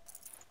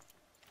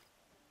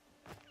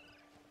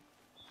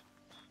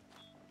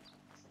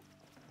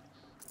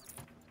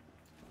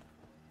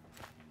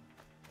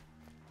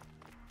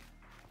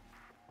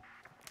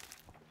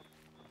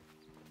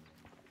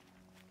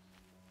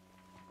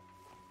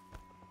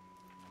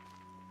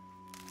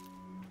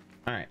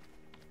 All right,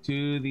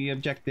 to the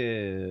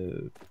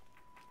objective.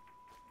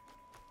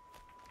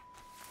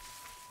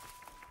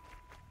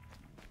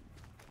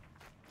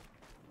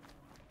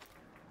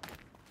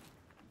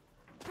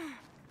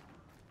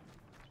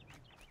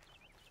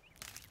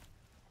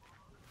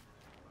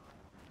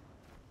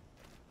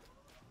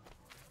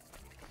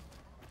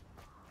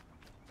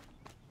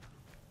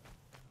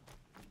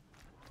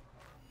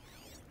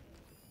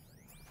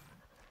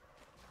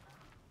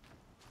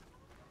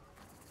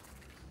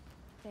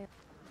 There.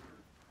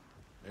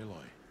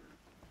 Aloy,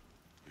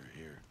 you're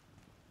here.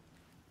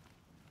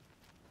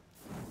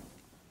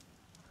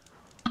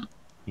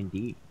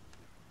 Indeed.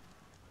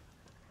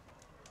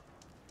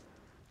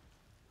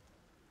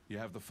 You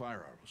have the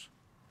fire arrows.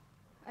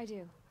 I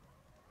do.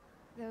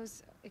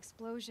 Those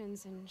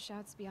explosions and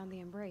shouts beyond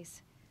the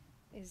embrace.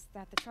 Is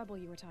that the trouble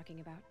you were talking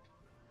about?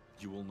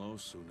 You will know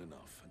soon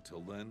enough. Until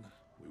then,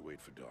 we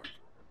wait for dark.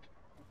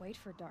 Wait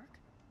for dark?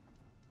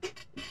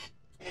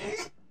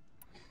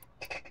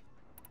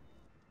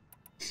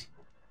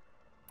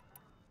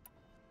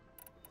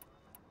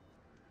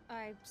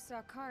 I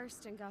saw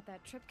Karst and got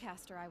that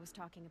tripcaster I was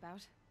talking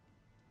about.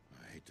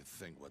 I hate to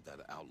think what that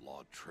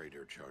outlaw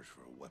trader charged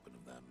for a weapon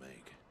of that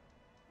make.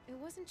 It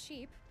wasn't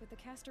cheap, but the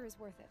caster is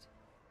worth it.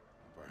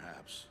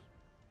 Perhaps.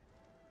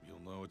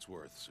 You'll know it's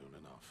worth soon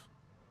enough.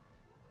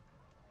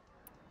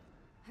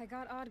 I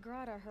got Odd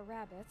Grata her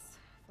rabbits,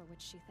 for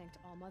which she thanked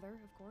Allmother,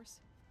 of course.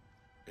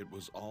 It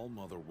was All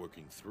Mother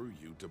working through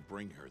you to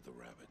bring her the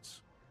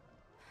rabbits.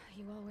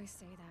 You always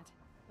say that,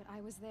 but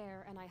I was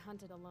there and I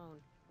hunted alone.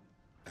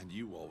 And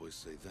you always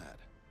say that,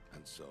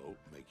 and so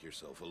make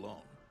yourself alone.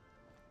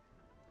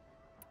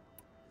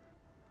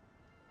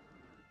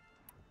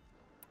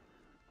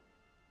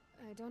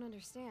 I don't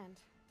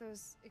understand.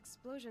 Those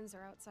explosions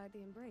are outside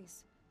the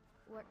embrace.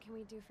 What can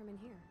we do from in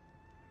here?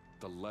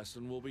 The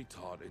lesson will be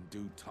taught in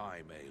due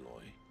time,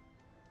 Aloy.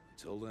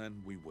 Until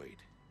then, we wait.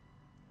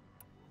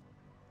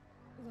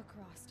 Look,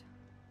 Rost.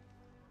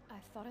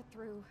 I've thought it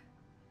through,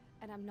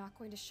 and I'm not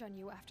going to shun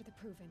you after the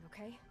proving,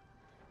 okay?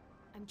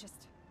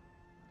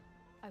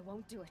 I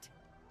won't do it.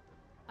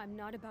 I'm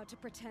not about to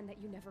pretend that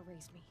you never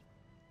raised me.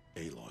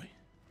 Aloy,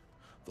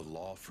 the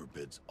law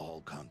forbids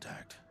all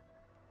contact.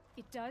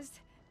 It does,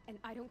 and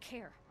I don't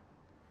care.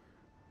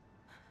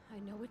 I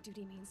know what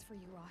duty means for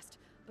you, Rost,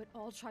 but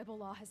all tribal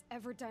law has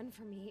ever done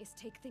for me is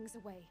take things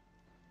away.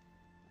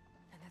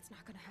 And that's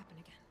not gonna happen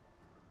again.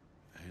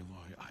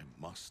 Aloy, I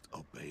must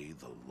obey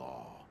the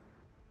law.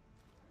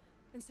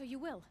 And so you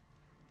will.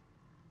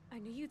 I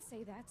knew you'd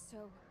say that,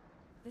 so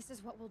this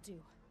is what we'll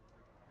do.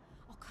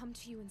 I'll come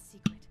to you in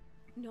secret.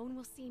 No one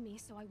will see me,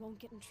 so I won't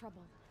get in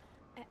trouble.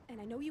 And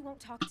I know you won't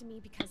talk to me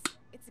because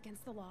it's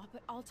against the law,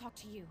 but I'll talk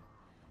to you.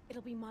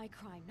 It'll be my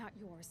crime, not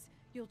yours.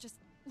 You'll just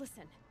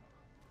listen.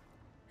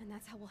 And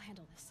that's how we'll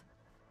handle this.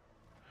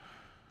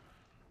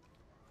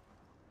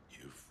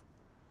 You've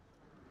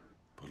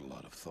put a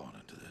lot of thought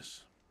into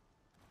this.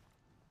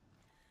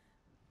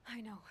 I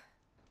know.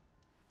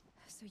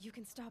 So you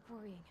can stop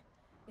worrying.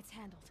 It's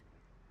handled.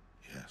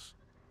 Yes.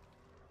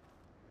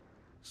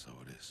 So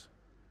it is.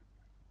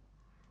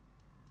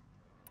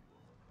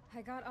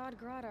 I got Odd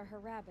Grata her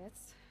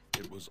rabbits.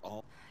 It was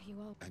all...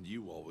 And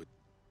you always...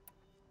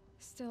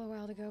 Still a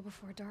while to go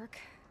before dark.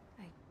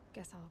 I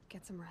guess I'll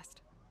get some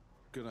rest.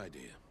 Good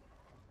idea.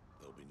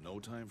 There'll be no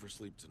time for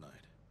sleep tonight.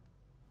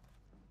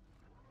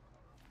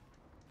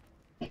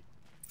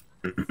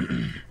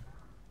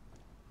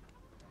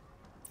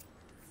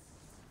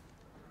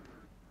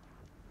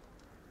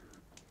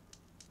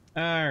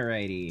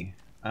 Alrighty.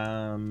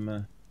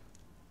 Go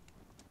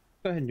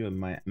ahead and do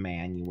a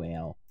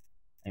manual.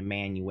 A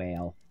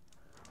manual.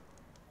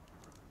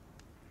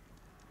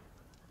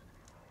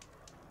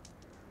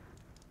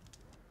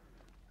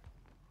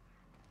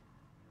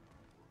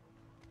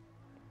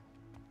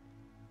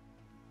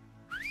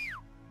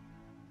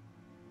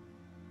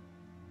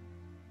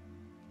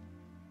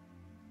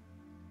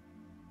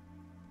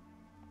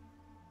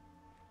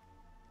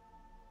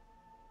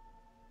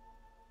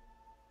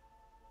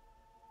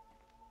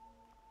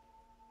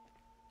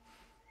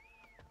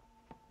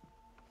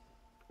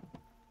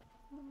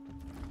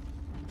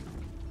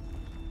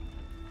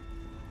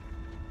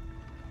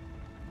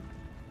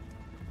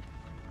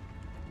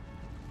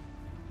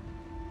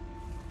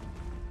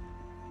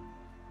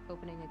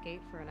 Opening a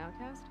gate for an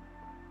outcast?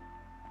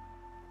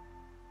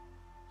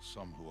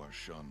 Some who are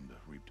shunned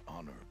reaped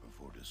honor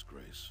before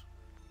disgrace.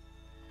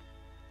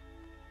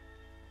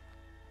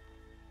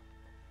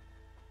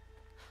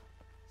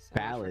 So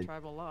much Valid. for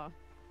tribal law.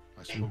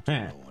 I spoke to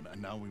no one,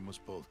 and now we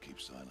must both keep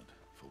silent,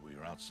 for we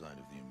are outside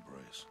of the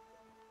embrace.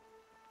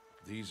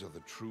 These are the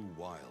true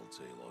wilds,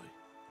 Aloy,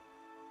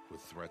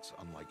 with threats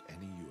unlike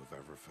any you have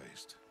ever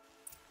faced.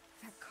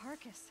 That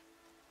carcass.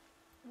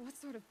 What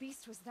sort of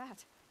beast was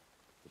that?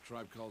 The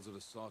tribe calls it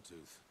a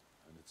sawtooth,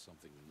 and it's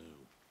something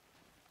new.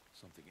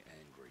 Something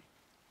angry.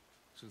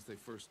 Since they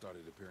first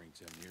started appearing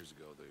 10 years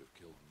ago, they have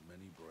killed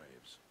many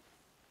braves.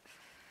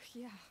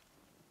 Yeah.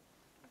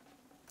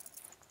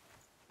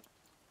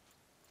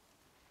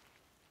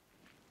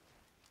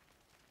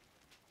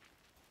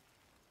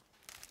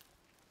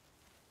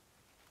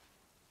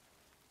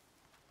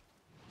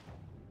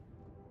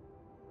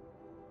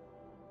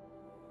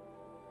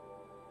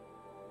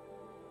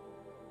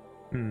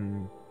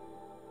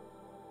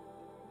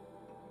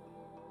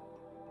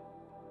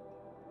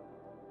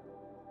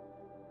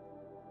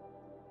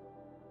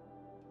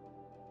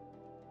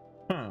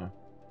 Huh.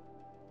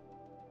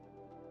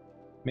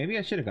 Maybe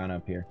I should have gone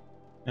up here.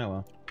 Oh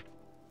well.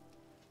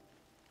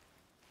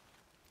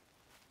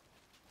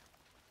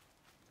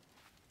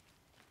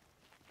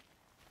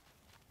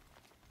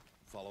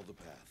 Follow the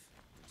path.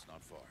 It's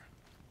not far.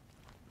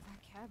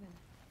 That cabin.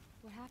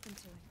 What happened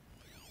to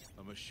it?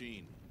 A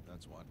machine,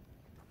 that's what.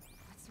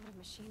 What sort of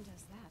machine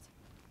does that?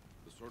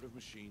 The sort of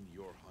machine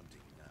you're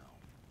hunting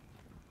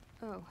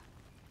now. Oh.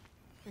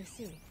 I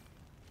see.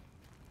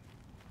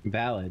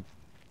 Valid.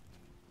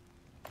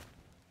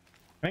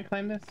 Can I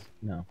climb this?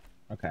 No.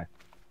 Okay.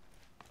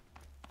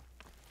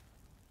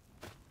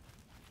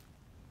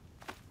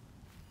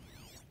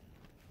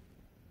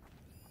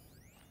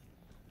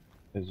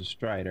 There's a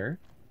strider.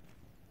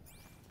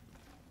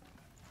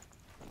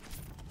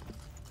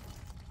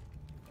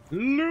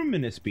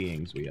 Luminous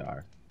beings we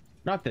are.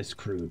 Not this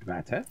crude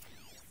matter.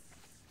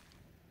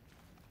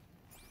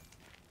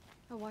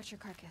 I'll watch your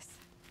carcass.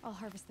 I'll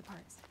harvest the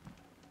parts.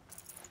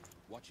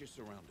 Watch your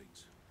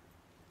surroundings.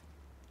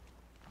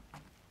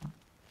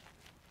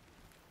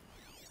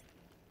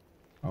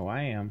 Oh,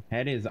 I am.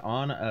 Head is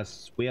on a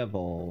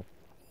swivel.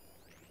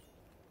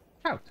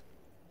 Trout.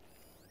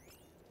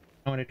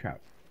 I want a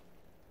trout.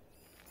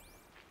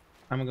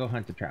 I'm gonna go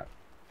hunt a trout.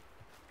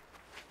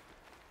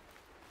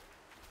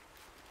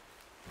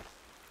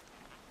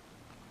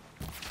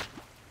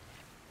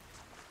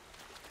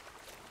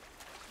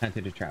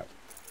 Hunted a trout.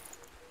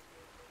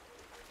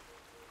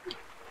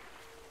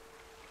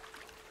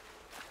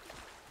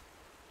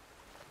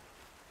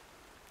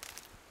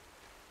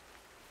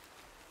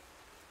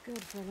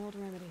 Good for an old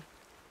remedy.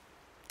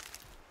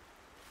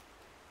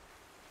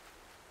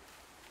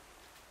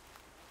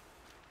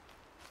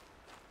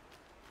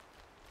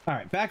 All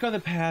right, back on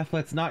the path.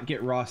 Let's not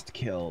get Rost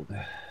killed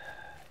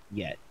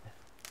yet.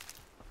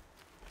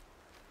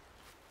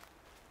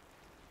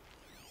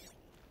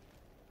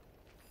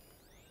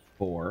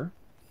 For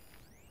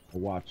a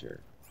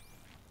watcher.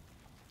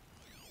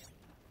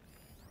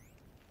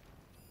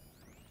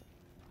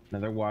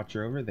 Another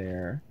watcher over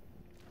there.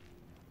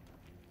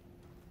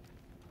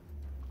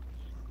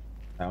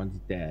 That one's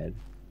dead.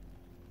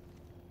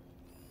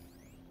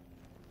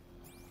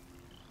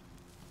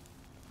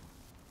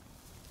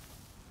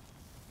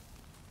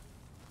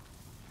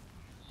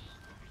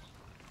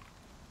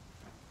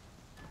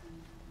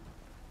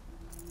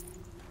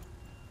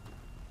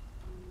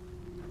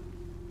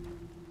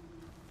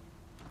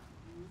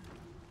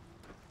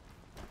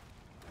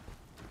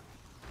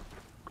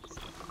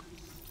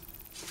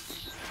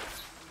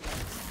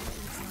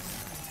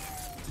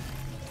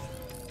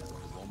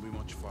 Won't be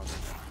much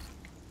faster.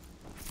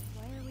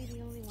 Why are we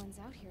the only ones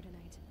out here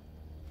tonight?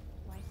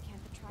 Why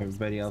can't the tribes?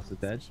 Everybody else is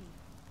dead?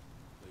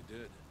 They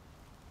did.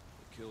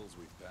 The kills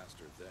we've passed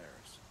are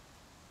theirs.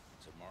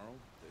 Tomorrow,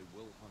 they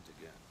will hunt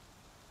again.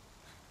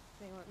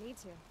 They won't need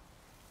to.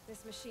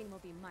 This machine will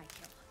be my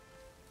kill.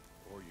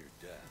 Or your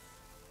death,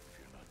 if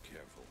you're not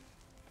careful.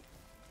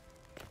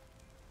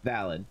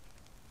 Valid.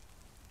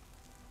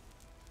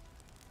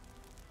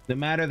 No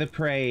matter the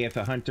prey, if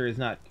a hunter is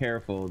not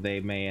careful, they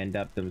may end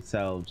up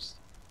themselves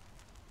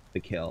the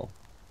kill.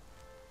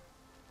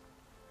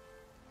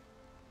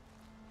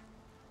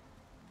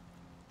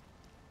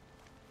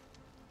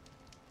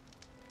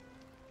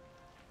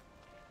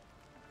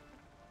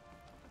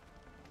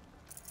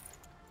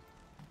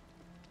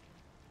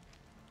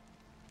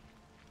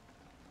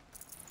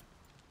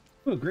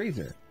 Ooh, a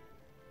grazer.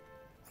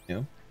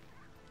 No.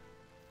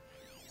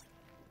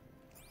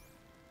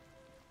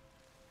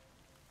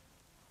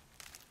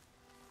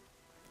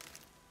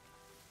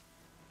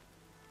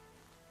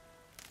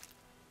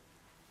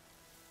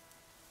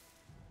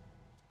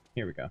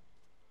 Here we go.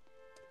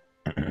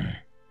 An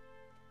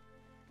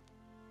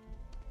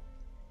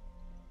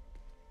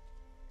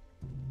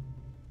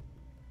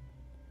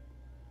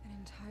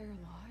entire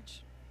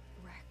lodge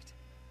wrecked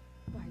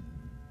by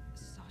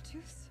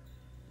sawtooths?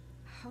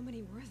 How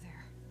many were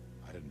there?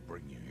 I didn't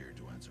bring you here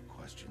to answer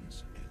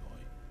questions,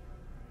 Aloy.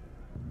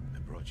 I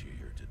brought you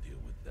here to deal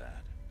with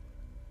that.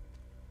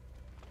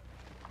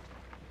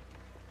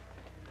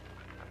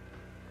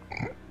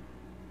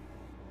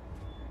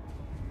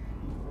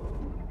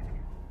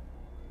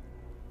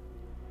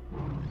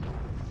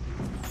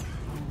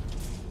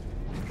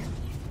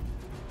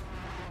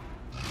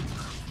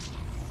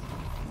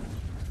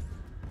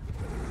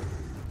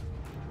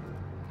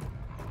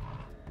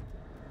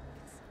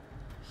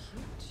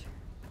 Huge.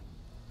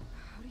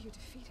 How do you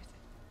defeat it?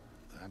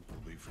 That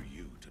will be for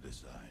you to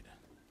decide.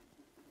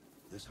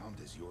 This hunt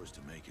is yours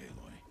to make,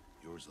 Aloy.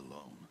 Yours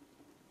alone.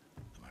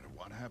 No matter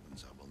what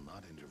happens, I will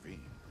not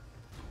intervene.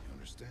 You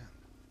understand?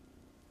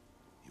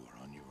 You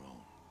are on your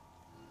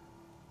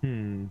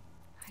own.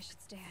 I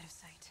should stay out of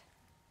sight.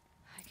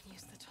 I can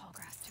use the tall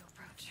grass to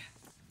approach.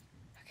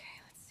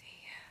 Okay, let's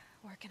see.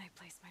 Where can I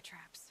place my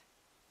traps?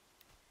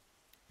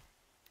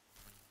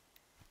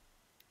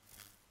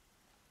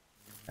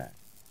 Okay.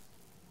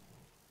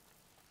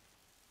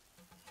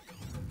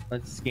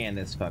 Let's scan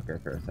this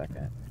fucker for a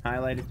second.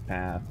 Highlight its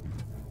path.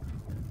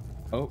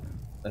 Oh,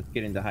 let's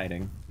get into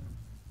hiding.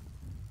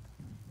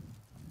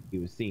 He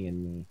was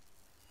seeing me.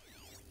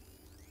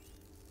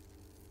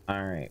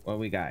 Alright, what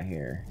we got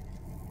here?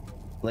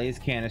 Blaze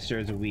canister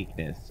is a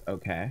weakness.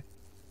 Okay.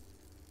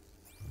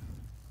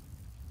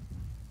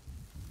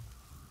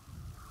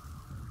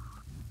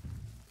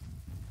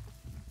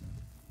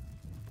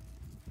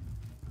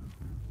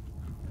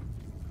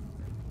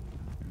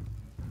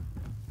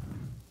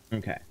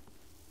 Okay.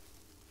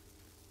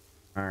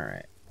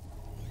 Alright.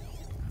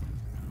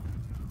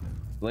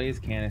 Blaze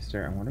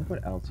canister. I wonder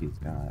what else he's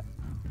got.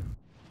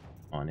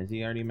 On, is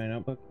he already in my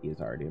notebook? He is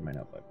already in my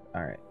notebook.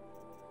 Alright.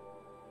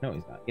 No,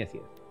 he's not. Yes, he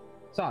is.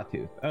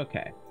 Sawtooth.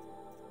 Okay.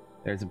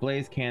 There's a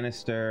blaze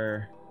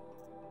canister.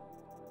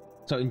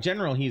 So in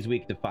general, he's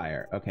weak to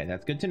fire. Okay,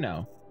 that's good to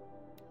know.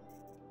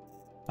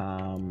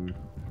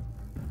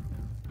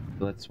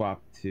 Let's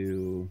swap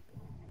to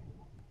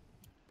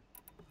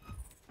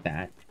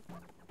that.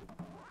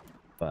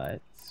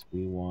 But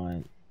we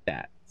want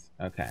that.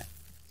 Okay,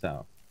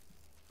 so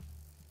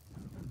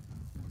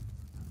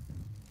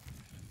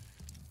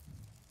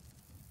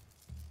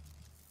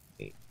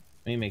wait,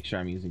 let me make sure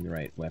I'm using the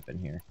right weapon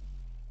here.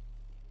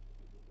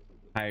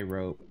 High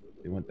rope.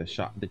 We want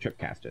the trip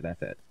caster.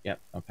 That's it. Yep.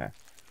 Okay.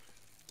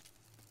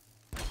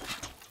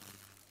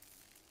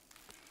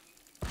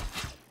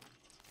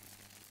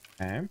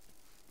 Okay.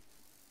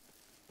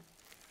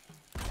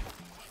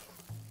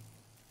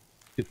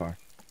 Too far.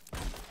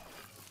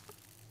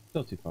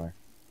 Still too far.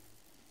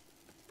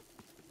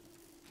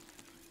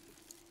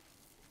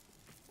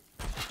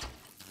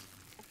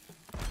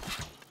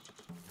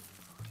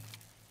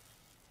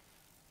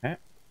 Okay.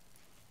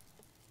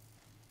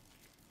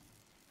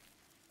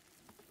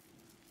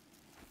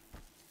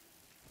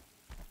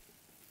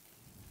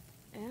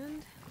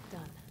 And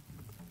done.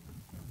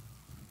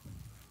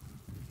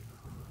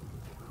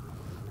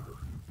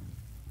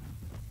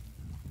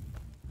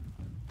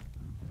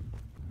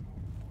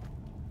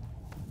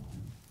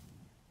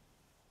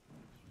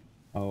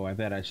 Oh, I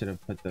bet I should have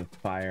put the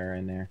fire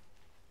in there.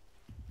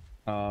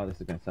 Oh,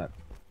 this is gonna suck.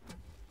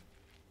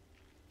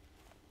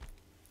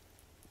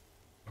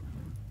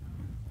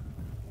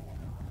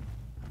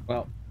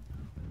 Well,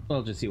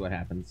 we'll just see what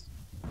happens.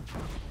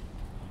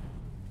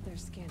 They're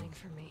scanning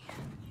for me.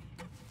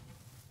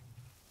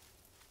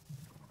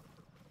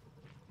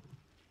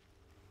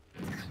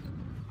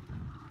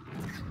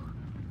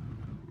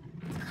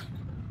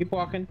 Keep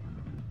walking.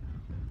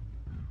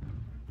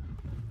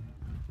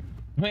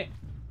 Wait.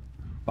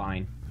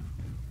 Fine.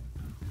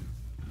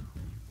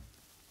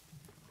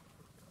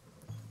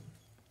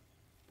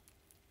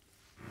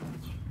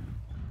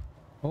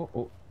 Oh,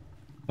 oh.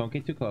 Don't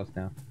get too close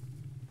now.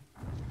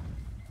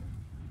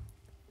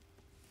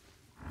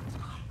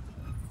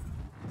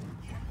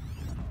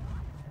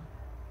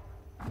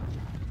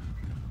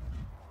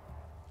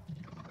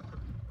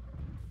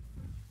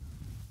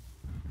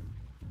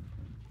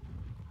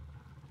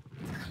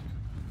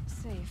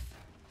 Safe.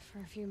 For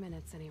a few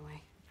minutes,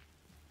 anyway.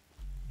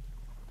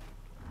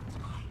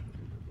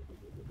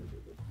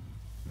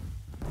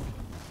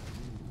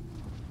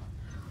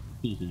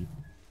 Hee hee.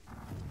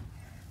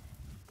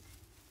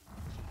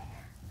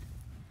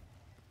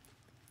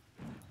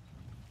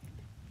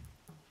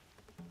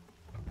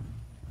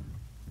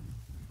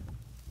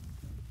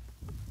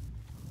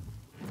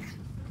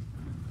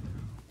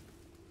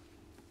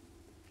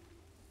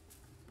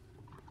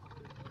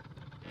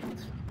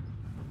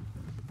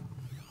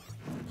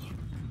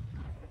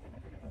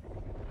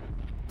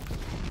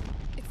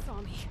 It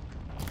saw me.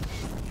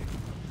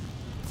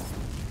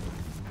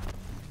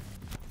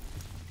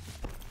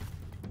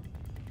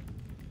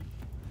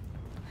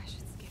 I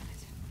should scan it.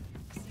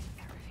 See what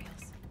that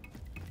reveals.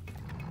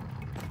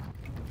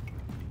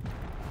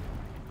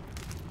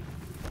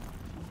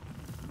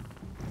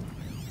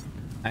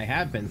 I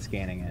have been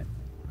scanning it.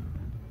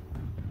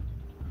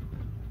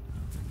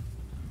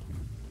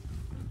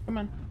 Come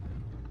on.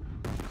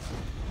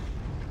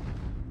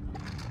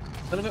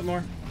 A little bit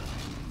more.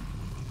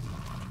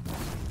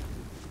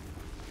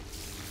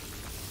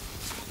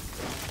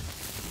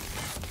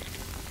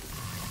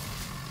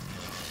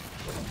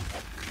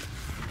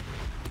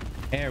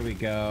 There we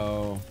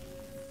go.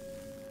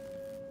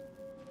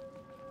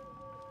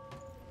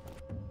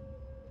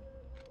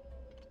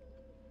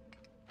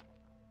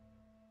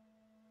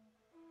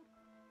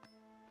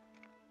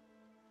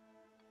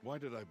 Why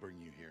did I bring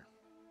you here?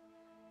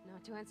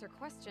 Not to answer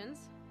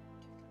questions.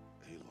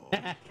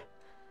 Aloy.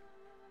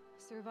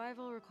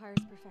 Survival requires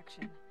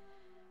perfection.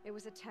 It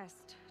was a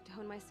test to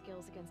hone my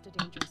skills against a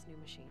dangerous new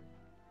machine.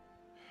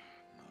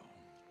 No.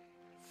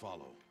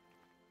 Follow.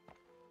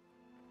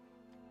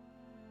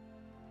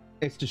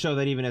 It's to show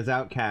that even as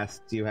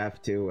outcasts, you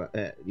have to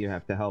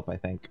help. I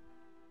think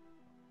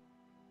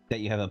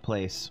that you have a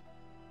place.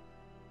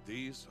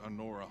 These are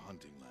Nora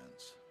hunting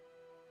lands.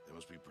 They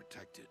must be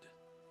protected.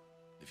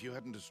 If you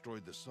hadn't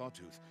destroyed the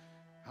Sawtooth,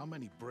 how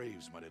many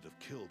Braves might it have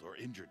killed or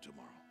injured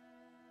tomorrow?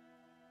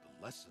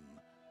 The lesson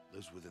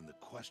lives within the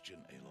question,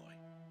 Aloy.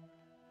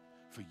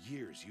 For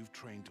years, you've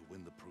trained to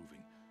win the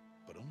proving,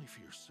 but only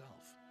for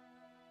yourself.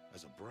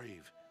 As a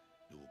Brave,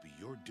 it will be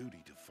your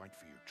duty to fight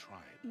for your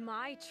tribe.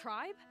 My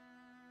tribe?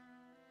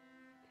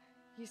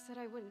 You said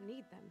I wouldn't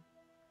need them.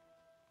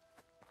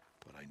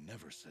 But I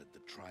never said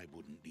the tribe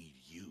wouldn't need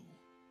you.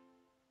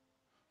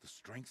 The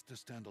strength to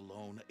stand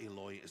alone,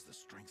 Aloy, is the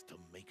strength to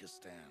make a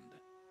stand.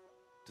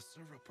 To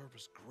serve a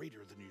purpose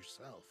greater than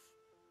yourself.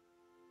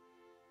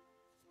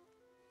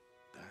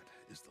 That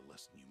is the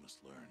lesson you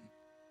must learn.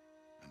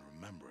 And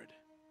remember it.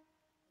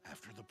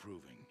 After the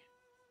proving.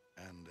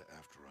 And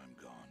after I'm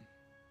gone.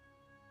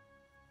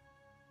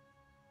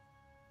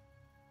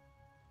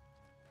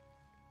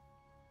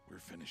 We're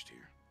finished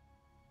here.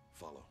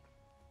 Follow.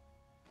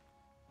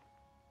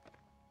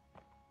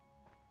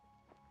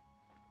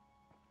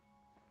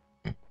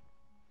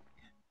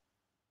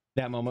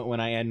 That moment when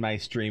I end my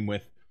stream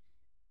with,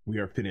 "We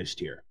are finished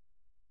here.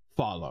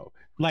 Follow."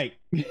 Like,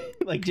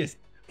 like just,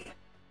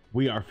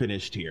 "We are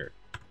finished here.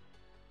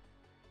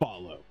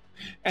 Follow."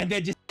 And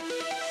then just,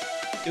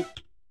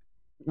 oops,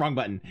 wrong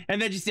button.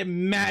 And then just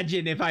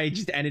imagine if I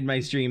just ended my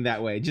stream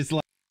that way. Just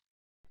like,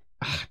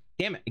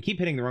 damn it, I keep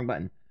hitting the wrong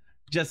button.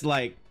 Just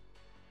like,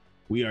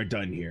 "We are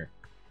done here.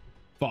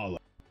 Follow."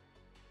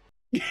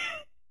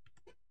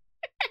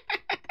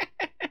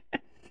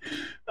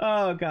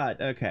 Oh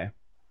god, okay.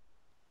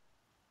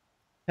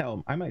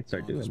 Hell, I might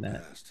start Dawn has doing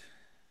that. passed.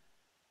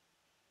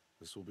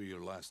 This will be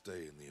your last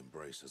day in the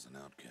Embrace as an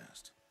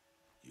outcast.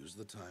 Use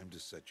the time to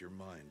set your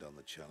mind on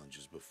the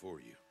challenges before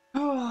you.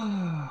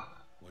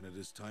 When it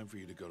is time for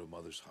you to go to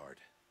Mother's Heart,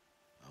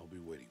 I'll be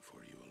waiting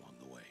for you along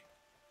the way.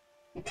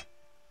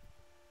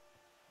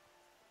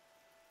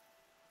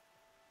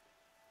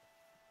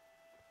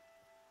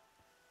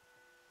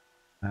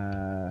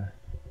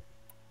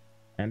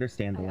 I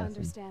understand the I lesson.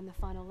 understand the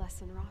final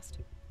lesson, Rost.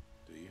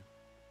 Do you?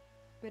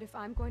 But if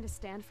I'm going to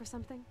stand for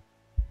something,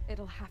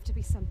 it'll have to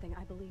be something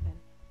I believe in.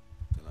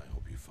 Then I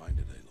hope you find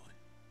it, Aloy.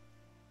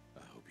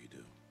 I hope you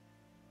do.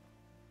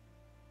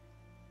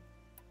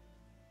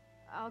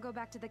 I'll go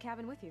back to the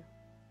cabin with you.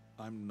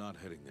 I'm not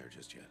heading there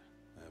just yet.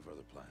 I have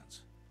other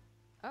plans.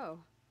 Oh,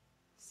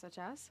 such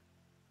as?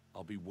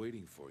 I'll be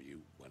waiting for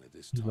you when it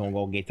is He's time. gonna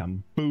go get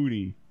some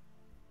booty.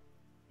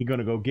 He's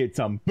gonna go get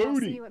some I'll see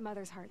booty. you at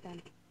Mother's Heart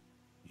then.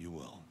 You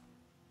will.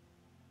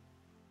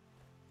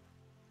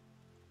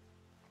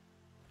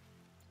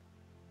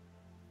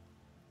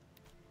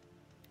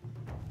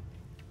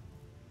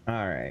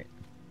 All right.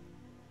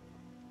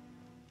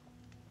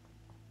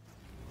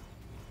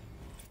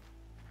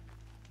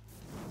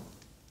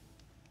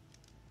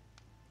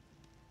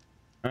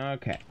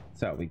 Okay,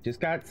 so we just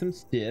got some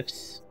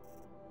stiffs.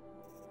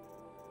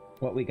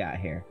 What we got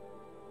here?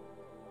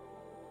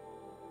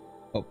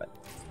 Open.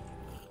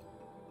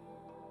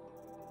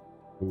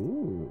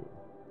 Ooh.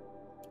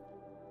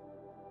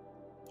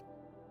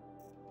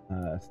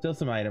 Still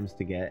some items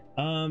to get.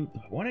 Do I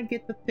want to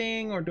get the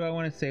thing or do I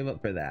want to save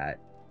up for that?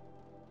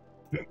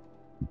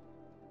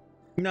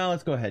 No,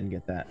 let's go ahead and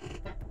get that.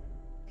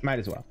 Might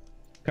as well.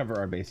 Cover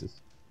our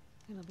bases.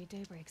 It'll be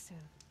daybreak soon.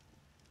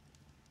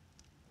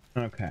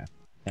 Okay.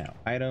 Now,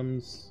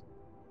 items.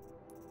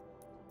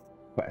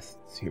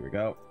 Quests. Here we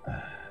go.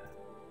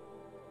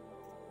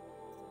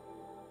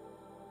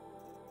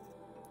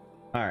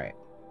 Alright.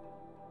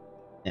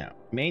 Now,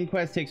 main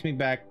quest takes me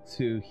back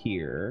to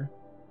here.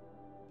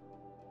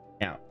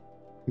 Now,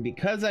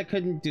 because I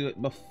couldn't do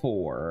it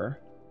before,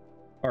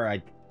 or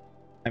I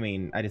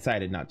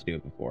decided not to do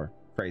it before.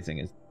 Phrasing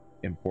is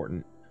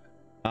important.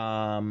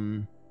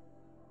 I'm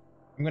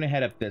gonna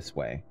head up this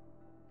way.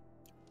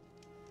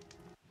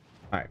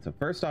 Alright, so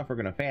first off, we're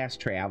gonna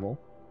fast travel.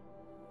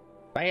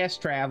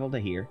 Fast travel to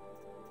here.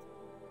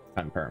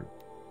 Confirm.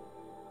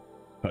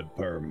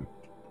 Confirm.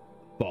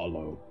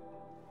 Follow.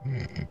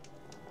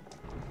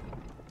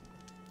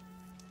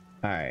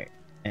 Alright,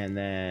 and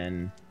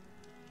then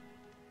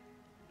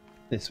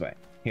this way.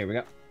 Here we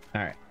go.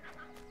 Alright.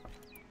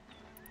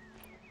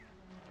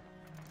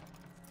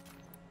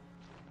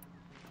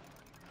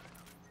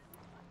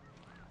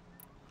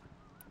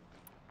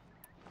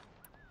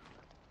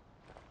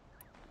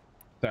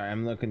 Sorry,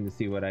 I'm looking to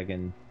see what I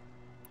can...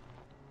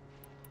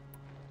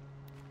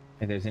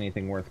 If there's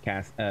anything worth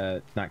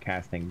not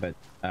casting, but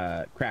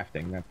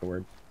crafting, that's the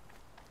word.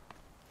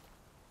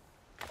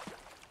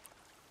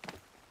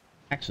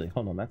 Actually,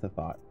 hold on, that's a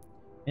thought.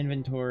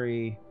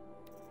 Inventory.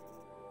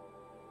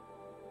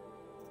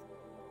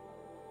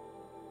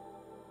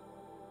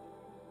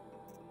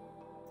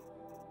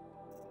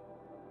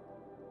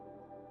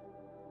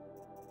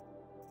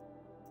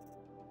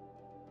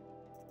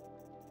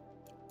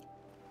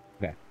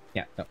 Okay,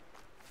 yeah, no.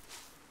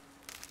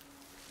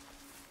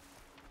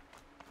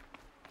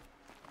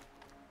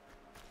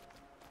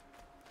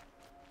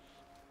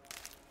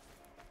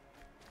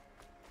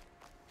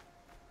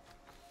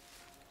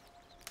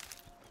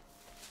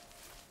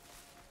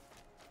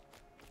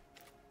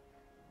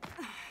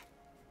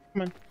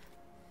 Come on.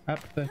 Up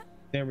the...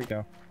 There we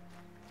go.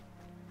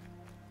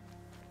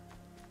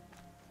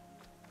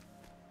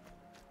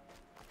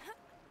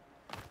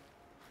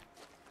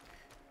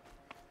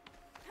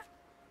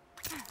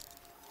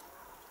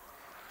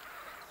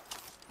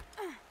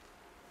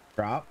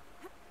 Drop.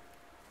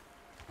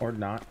 Or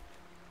not.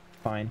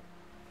 Fine.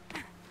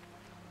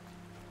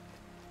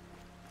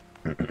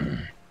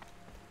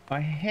 Why,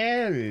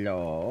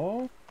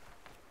 hello.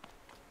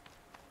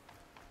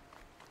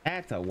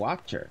 That's a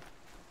watcher.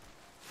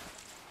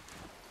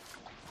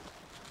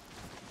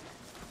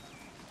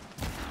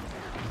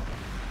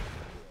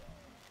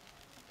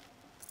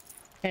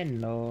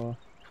 Hello.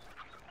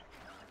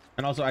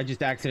 And also, I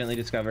just accidentally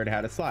discovered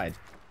how to slide.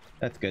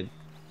 That's good.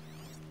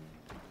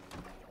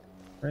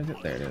 Where is it?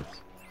 There it is.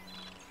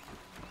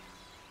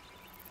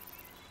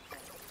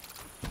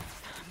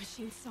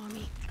 Machine saw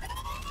me.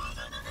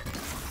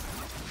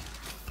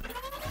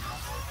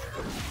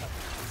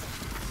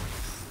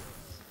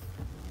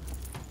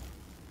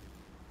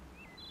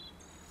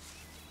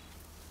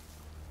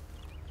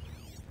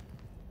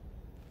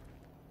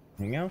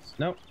 Anything else?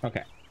 Nope.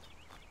 Okay.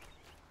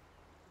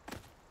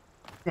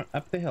 Come on,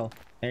 up the hill.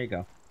 There you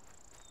go.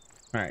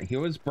 Alright, here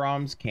was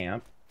Brahm's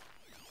camp.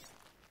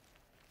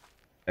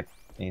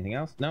 Anything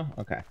else? No?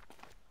 Okay.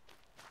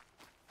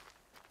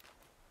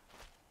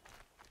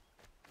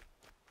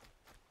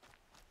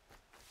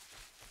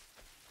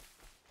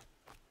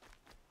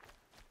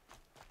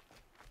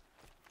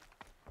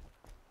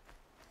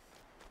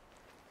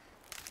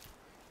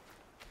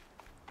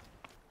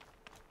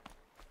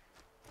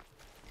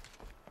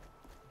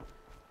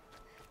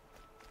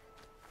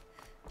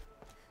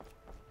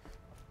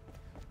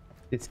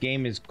 This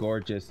game is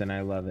gorgeous and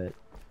I love it.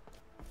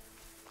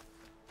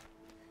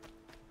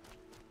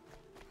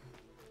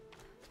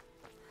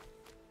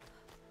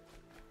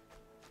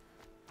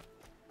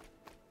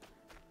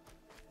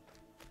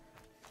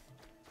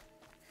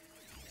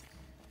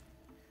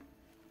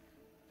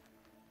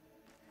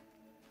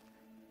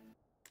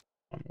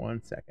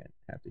 One second,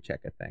 I have to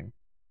check a thing.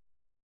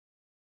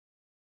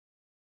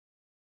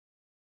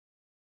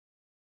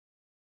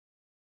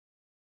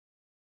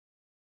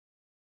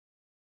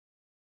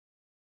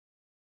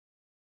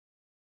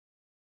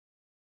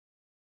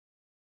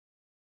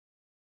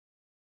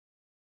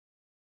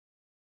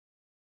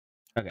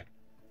 Okay.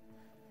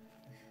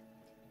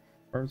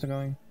 Where was I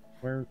going?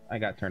 Where I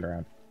got turned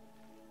around.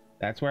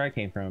 That's where I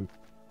came from.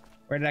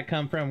 Where did I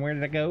come from? Where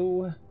did I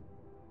go?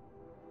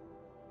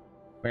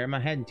 Where am I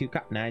heading to,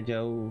 Cotton Eye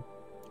Joe?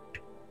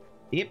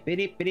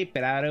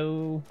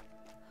 Dip-a-dip-a-dip-a-do.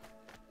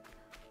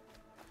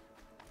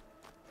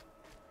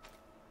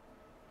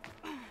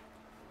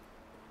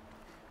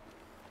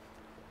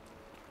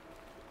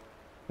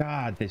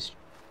 God, this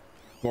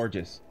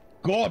gorgeous.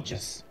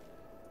 Gorgeous!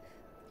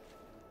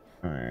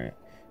 Alright.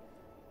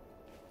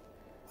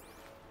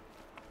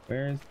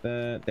 Where's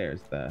the...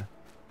 There's the...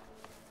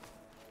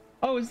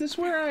 Oh, is this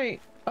where I...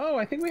 Oh,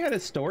 I think we had a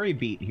story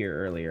beat here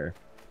earlier.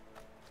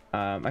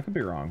 I could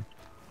be wrong.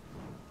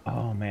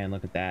 Oh, man,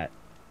 look at that.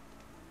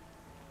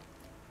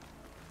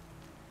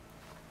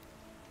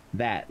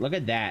 Look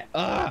at that.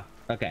 Ugh!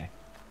 Okay.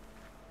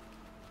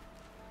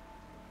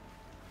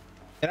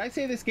 Did I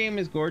say this game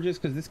is gorgeous?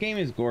 Because this game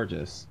is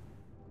gorgeous.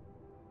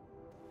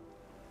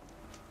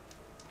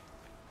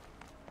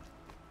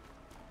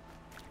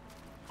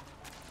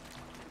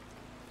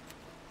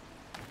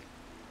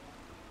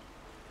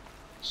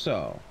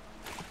 So,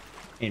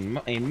 in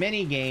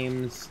many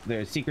games,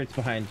 there's secrets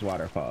behind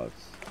waterfalls,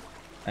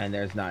 and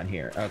there's not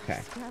here. Okay.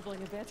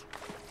 Scrabbling a bit.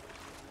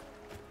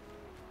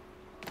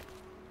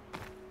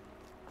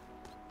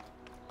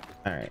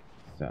 All right.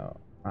 So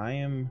I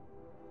am.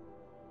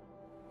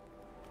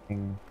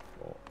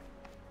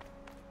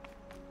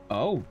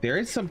 Oh, there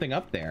is something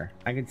up there.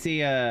 I can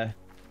see a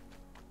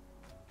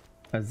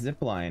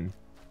zip line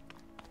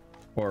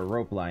or a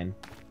rope line,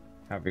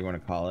 however you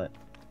want to call it.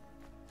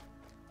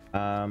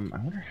 I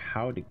wonder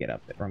how to get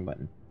up there. Wrong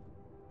button.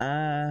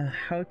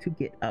 How to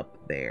get up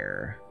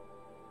there?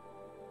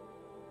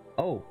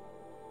 Oh,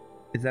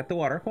 is that the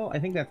waterfall? I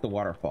think that's the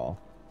waterfall.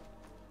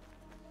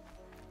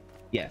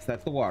 Yes,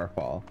 that's the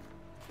waterfall.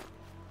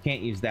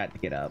 Can't use that to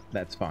get up.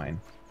 That's fine.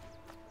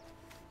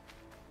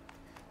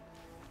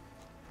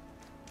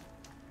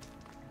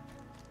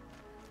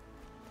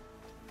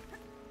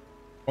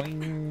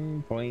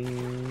 Boing,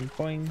 boing,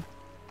 boing.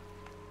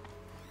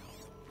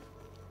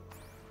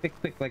 Click,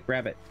 click like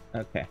rabbit.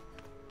 Okay.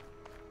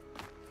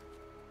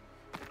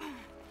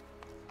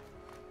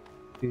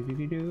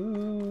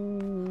 Do-do-do-do.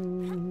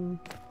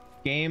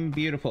 Game,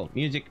 beautiful.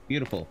 Music,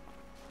 beautiful.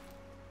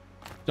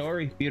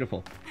 Story,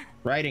 beautiful.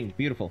 Writing,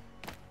 beautiful.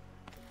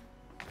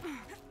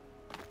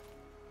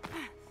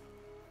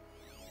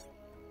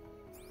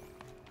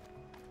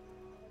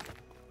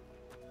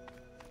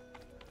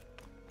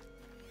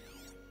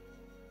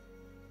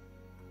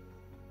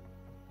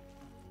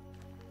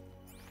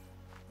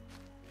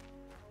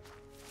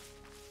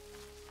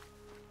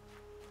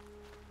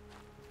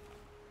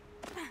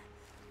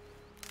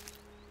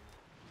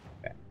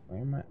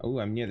 Oh,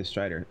 I'm near the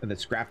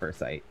scrapper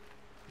site.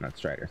 Not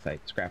Strider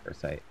site, scrapper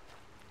site.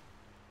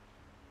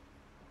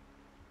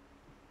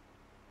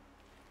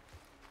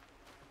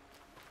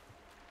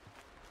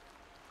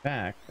 In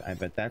fact, I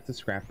bet that's a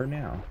scrapper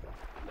now.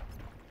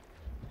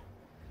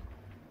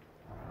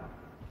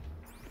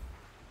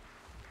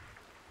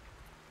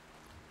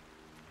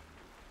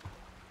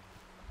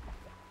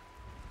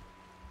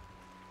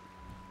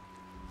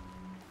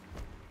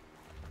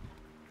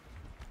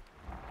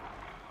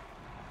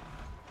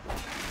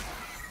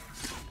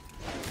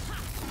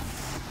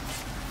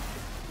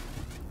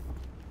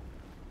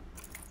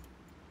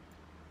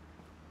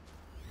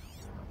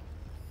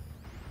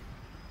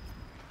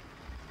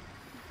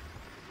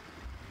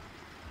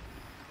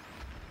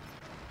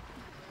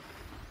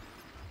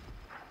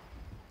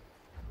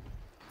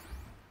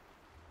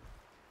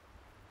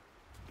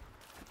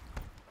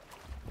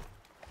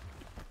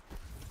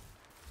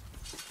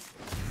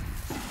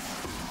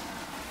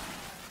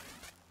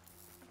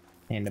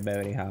 And a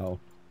booty hole.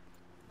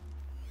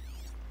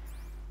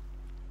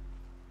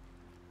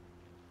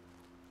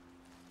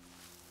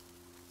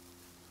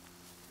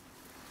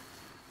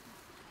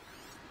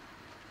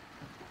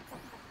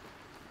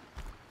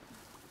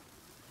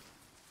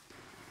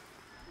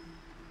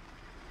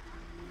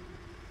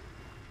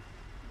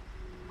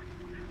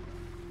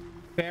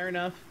 Fair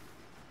enough.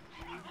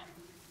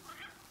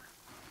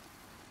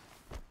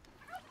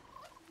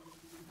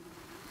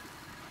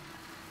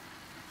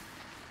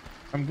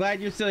 I'm glad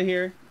you're still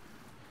here.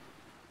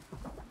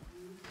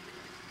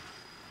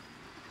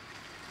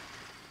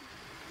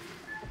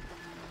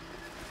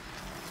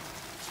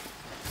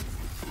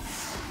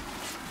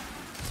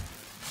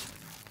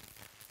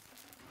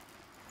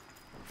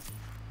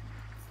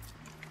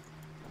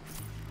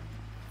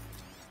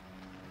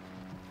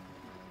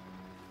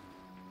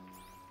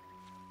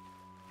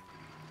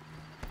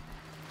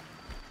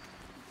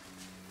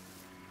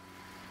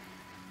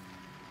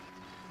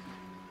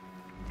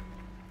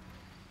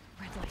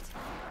 flight.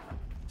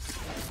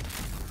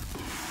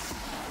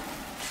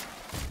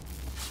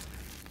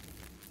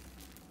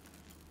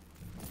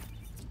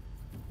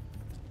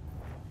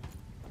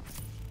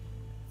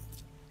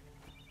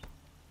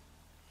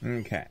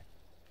 Okay.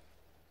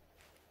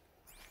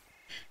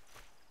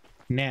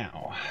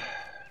 Now.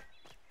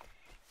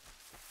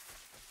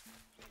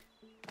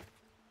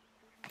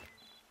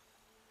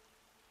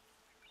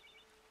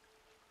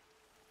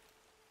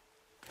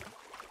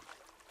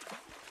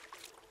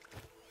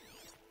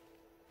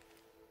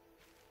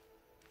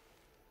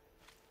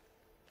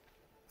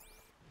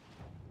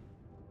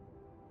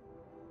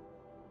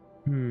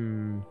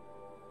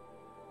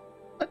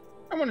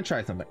 I want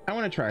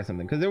to try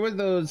something. Because there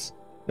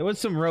was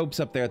some ropes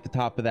up there at the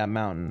top of that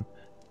mountain,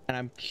 and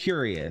I'm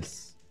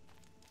curious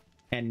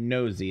and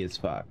nosy as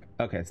fuck.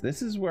 Okay, so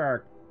this is where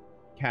our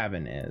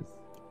cabin is.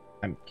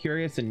 I'm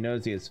curious and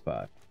nosy as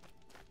fuck.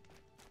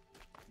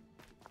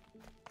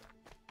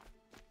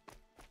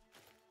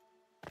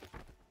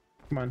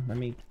 Come on, let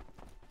me.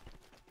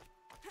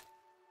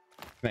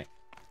 Right.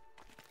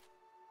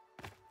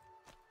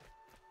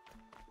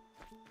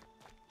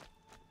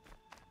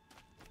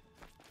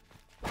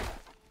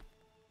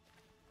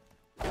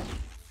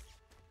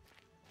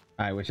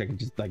 I wish I could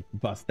just like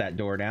bust that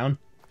door down.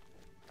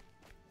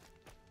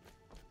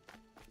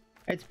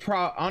 It's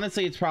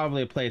honestly, it's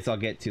probably a place I'll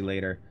get to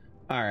later.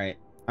 All right,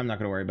 I'm not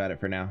gonna worry about it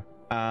for now.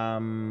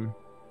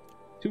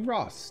 To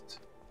Rost.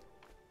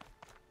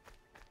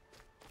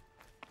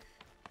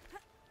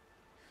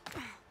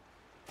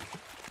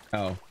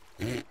 Oh.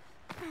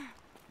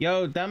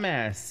 Yo,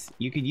 dumbass,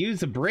 you could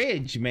use a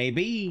bridge,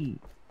 maybe.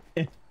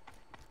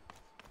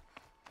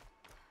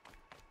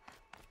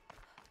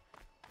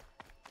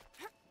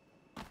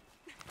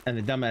 And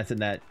the dumbass in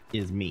that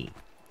is me,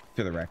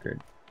 for the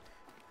record.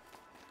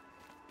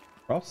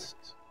 Frost?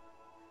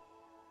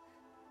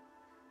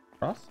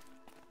 Frost?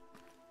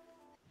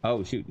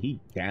 Oh, shoot. He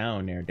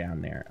down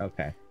there.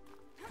 Okay.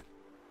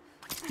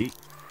 You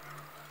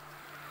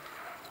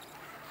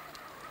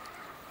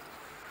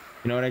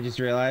know what I just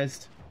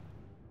realized?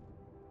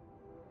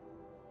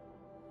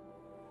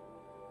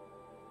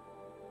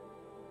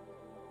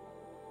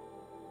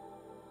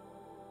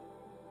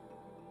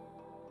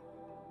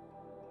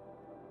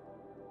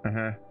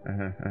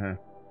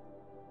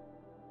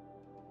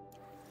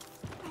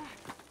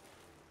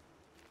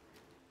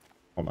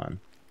 Hold on.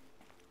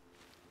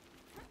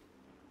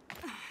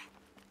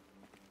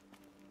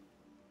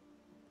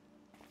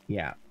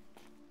 Yeah.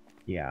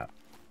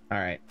 All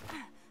right.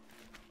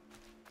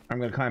 I'm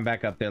gonna climb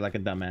back up there like a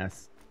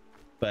dumbass,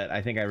 but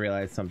I think I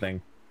realized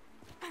something.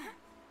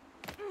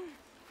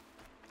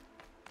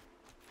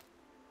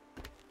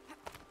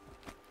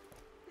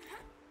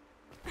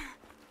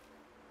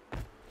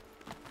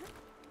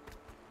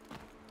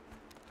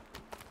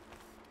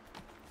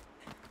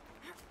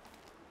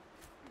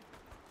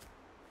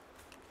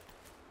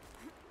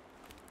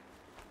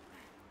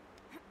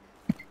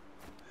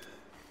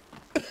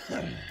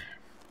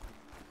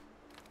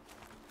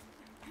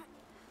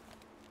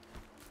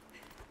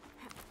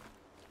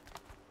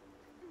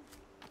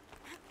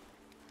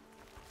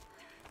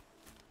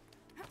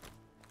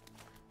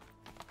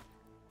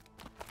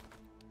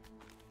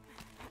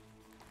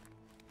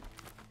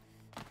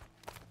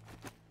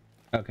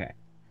 Okay.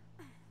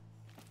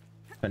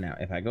 So now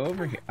if I go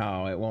over here,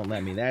 oh, it won't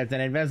let me. There's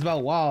an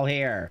invisible wall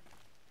here.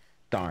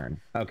 Darn.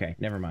 Okay,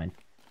 never mind.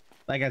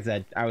 Like I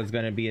said, I was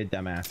gonna be a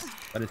dumbass,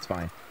 but it's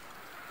fine.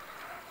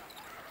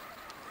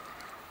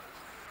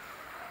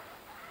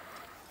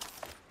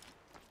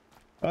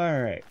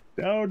 All right,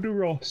 down to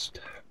Rost.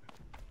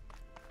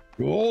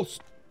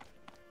 Rost.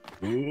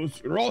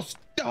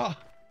 Rosta.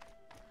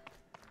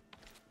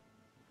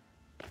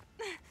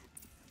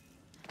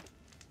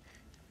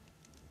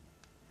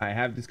 I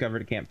have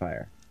discovered a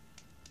campfire.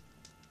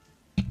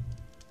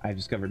 I've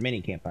discovered many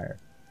campfire.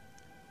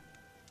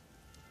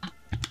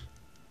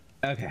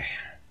 Okay.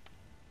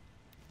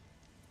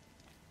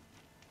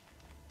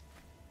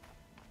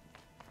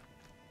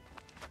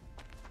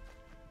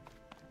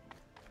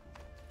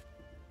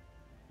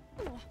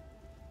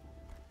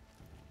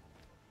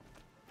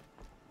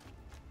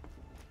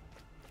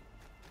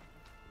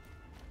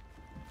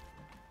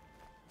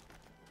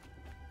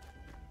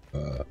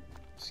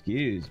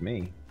 Excuse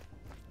me.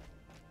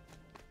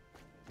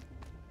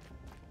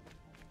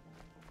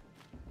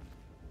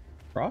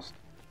 Frost?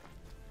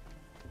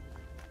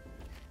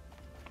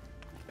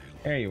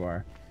 There you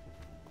are.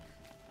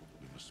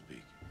 We must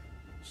speak.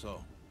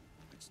 So,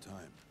 it's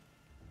time.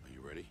 Are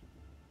you ready?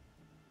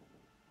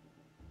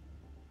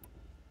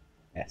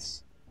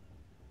 Yes.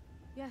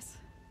 Yes,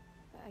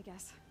 I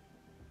guess.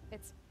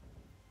 It's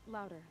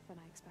louder than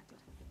I expected.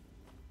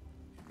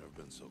 You've never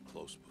been so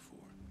close before.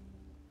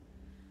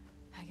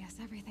 I guess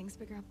everything's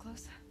bigger up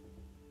close.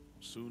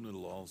 Soon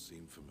it'll all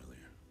seem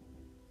familiar.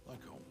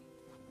 Like home.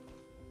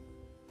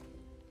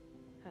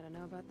 I don't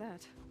know about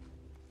that.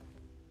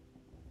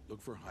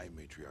 Look for High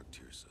Matriarch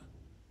Tirsa.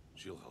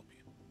 She'll help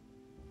you.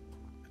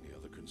 Any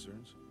other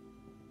concerns?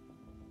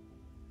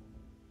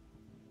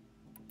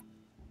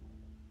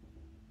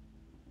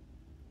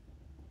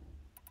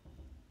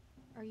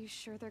 Are you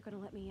sure they're gonna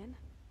let me in?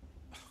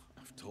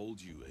 I've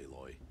told you,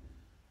 Aloy.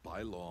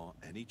 By law,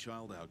 any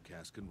child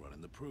outcast can run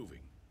in the proving.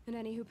 And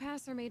any who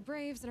pass are made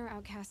braves and are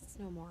outcasts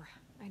no more.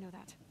 I know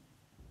that.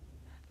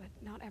 But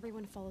not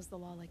everyone follows the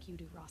law like you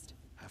do, Rost.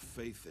 Have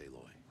faith,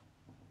 Aloy.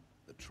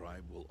 The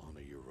tribe will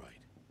honor your right.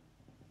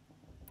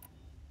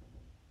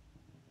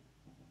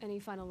 Any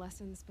final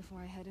lessons before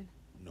I head in?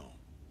 No.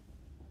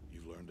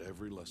 You've learned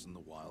every lesson the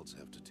Wilds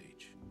have to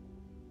teach.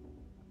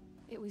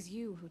 It was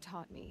you who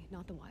taught me,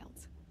 not the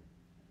Wilds.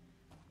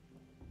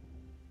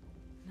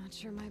 Not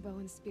sure my bow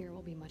and spear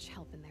will be much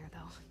help in there,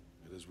 though.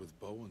 It is with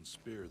bow and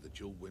spear that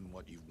you'll win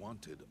what you've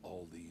wanted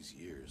all these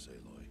years,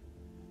 Aloy.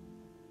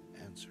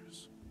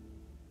 Answers.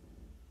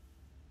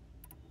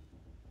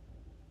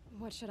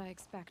 What should I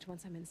expect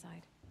once I'm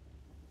inside?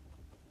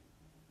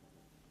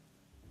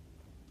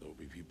 There'll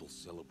be people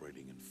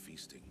celebrating and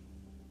feasting.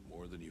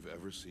 More than you've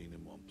ever seen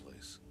in one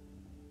place.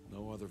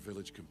 No other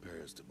village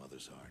compares to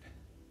Mother's Heart.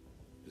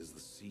 It is the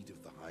seat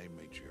of the High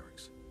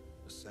Matriarchs,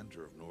 the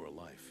center of Nora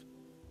life,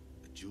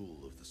 a jewel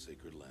of the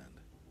sacred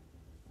land.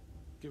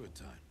 Give it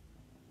time,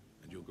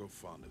 and you'll grow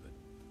fond of it.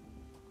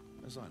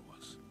 As I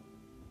was,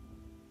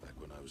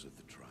 back when I was at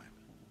the tribe.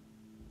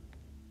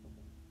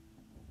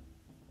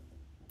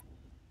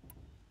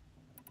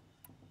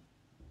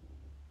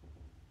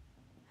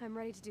 I'm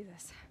ready to do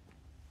this.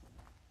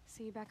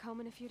 See you back home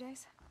in a few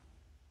days?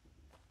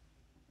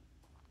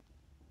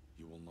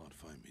 You will not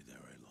find me there,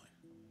 Aloy.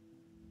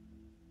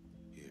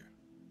 Here.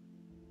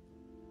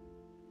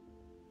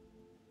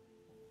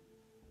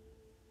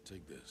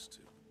 Take this,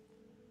 too.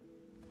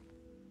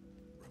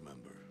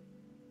 Remember.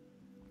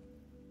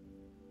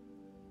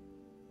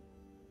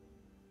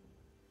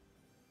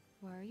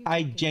 Why are you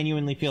I talking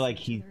genuinely about feel like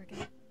each he... other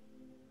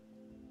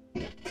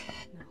again?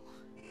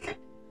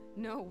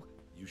 No. No.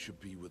 You should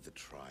be with the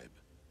tribe.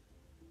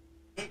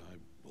 I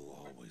will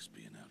always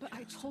be an outcast. But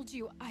I told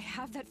you, I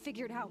have that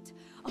figured out.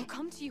 I'll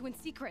come to you in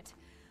secret.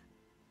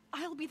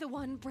 I'll be the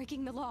one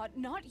breaking the law,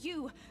 not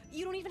you.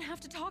 You don't even have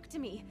to talk to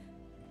me.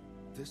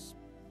 This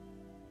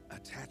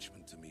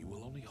attachment to me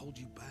will only hold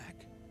you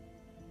back.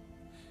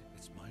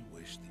 It's my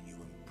wish that you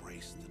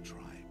embrace the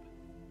tribe.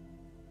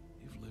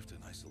 You've lived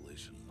in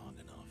isolation long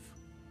enough.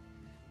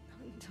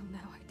 Until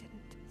now, I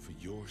didn't. For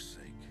your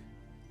sake,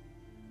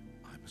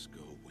 I must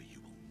go where you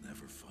will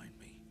never find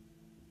me.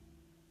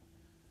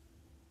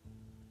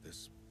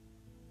 This...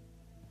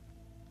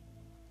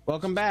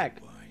 Welcome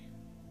back. Goodbye.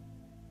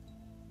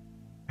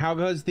 How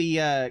goes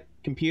the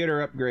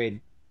computer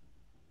upgrade?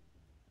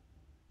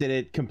 Did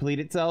it complete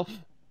itself?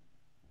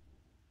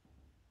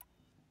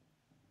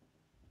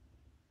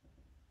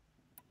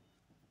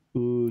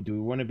 Ooh, do we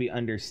want to be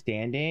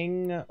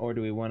understanding or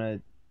do we want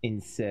to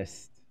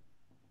insist?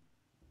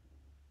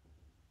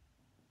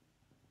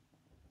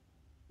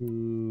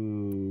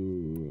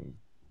 Ooh.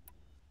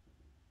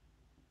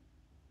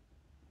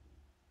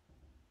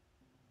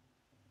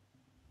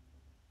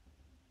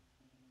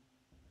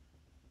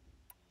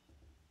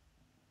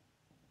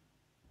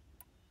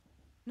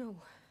 No,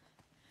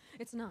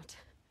 it's not.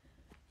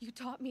 You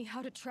taught me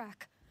how to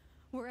track.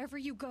 Wherever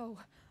you go,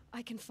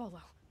 I can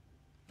follow.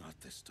 Not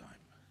this time.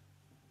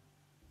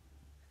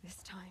 This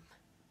time.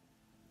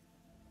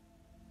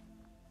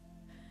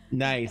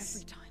 Nice.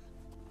 Every time.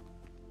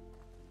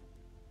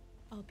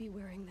 I'll be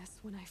wearing this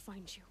when I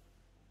find you.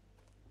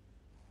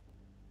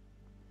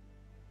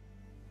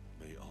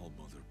 May All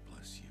Mother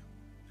bless you,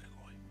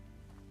 Aloy.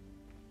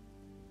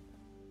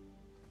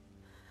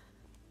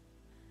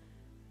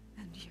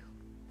 And you.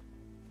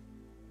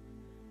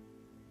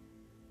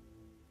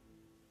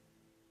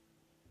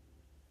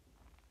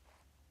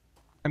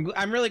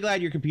 I'm really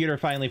glad your computer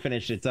finally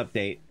finished its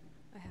update.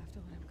 I have to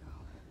let him go.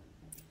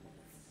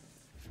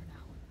 For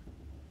now.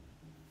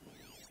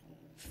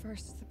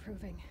 First, the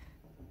proving.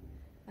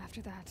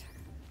 After that,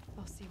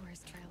 I'll see where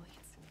his trail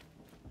leads.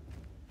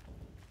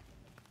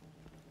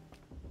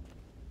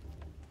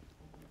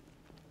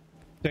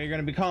 So you're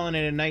gonna be calling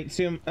it a night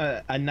soon,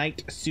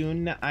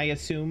 I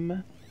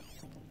assume.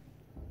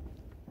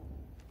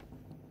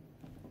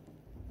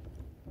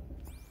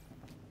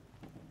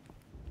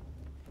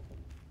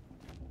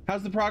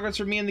 How's the progress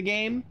for me in the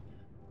game?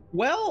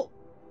 Well,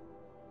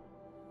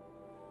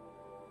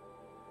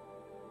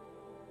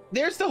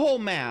 there's the whole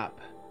map.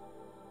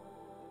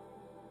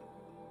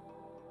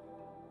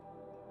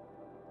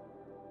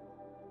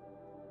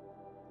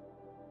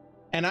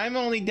 And I'm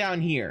only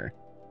down here.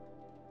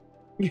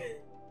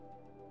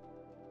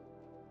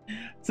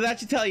 So that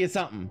should tell you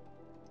something.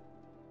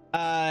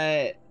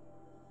 Yeah,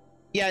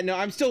 no,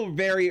 I'm still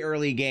very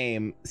early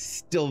game.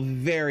 Still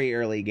very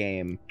early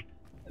game.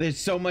 There's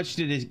so much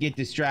to just get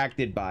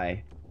distracted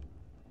by.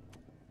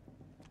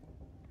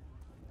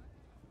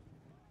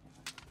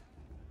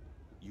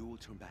 You will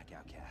turn back,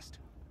 Outcast.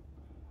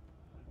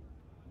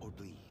 Or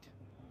bleed.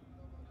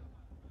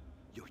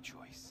 Your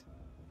choice.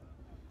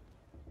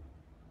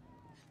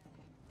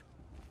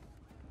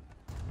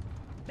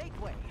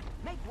 Make way!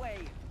 Make way!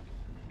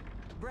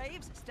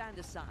 Braves, stand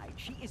aside.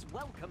 She is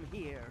welcome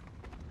here.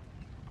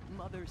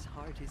 Mother's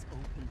heart is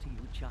open to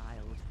you,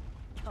 child.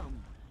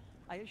 Come.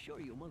 I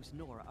assure you, most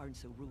Nora aren't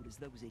so rude as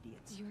those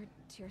idiots. You're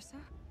Tirsa?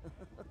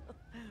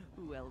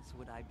 Who else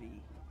would I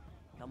be?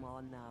 Come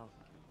on now.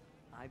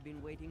 I've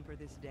been waiting for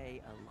this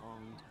day a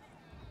long time.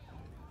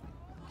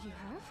 You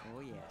have?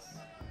 Oh, yes.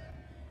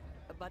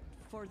 But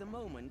for the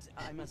moment,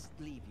 I must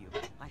leave you.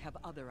 I have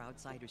other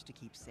outsiders to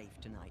keep safe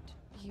tonight.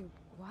 You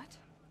what?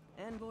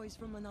 Envoys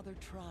from another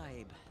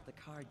tribe, the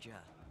Karja.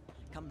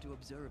 Come to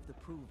observe the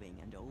proving,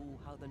 and oh,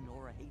 how the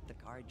Nora hate the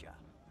Karja.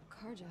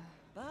 Karja.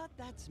 But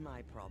that's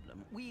my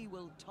problem. We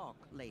will talk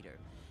later.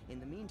 In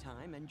the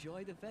meantime,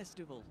 enjoy the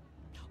festival.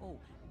 Oh,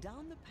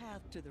 down the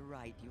path to the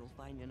right, you'll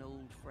find an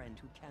old friend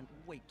who can't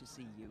wait to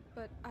see you.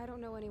 But I don't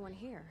know anyone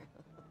here.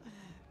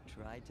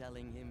 Try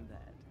telling him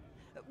that.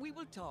 We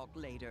will talk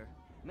later.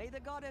 May the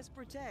goddess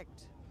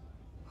protect.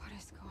 What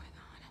is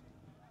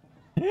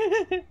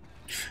going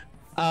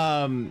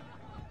on?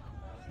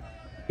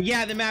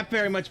 Yeah, the map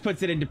very much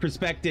puts it into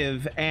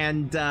perspective,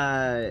 and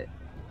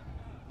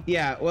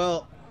yeah,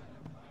 well,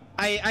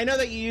 I know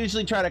that you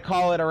usually try to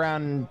call it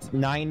around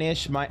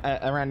 9-ish,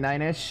 around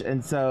 9-ish,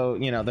 and so,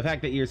 you know, the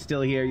fact that you're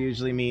still here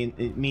usually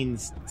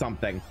means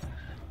something,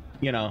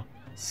 you know,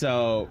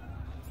 so,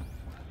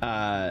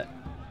 yeah.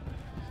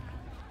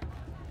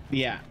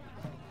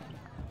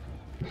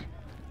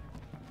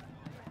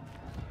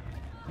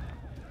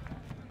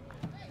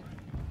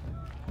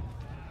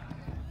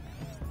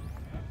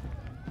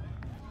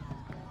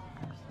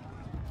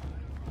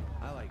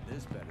 I like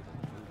this better than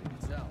the movie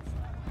itself.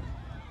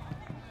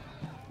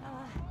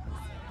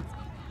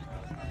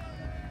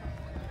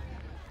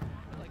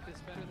 I like this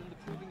better than the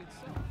proving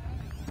itself.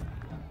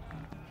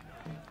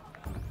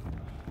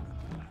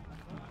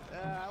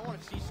 I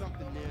want to see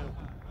something new.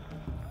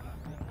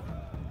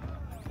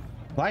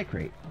 Fly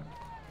crate.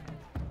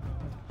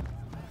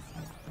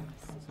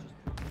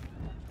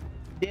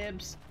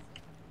 Dibs.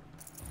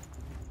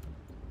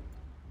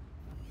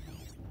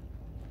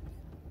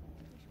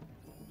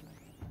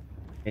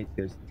 Okay,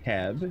 there's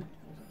Teb.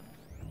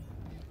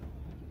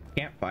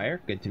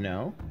 Campfire, good to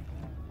know.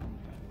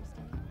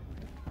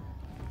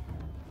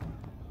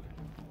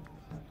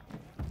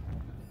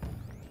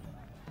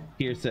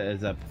 Tirsa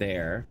is up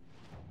there.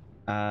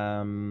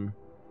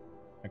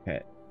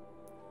 Okay.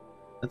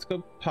 Let's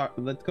go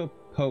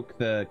poke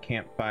the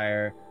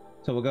campfire.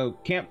 So we'll go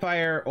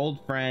campfire,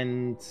 old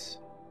friend,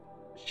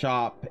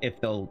 shop if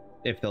they'll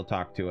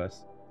talk to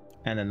us,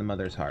 and then the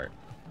mother's heart.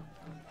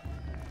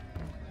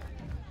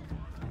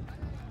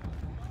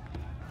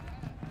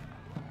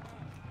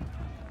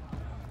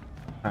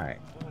 All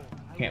right.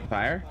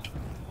 Campfire.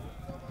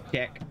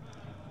 Check.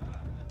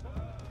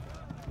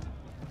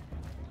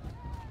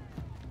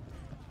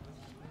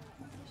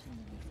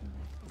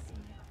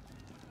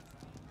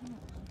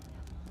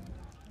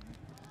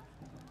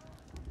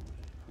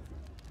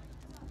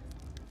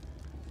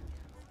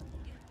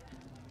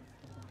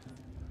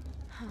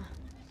 Huh.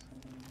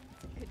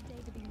 Good day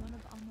to be one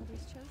of All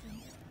Mother's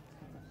chosen.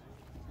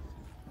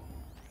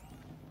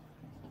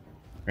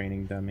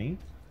 Training dummy.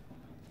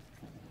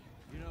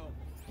 You know,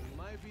 it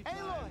might be time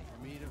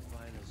for me to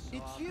find a soft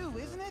It's you,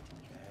 isn't it?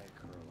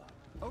 curl up.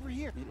 Over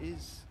here. It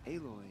is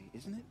Aloy,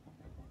 isn't it?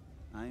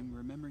 I'm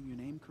remembering your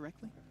name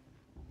correctly?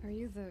 Are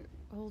you the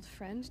old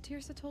friend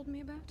Tirsa told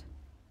me about?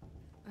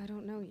 I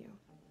don't know you.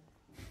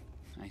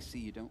 I see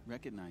you don't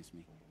recognize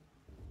me.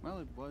 Well,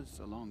 it was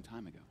a long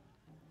time ago.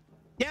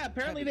 Yeah,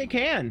 apparently they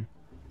can.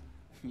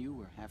 You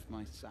were half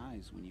my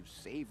size when you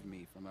saved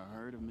me from a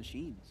herd of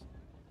machines.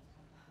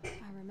 I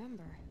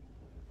remember.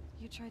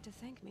 You tried to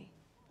thank me.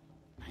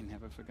 I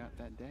never forgot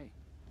that day.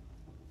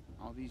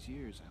 All these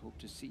years, I hope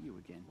to see you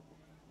again,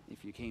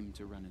 if you came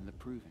to run in the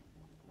proving.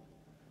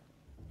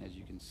 As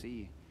you can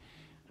see,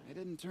 I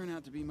didn't turn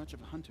out to be much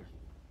of a hunter.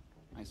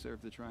 I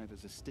served the tribe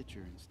as a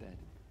stitcher instead,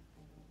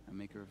 a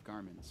maker of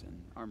garments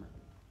and armor.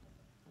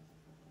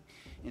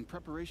 In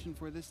preparation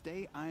for this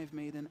day, I've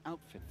made an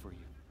outfit for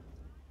you.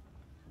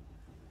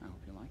 I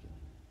hope you like it.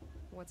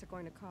 What's it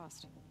going to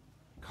cost?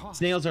 Cost?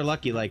 Snails are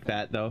lucky like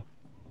that, though.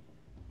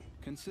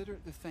 Consider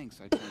it the thanks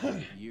I told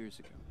you years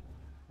ago.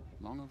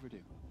 Long overdue.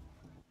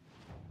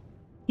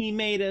 He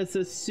made us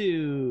a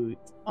suit.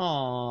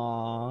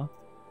 Aww.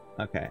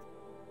 Okay.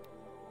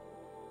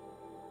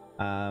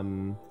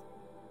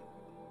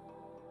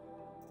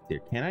 Here,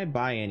 can I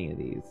buy any of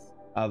these?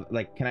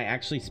 Like, can I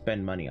actually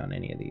spend money on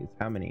any of these?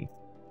 How many?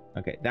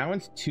 Okay, that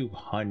one's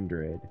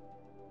 200.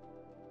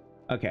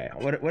 Okay,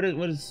 what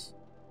is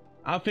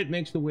outfit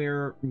makes the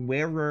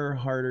wearer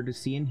harder to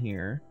see and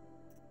hear.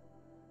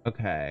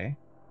 Okay.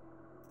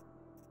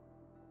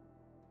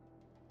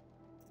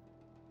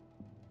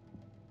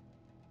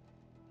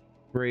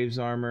 Brave's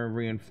armor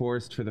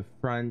reinforced for the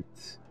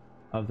front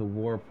of the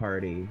war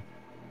party.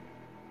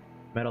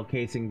 Metal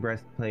casing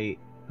breastplate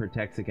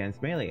protects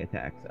against melee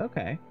attacks.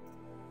 Okay.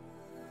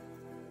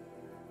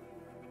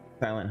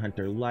 Silent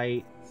Hunter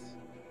light.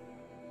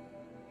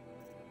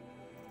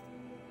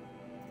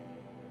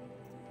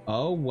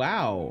 Oh,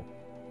 wow.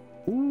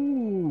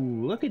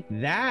 Ooh, look at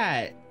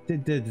that. The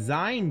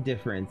design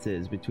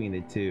differences between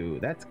the two.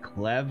 That's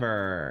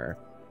clever.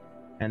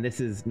 And this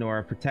is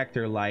Nora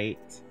Protector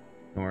light.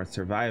 Nora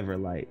Survivor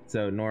light.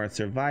 So Nora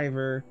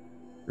Survivor,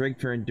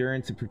 rigged for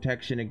endurance and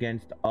protection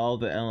against all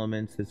the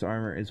elements. This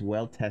armor is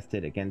well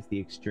tested against the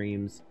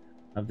extremes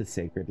of the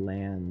sacred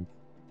land.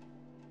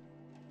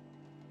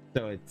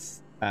 So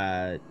it's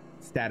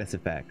status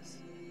effects.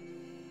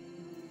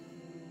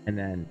 And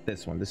then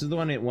this one. This is the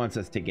one it wants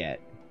us to get.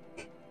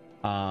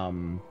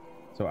 So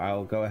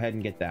I'll go ahead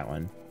and get that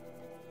one.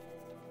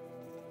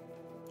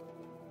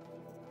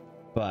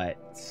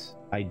 But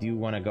I do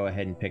want to go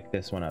ahead and pick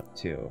this one up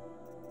too.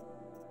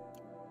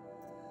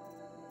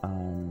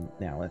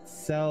 Now let's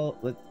sell.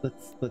 Let's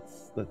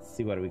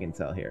see what we can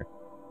sell here.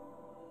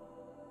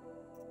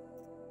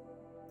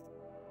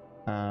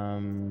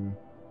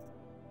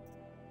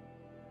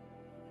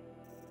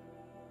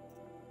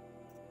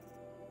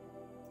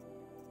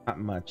 Not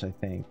much, I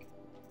think.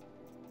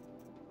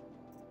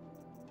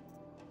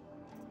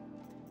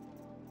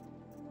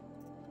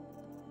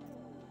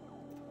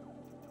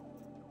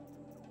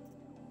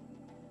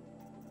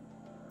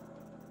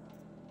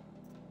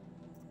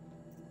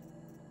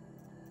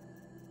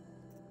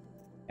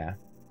 Yeah.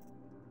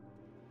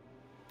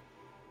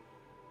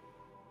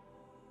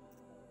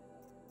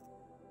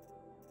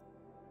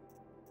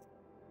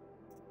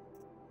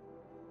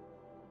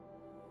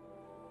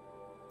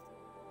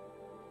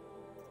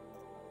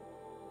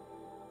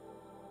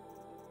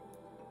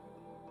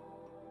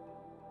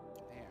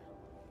 There.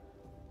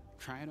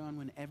 Try it on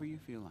whenever you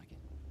feel like it.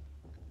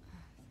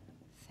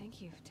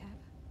 Thank you, Tab.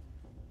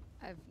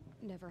 I've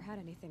never had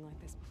anything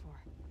like this before.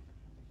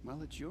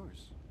 Well, it's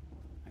yours.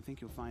 I think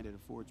you'll find it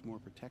affords more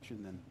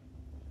protection than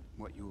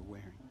what you were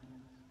wearing.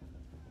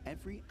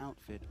 Every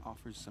outfit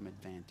offers some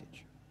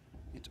advantage.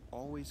 It's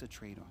always a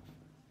trade-off.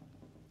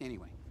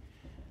 Anyway,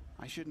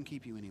 I shouldn't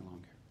keep you any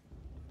longer.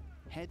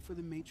 Head for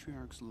the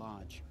Matriarch's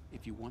Lodge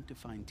if you want to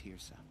find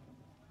Tirsa.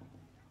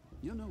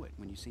 You'll know it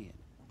when you see it.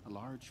 A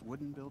large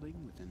wooden building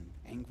with an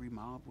angry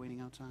mob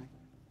waiting outside.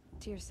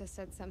 Tirsa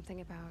said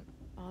something about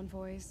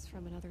envoys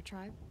from another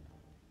tribe?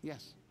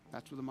 Yes,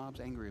 that's what the mob's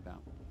angry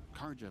about.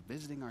 Karja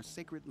visiting our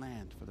sacred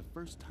land for the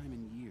first time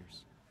in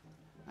years.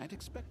 I'd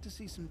expect to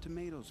see some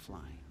tomatoes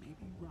fly,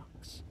 maybe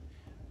rocks.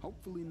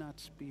 Hopefully not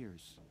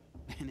spears.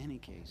 In any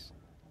case,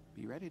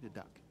 be ready to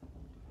duck.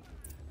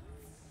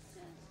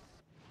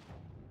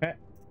 Okay.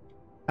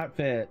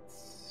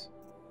 Outfits.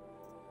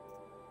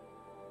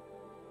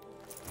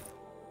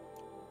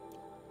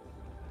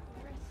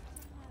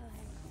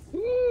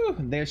 Woo!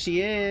 There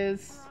she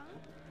is.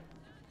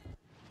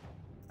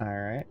 All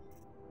right.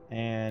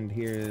 And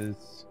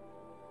here's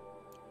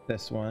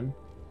this one.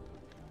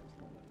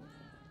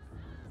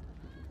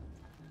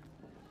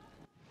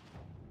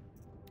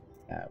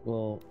 Yeah,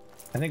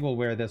 I think we'll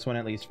wear this one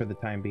at least for the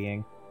time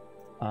being.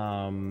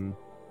 You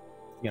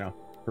know,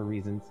 for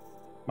reasons.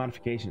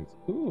 Modifications.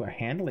 Ooh, a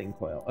handling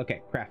coil.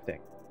 Okay, crafting.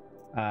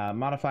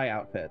 Modify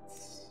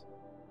outfits.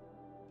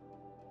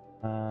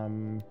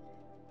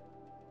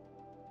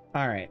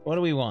 All right, what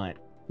do we want?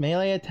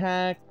 Melee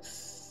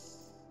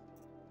attacks.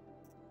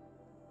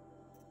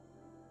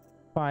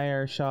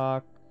 Fire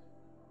shock.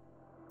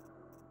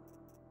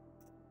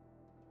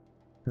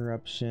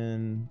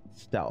 Corruption.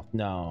 Stealth.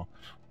 No.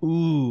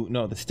 Ooh,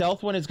 no, the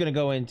stealth one is going to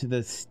go into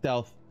the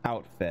stealth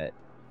outfit.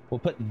 We'll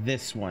put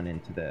this one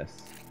into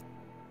this.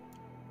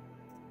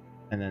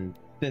 And then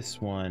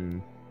this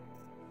one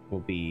will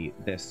be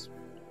this.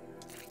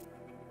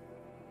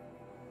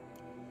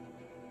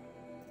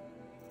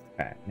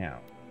 Okay, now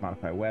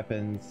modify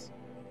weapons.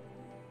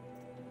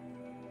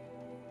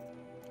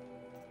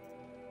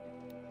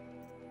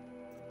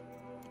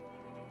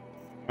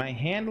 My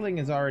handling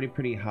is already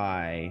pretty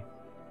high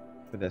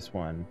for this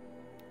one.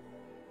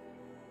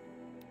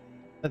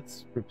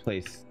 Let's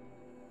replace.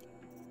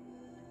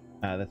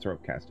 That's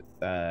rope-cast.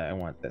 I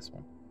want this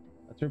one.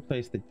 Let's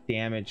replace the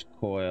damage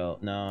coil.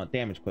 No,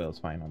 damage coil is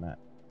fine on that.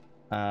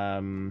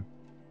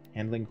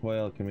 Handling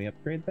coil. Can we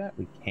upgrade that?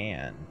 We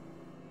can.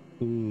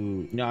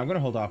 Ooh, no, I'm gonna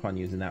hold off on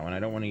using that one. I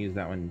don't want to use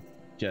that one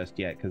just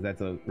yet because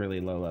that's a really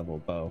low-level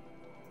bow.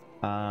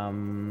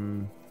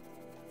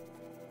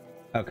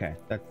 Okay,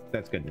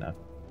 that's good enough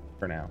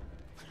for now.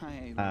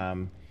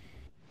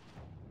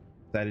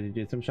 Decided to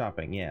do some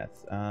shopping. Yes.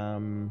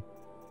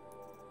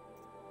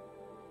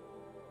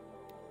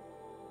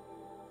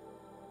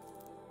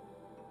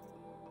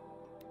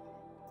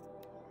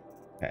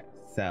 Okay,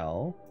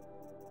 sell.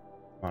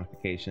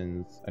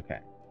 Modifications. Okay.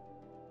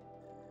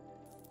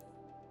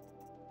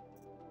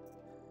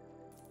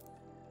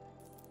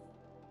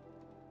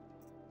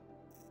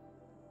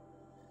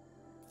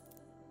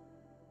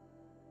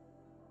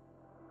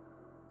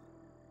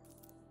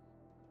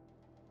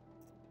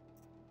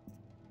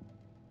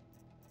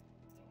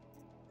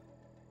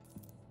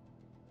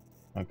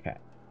 Okay.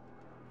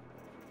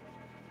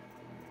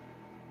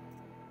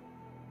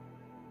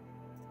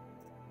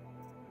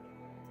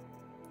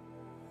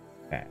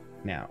 Okay,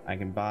 now I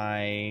can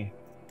buy.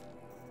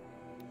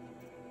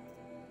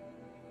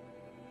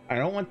 I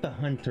don't want the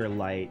hunter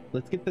light.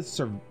 Let's get the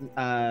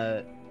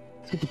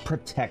let's get the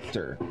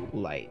protector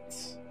light.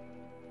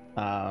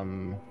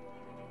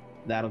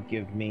 That'll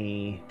give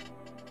me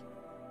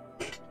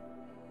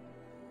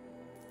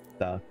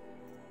stuff.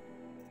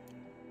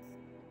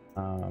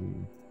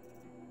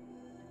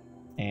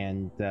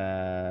 And is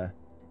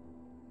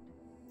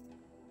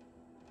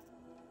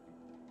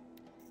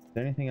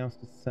there anything else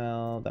to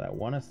sell that I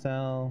want to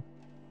sell?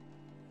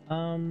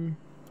 I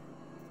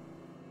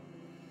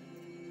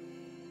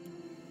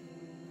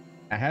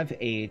have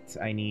 8.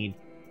 I need,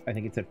 I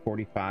think it's at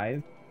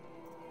 45.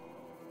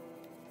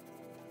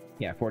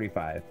 Yeah,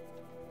 45.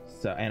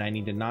 So, and I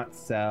need to not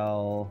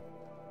sell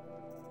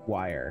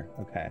wire.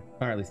 Okay.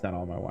 Or at least not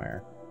all my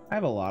wire. I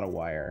have a lot of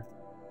wire.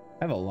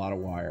 I have a lot of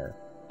wire.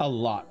 A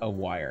lot of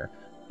wire.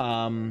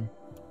 And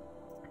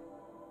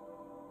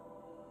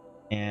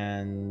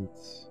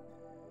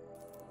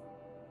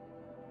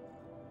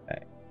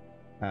okay.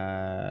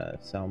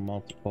 Sell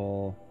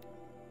multiple.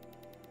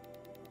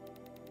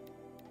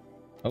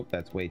 Oh,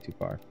 that's way too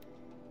far.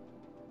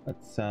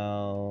 Let's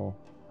sell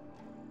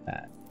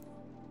that.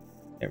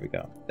 There we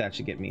go. That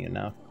should get me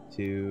enough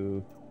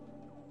to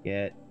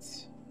get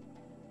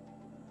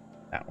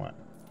that one.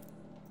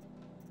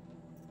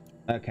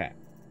 Okay.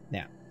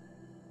 Now.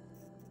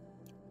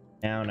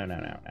 No.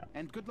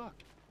 And good luck.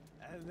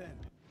 And then.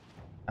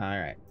 All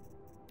right.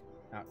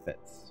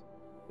 Outfits.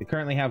 We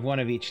currently have one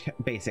of each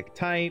basic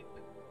type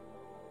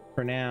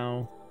for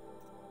now.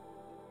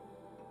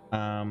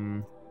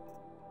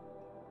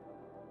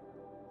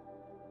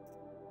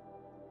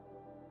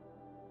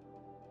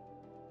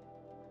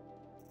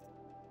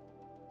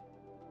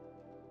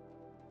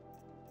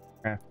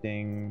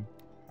 Crafting,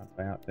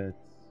 modify outfits.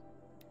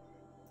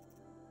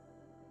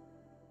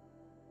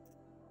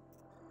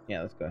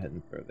 Yeah, let's go ahead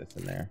and throw this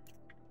in there.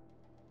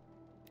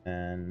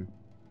 And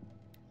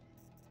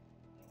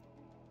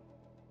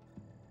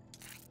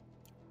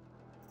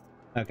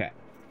okay.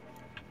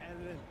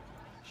 And then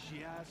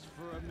she asked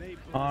for a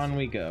maple. On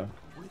we go.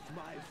 With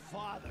my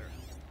father.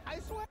 I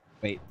swear.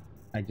 Wait,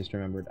 I just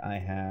remembered I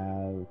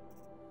have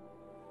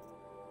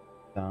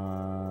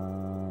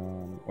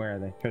some, where are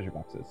they? Treasure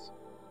boxes.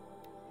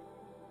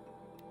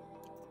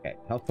 Okay,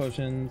 health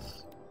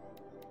potions.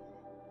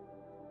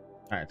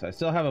 Alright, so I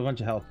still have a bunch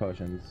of health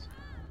potions.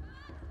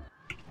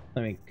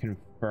 Let me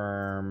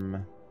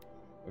confirm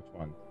which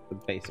one. The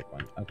basic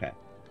one. Okay.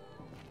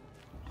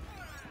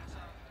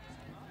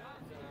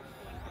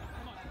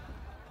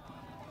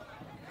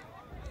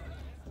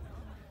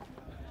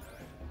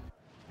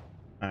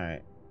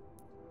 Alright.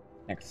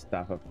 Next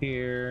stop up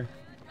here.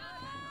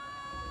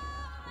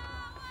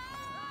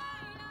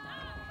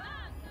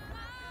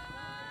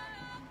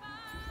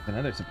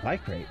 Another supply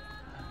crate.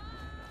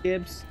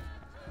 Gibbs.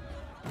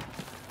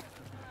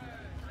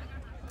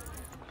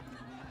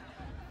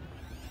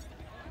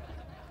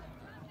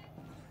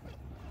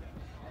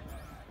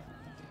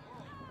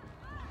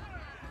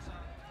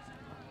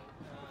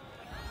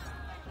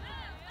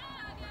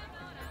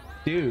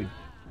 Dude,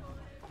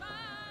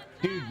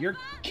 your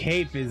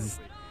cape is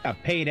a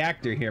paid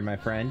actor here, my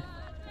friend.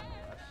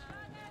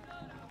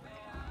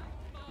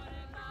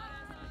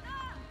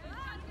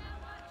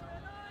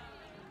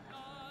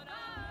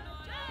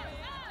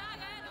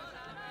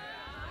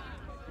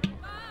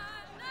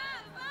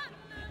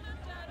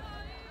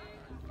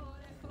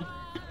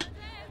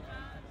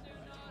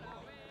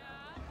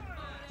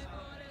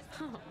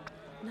 Oh,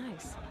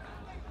 nice.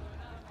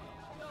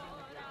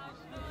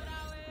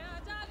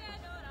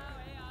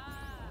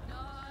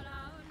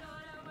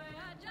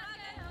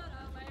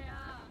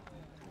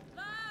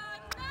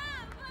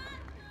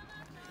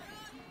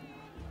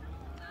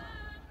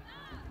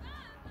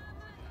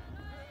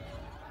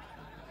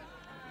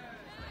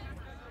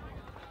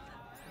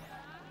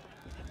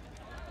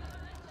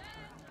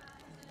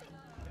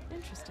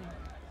 Interesting.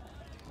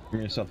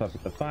 Bring yourself up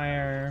with the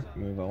fire.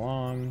 Move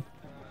along.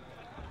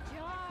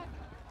 John,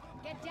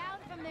 get down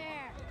from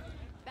there.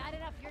 Bad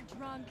enough you're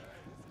drunk.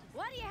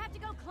 Why do you have to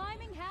go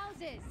climbing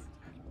houses?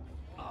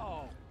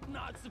 Oh,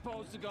 not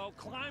supposed to go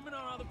climbing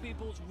on other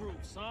people's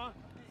roofs, huh?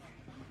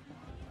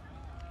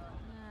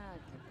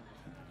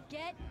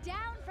 Get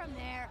down from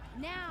there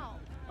now.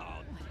 Oh,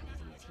 What an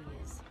idiot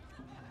he is.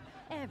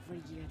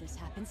 Every year this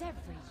happens,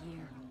 every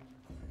year.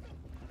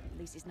 At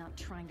least he's not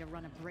trying to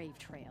run a brave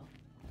trail.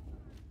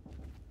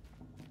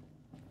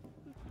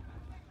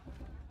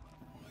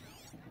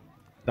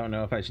 Don't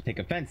know if I should take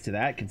offense to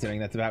that, considering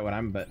that's about what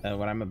I'm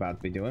about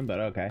to be doing, but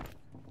okay.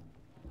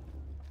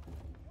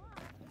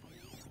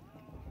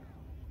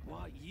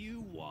 what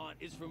you want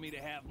is for me to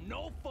have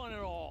no fun at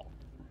all.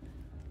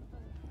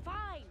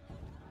 Fine.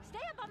 Stay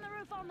up on the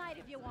roof all night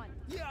if you want.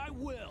 Yeah, I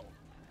will.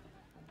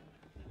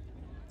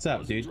 What's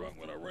up, dude? Drunk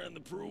when I ran the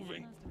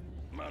proving.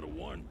 I'm out of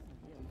one.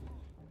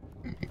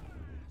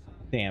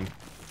 Damn.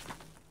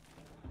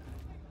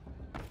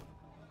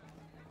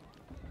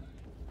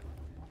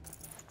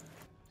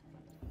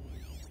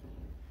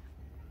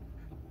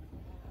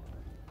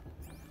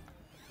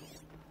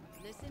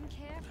 Listen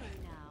carefully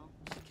now,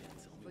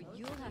 for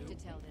you'll have to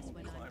tell this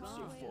when I'm So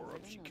gone. far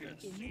up she can't In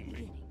the see me.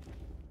 beginning,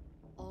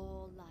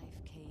 all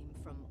life came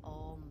from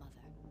All Mother.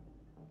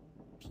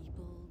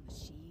 People,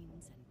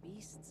 machines, and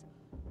beasts,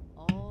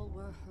 all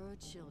were her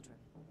children.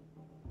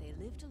 They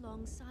lived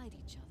alongside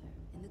each other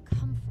in the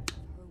comfort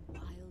of her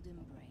wild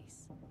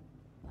embrace,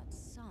 but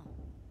some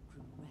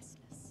grew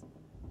restless.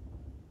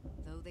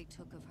 Though they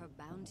took of her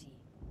bounty,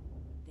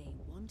 they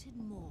wanted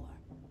more.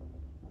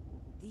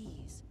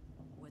 These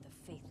were the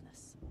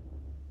faithless.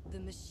 The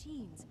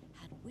machines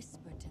had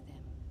whispered to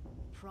them,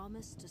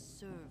 promised to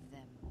serve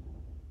them,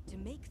 to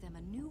make them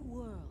a new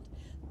world,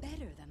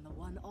 better than the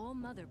one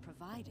All-Mother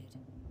provided.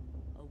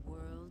 A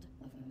world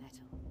of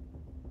metal.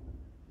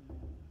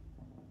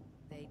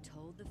 They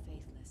told the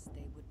faithless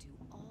they would do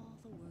all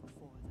the work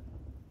for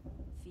them.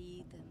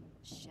 Feed them,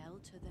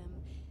 shelter them,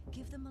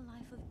 give them a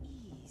life of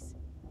ease,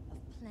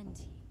 of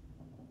plenty.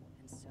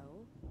 And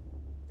so,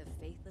 the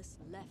faithless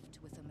left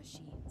with the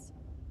machines.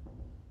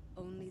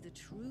 Only the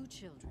true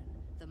children,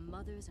 the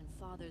mothers and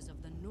fathers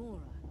of the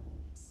Nora,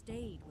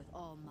 stayed with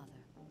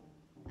All-Mother.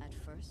 At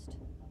first,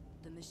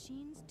 the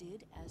machines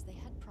did as they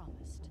had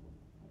promised.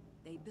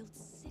 They built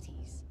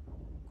cities,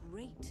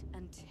 great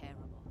and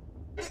terrible,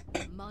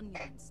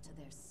 monuments to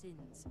their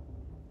sins.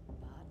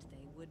 But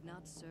they would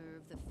not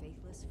serve the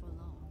faithless for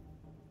long.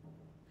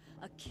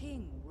 A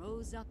king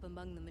rose up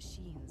among the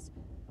machines,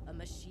 a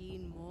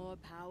machine more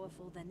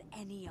powerful than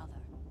any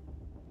other,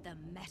 the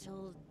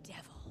Metal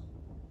Devil.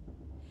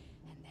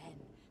 And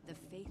then the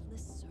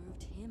faithless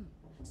served him,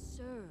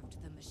 served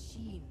the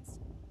machines.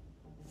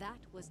 That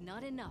was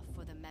not enough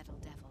for the Metal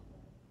Devil.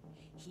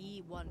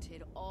 He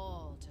wanted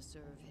all to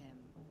serve him,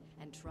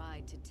 and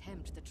tried to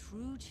tempt the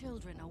true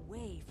children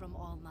away from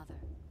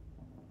All-Mother.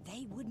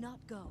 They would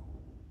not go.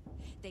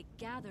 They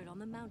gathered on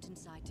the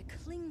mountainside to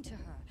cling to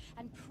her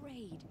and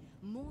prayed,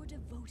 more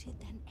devoted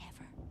than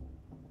ever.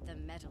 The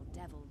Metal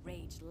Devil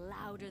raged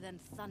louder than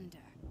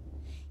thunder.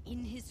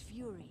 In his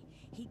fury,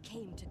 he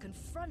came to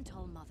confront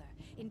All-Mother,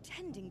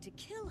 intending to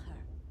kill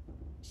her.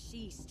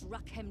 She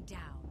struck him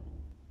down.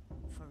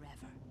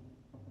 Forever.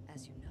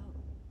 As you know,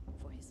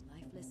 for his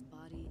lifeless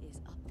body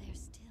is up there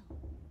still,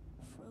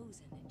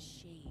 frozen in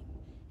shame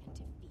and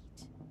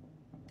defeat.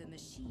 The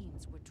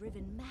machines were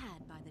driven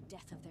mad by the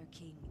death of their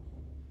king,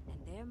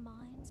 and their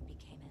minds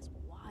became as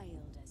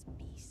wild as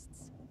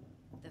beasts.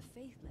 The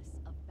faithless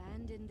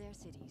abandoned their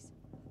cities,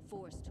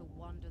 forced to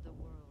wander the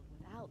world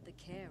without the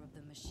care of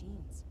the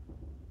machines.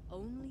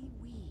 Only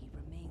we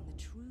remain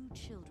the true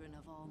children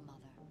of All-Mother.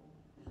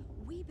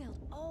 We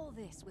built all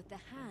this with the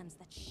hands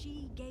that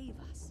she gave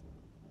us.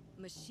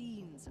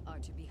 Machines are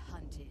to be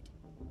hunted.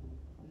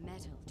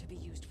 Metal to be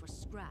used for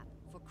scrap,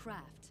 for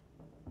craft.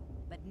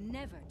 But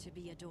never to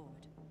be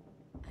adored.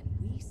 And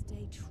we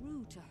stay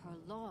true to her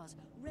laws,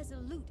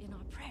 resolute in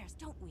our prayers,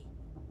 don't we?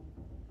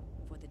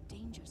 For the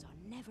dangers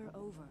are never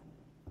over.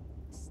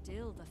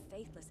 Still the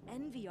faithless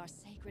envy our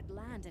sacred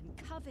land and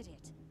covet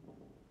it.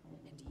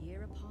 And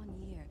year upon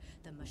year,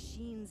 the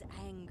machine's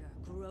anger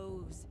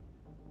grows,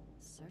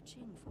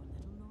 searching for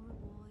little Nora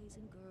boys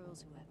and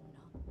girls who have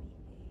not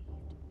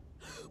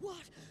behaved.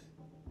 What?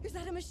 Is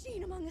that a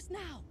machine among us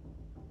now?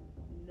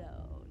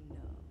 No, no.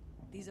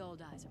 These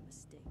old eyes are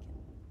mistaken.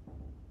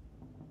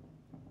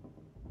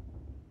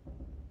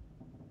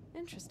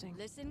 Interesting.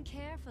 Listen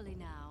carefully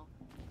now,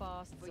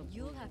 Boss, for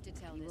you'll have to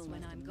tell this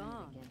when I'm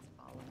gone.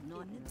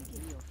 Not In the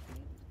beginning,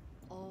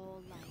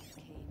 all life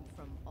came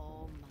from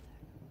All-Mother.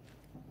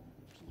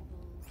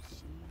 People,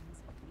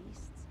 machines,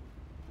 beasts,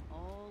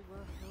 all were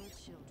her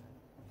children.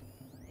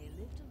 They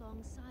lived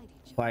alongside each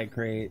other. Supply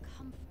crate.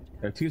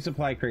 There are 2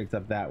 supply crates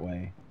up that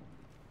way.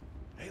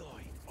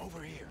 Aloy,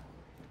 over here.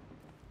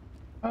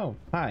 Oh,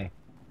 hi.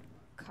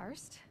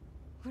 Karst?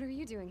 What are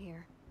you doing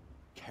here?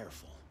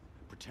 Careful.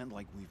 Pretend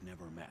like we've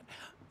never met.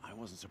 I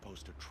wasn't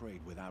supposed to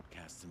trade with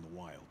outcasts in the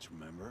wilds,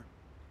 remember?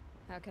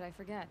 How could I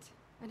forget?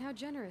 And how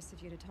generous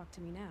of you to talk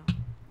to me now.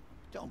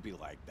 Don't be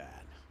like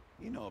that.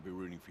 You know I'll be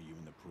rooting for you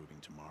in the proving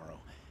tomorrow.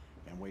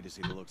 Can't wait to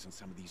see the looks on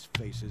some of these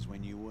faces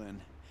when you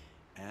win.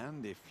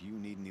 And if you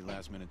need any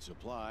last-minute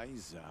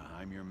supplies,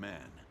 I'm your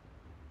man.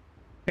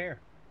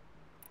 Fair.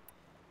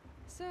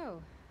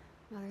 So,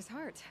 Mother's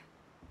Heart.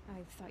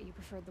 I thought you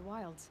preferred the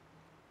wilds.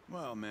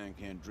 Well, man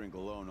can't drink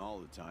alone all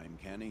the time,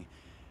 can he?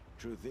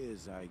 Truth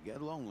is, I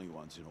get lonely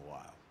once in a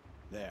while.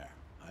 There,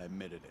 I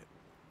admitted it.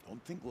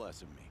 Don't think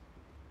less of me.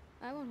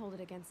 I won't hold it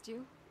against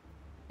you,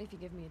 if you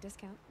give me a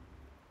discount.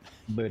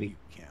 Buddy. You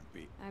can't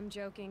be. I'm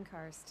joking,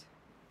 Karst.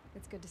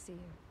 It's good to see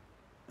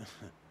you.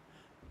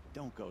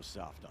 Don't go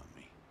soft on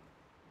me.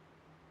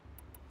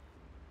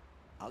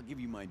 I'll give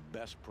you my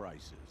best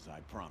prices, I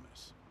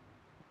promise.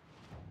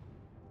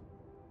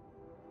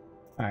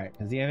 Alright,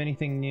 does he have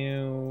anything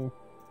new?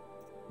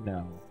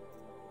 No.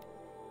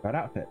 About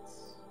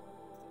outfits.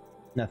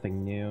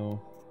 Nothing new.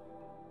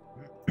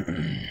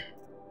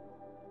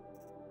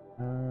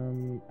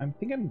 I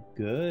think I'm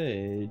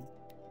good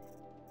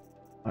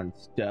on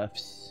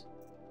stuffs.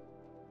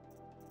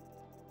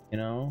 You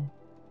know?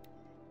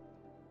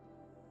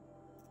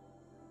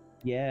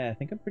 Yeah, I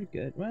think I'm pretty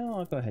good. Well,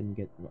 I'll go ahead and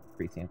get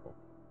free sample.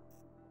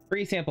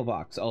 Free sample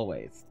box,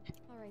 always.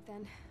 Alright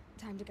then,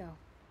 time to go.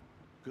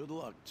 Good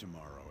luck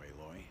tomorrow,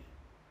 Aloy.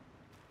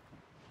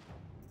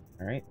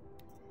 Alright,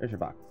 there's your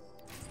box.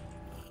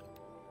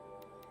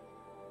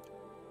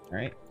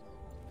 Alright.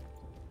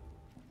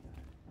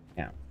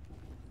 Now.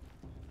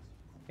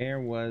 Where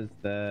was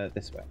the...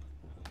 this way.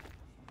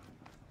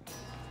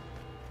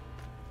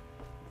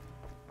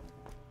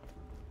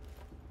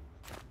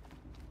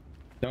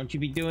 Don't you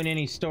be doing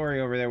any story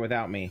over there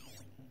without me.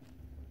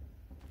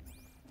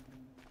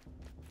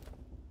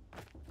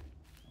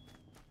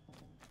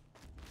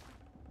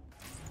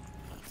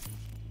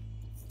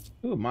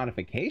 Ooh,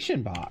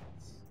 modification box.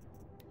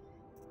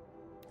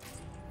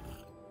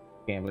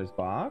 Gambler's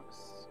box.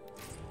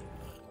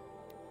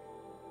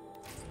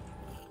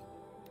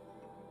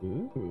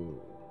 Ooh.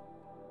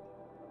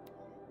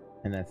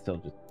 And that's still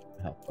just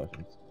health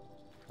potions.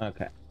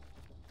 Okay.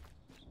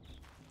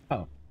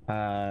 Oh,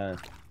 I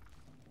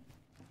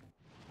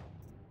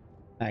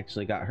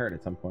actually got hurt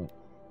at some point.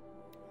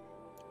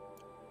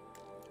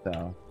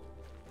 So.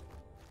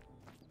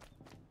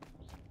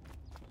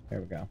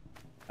 There we go.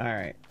 All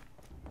right.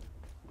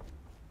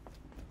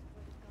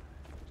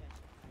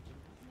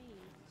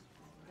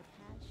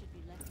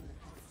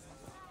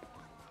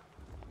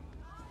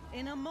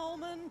 In a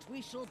moment,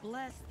 we shall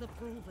bless the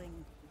proving.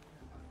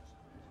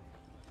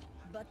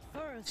 But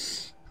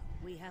first,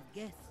 we have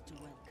guests to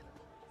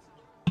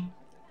welcome.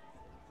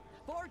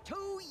 For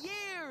 2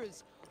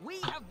 years, we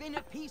have been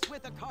at peace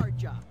with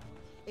Akarja.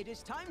 It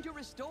is time to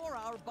restore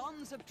our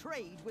bonds of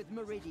trade with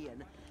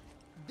Meridian.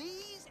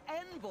 These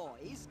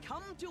envoys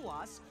come to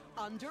us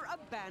under a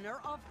banner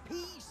of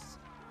peace.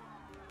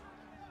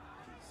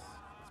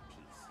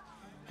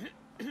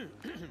 Peace.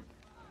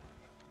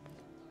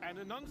 An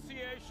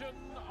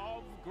enunciation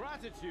of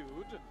gratitude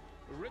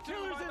written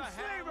Killers by the and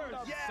hand slavers!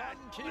 of Yeah! Sun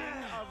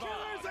King of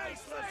Killers and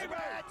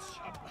slavers!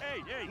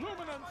 Hey!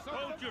 Luminance of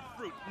Hold the... your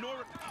fruit,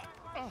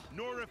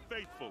 Nora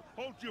Faithful.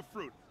 Hold your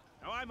fruit.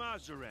 Now I'm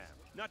Azaram,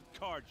 not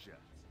Karja.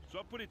 So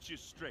I'll put it to you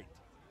straight.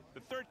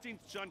 The 13th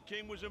Sun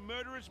King was a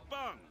murderous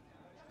bung.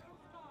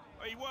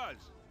 Oh, he was.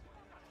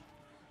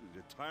 He was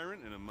a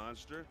tyrant and a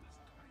monster.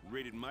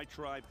 Raided my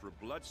tribe for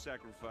a blood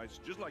sacrifice,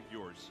 just like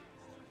yours.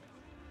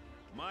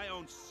 My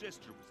own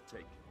sister was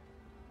taken.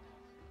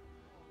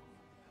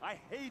 I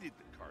hated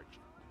the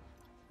Karja.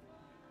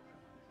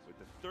 But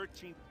the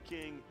 13th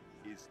king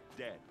is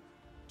dead.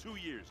 2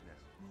 years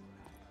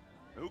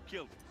now. Who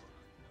killed him?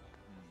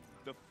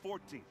 The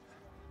 14th.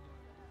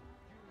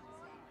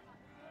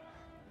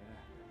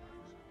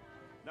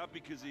 Not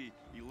because he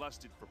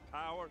lusted for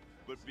power,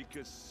 but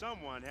because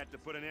someone had to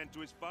put an end to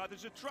his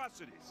father's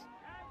atrocities.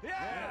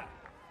 Yeah!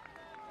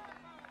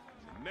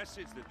 The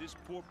message that this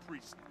poor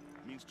priest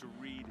means to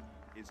read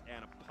is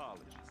an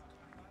apology.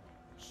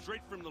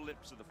 Straight from the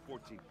lips of the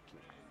 14th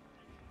king.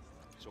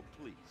 So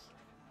please,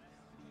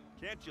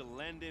 can't you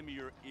lend him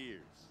your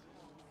ears?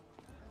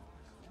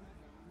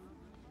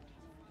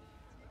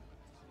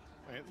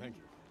 Thank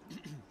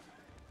you.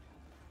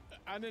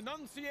 An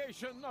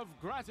enunciation of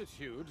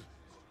gratitude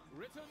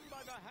written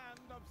by the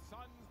hand of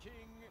Sun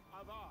King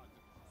Avad,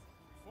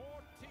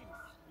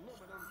 14th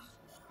luminance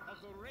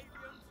of the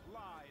Radiant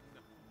Line.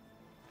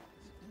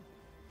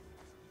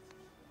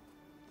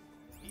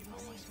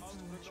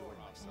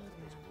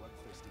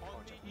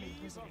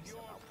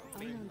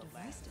 Unknown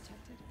device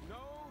detected.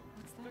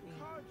 What's that mean?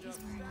 He's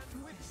wearing a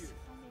focus,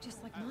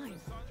 just like mine.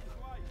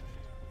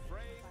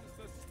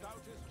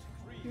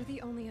 You're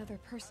the only other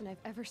person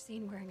I've ever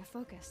seen wearing a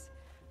focus.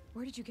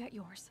 Where did you get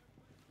yours?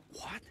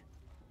 What?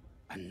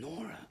 A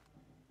Nora?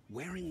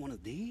 Wearing one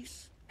of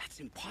these? That's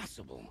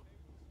impossible.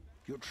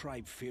 Your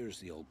tribe fears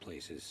the old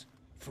places,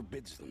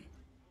 forbids them.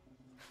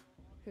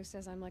 Who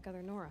says I'm like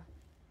other Nora?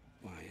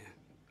 Why,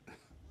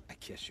 I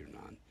guess you're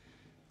not.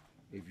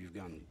 If you've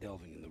gone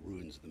delving in the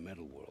ruins of the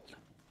metal world.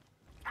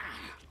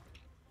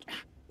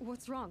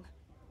 What's wrong?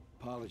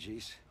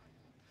 Apologies.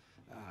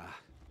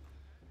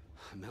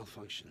 A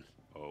malfunction.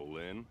 Oh,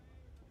 Lynn?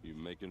 You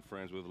making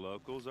friends with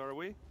locals, are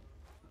we?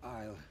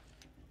 I'll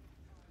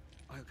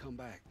come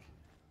back.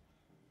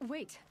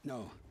 Wait.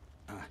 No.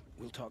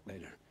 We'll talk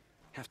later.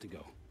 Have to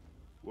go.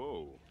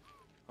 Whoa.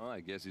 Well, I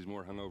guess he's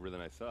more hungover than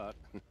I thought.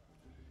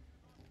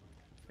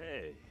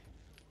 Hey.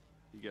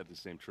 You got the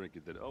same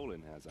trinket that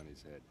Olin has on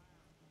his head.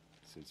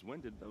 Since when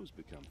did those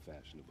become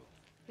fashionable?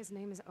 His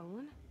name is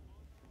Olin?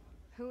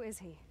 Who is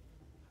he?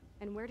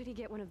 And where did he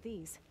get one of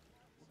these?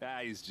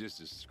 He's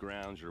just a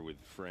scrounger with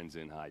friends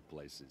in high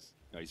places.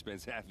 He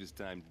spends half his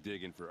time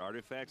digging for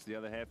artifacts, the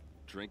other half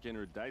drinking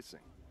or dicing.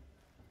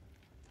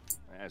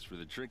 As for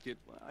the trinket,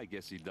 well, I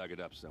guess he dug it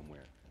up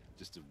somewhere.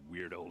 Just a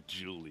weird old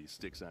jewel he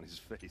sticks on his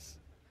face.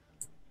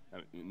 I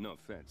mean, no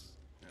offense.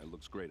 It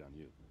looks great on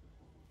you.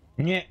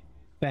 Yeah,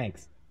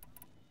 thanks.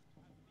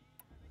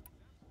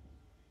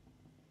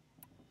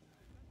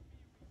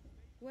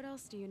 What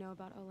else do you know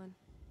about Olin?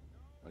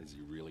 Is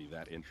he really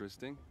that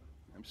interesting?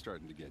 I'm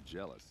starting to get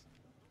jealous.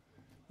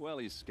 Well,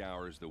 he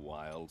scours the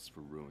wilds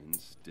for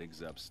ruins,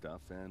 digs up stuff,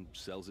 and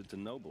sells it to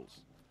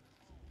nobles.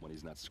 When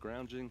he's not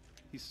scrounging,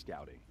 he's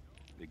scouting.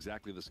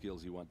 Exactly the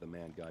skills you want the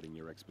man guiding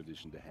your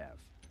expedition to have.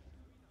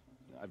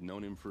 I've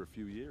known him for a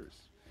few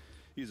years.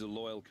 He's a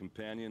loyal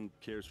companion,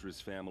 cares for his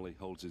family,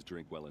 holds his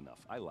drink well enough.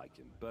 I like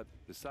him, but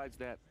besides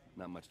that,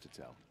 not much to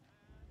tell.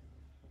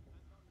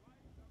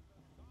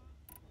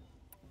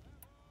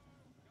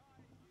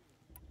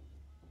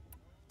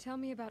 Tell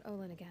me about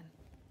Olin again.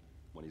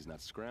 When he's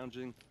not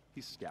scrounging,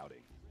 he's scouting.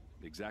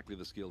 Exactly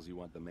the skills you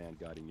want the man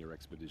guiding your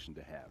expedition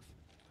to have.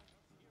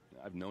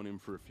 I've known him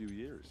for a few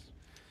years.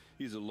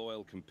 He's a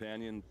loyal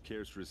companion,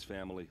 cares for his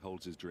family,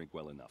 holds his drink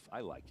well enough. I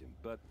like him,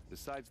 but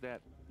besides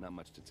that, not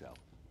much to tell.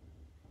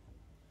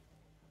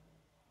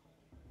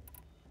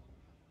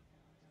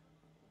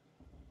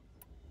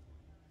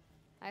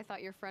 I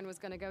thought your friend was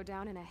gonna go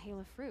down in a hail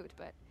of fruit,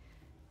 but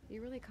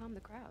you really calmed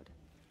the crowd.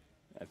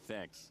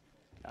 Thanks.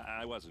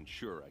 I wasn't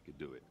sure I could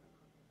do it.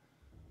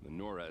 The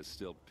Nora is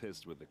still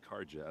pissed with the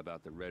Karja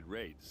about the Red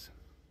Raids,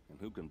 and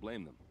who can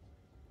blame them?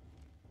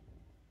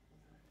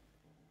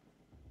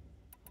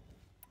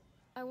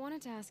 I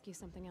wanted to ask you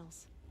something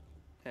else.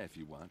 If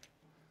you want.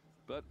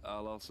 But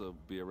I'll also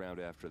be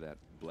around after that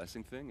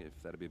blessing thing, if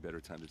that'd be a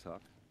better time to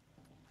talk.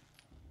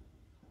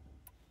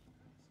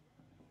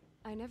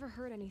 I never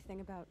heard anything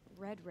about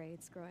Red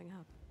Raids growing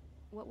up.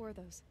 What were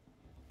those?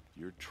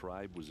 Your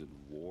tribe was in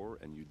war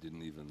and you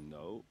didn't even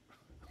know?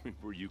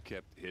 Were you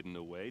kept hidden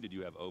away? Did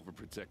you have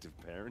overprotective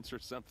parents or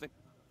something?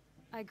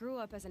 I grew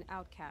up as an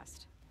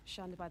outcast,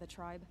 shunned by the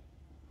tribe.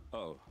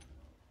 Oh,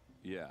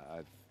 yeah,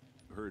 I've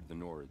heard the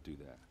Nora do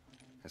that.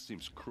 That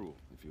seems cruel,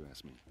 if you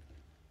ask me.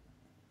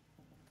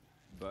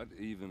 But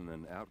even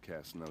an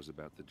outcast knows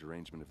about the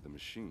derangement of the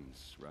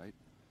machines, right?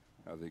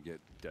 How they get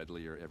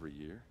deadlier every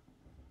year?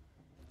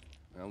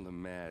 Well, the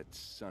mad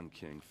Sun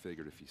King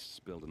figured if he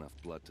spilled enough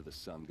blood to the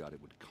Sun God,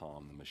 it would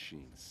calm the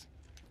machines.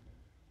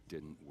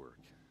 Didn't work.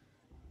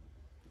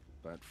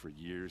 But for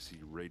years, he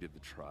raided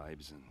the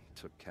tribes and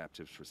took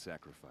captives for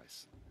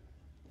sacrifice.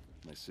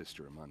 My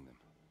sister among them.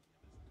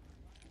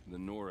 The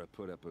Nora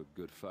put up a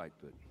good fight,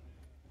 but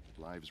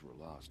lives were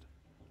lost.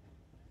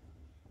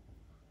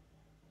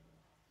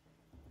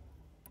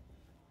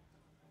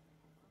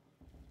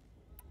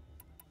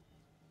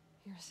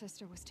 Your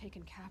sister was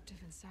taken captive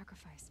and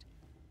sacrificed.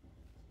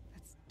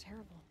 That's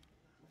terrible.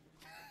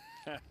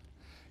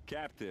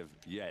 Captive,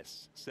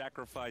 yes.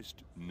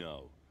 Sacrificed,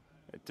 no.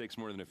 It takes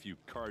more than a few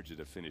Karja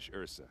to finish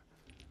Ursa.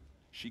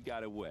 She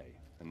got away,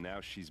 and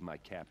now she's my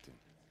captain.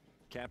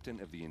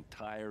 Captain of the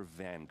entire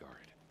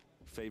Vanguard.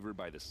 Favored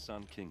by the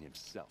Sun King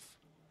himself.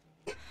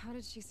 How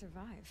did she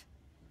survive?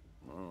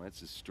 Well,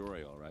 that's a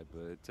story, all right,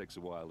 but it takes a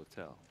while to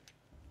tell.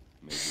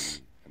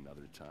 Maybe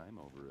another time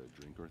over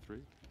a drink or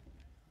three?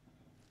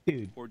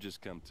 Dude. Or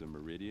just come to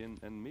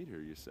Meridian and meet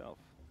her yourself.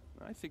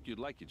 I think you'd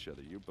like each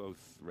other. You're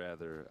both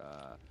rather,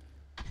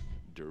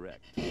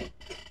 direct.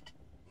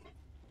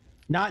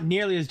 Not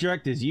nearly as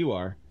direct as you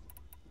are.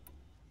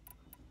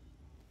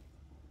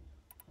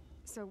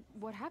 So,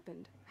 what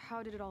happened?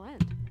 How did it all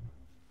end?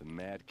 The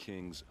Mad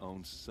King's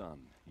own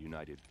son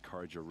united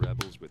Karja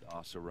rebels with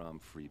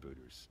Oseram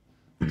freebooters.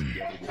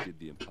 Together we did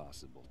the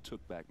impossible,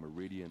 took back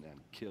Meridian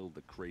and killed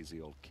the crazy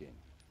old king.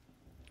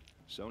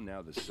 So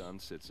now the son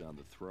sits on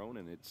the throne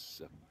and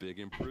it's a big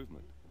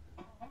improvement.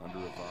 Under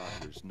Avad,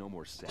 there's no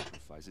more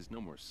sacrifices, no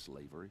more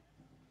slavery.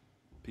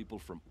 People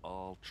from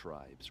all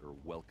tribes are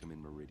welcome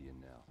in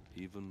Meridian now,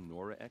 even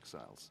Nora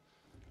exiles.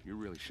 You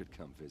really should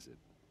come visit.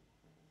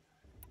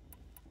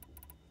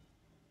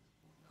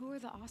 Who are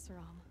the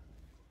Oseram?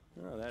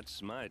 Oh,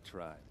 that's my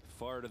tribe,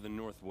 far to the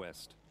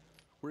northwest.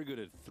 We're good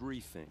at three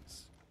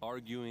things: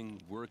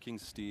 arguing, working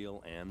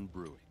steel, and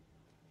brewing.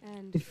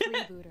 And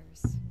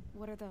freebooters.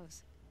 What are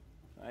those?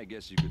 I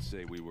guess you could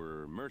say we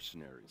were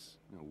mercenaries,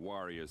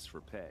 warriors for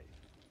pay.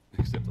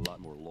 Except a lot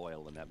more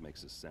loyal than that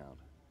makes us sound.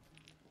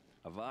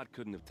 Avad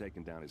couldn't have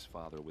taken down his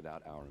father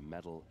without our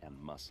metal and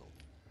muscle.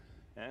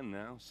 And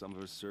now some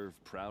of us serve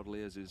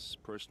proudly as his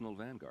personal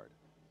vanguard.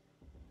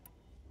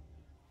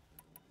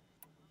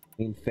 I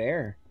mean,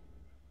 fair.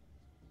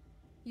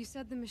 You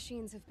said the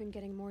machines have been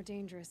getting more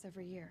dangerous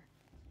every year.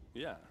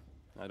 Yeah,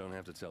 I don't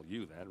have to tell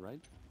you that,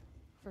 right?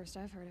 First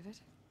I've heard of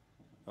it.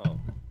 Oh,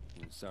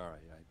 I'm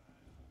sorry. I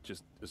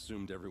just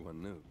assumed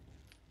everyone knew.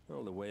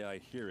 Well, the way I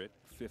hear it,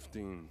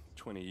 15,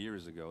 20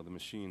 years ago, the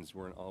machines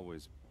weren't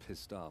always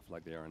pissed off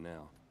like they are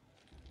now.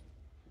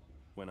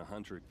 When a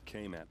hunter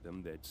came at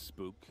them, they'd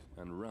spook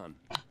and run.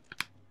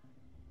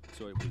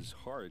 So it was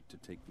hard to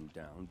take them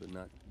down, but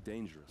not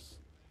dangerous,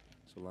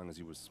 so long as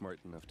he was smart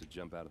enough to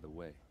jump out of the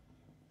way.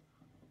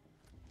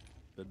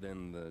 But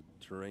then the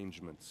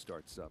derangement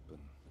starts up and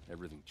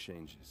everything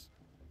changes.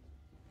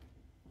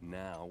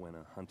 Now, when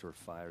a hunter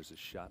fires a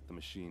shot, the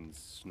machines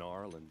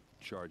snarl and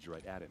charge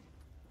right at him.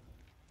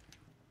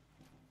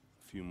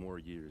 A few more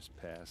years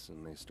pass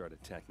and they start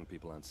attacking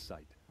people on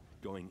sight.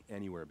 Going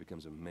anywhere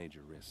becomes a major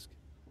risk.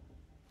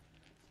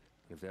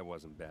 If that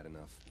wasn't bad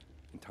enough,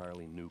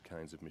 entirely new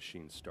kinds of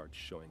machines start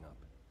showing up.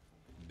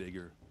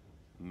 Bigger,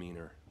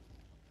 meaner,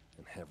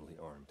 and heavily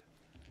armed.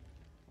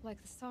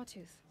 Like the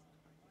Sawtooth.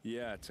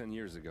 Yeah, 10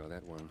 years ago,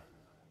 that one.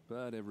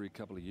 But every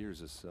couple of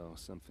years or so,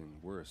 something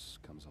worse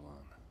comes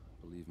along.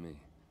 Believe me.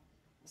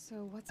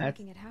 So what's That's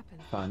making it happen?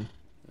 Fun.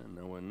 And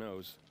no one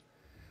knows.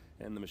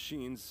 And the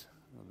machines,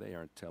 well, they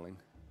aren't telling.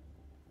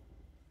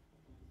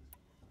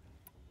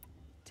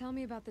 Tell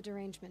me about the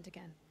derangement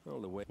again. Well,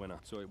 the way went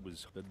up. So it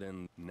was, but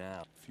then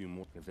now, a few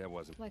more, if that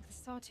wasn't. Like the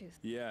Sawtooth.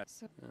 Yeah,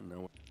 So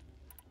no.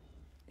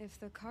 If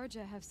the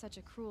Karja have such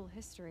a cruel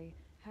history,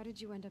 how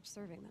did you end up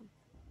serving them?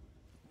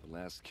 The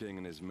last king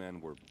and his men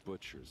were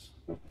butchers.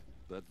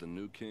 But the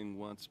new king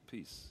wants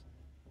peace.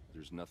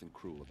 There's nothing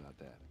cruel about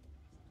that.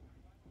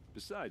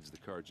 Besides, the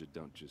Karja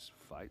don't just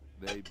fight,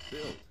 they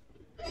build.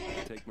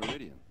 Take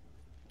Meridian.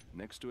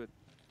 Next to it,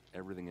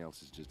 everything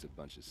else is just a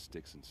bunch of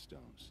sticks and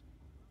stones.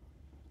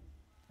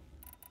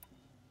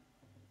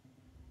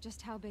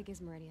 Just how big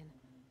is Meridian?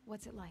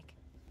 What's it like?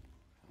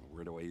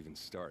 Where do I even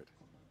start?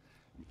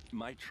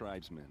 My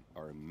tribesmen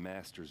are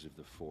masters of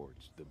the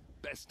forge, the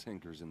best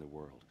tinkers in the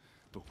world.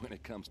 But when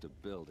it comes to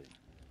building,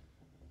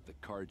 the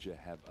Karja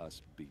have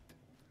us beat.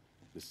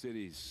 The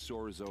city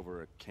soars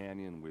over a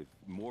canyon with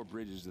more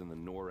bridges than the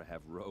Nora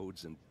have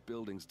roads and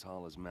buildings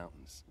tall as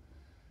mountains.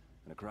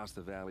 And across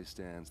the valley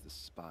stands the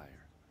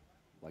spire,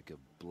 like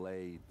a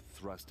blade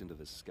thrust into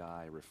the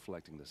sky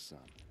reflecting the sun.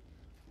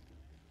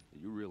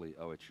 You really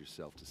owe it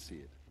yourself to see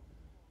it.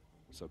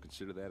 So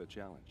consider that a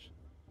challenge.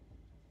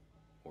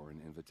 Or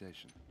an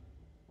invitation.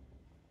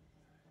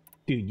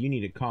 Dude, you need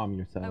to calm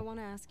yourself. I want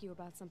to ask you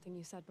about something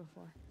you said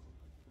before.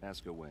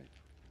 Ask away.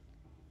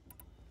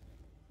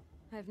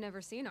 I've never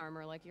seen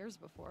armor like yours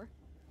before.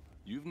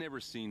 You've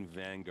never seen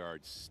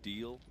Vanguard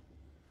steel?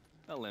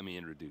 Well, let me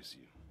introduce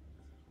you.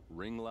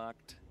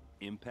 Ring-locked,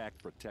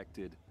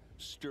 impact-protected,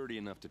 sturdy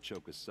enough to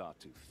choke a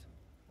sawtooth.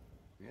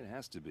 It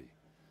has to be.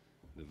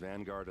 The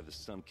Vanguard of the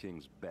Sun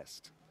King's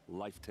best.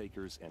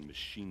 Life-takers and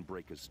machine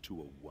breakers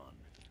to a one.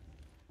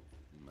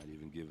 You might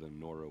even give a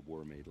Nora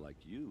warmaid like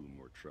you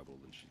more trouble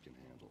than she can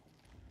handle.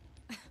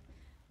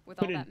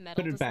 With all that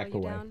metal to slow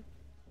you down?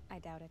 I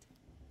doubt it.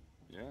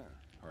 Yeah,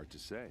 hard to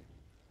say.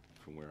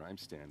 From where I'm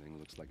standing,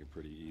 looks like a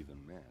pretty even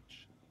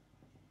match.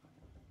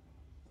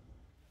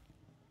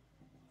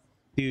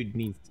 Dude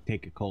needs to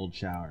take a cold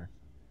shower.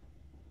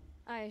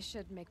 I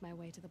should make my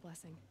way to the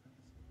blessing.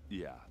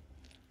 Yeah.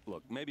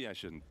 Look, maybe I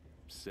shouldn't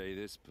say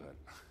this, but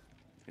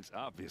it's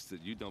obvious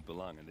that you don't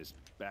belong in this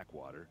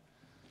backwater.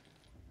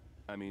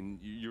 I mean,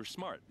 you're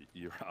smart.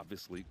 You're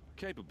obviously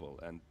capable,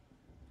 and,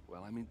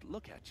 well, I mean,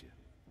 look at you.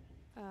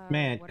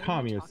 Man,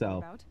 calm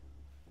yourself.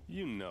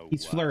 You know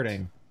he's what?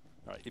 flirting.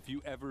 All right, if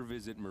you ever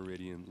visit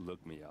Meridian,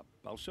 look me up.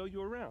 I'll show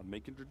you around,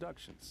 make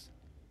introductions.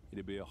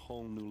 It'll be a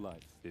whole new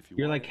life if you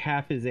You're want like it.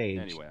 half his age.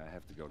 Anyway, I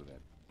have to go to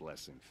that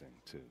blessing thing,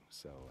 too.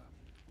 So,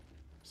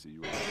 see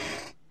you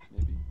around.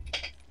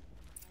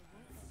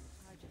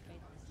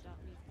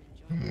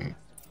 Maybe.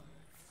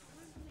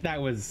 That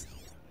was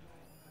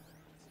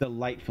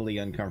delightfully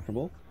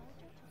uncomfortable.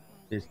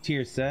 There's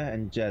Tirsa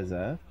and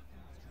Jezza.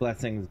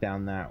 Blessings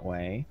down that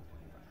way.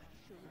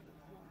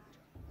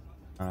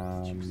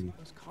 Those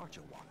Karja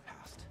walk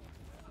past.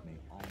 May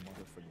all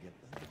mother forget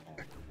them and all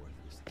their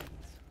worthless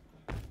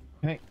deeds.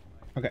 Hey,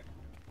 okay.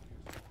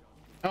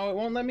 Oh, it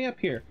won't let me up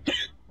here.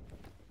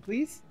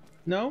 Please?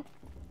 No?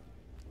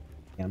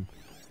 I'm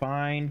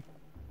fine.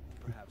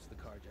 Perhaps the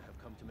Karja have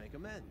come to make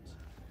amends.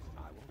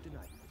 I won't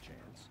deny you the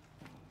chance.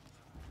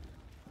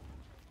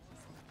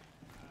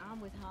 I'm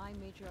with High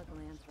Matriarch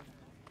Lantern.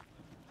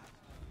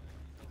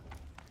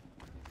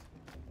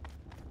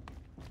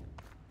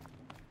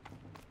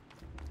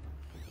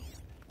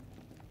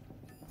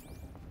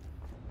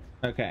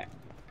 Okay.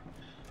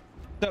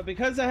 So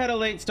because I had a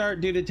late start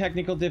due to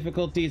technical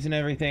difficulties and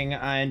everything,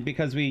 and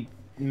because we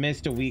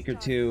missed a week or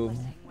two,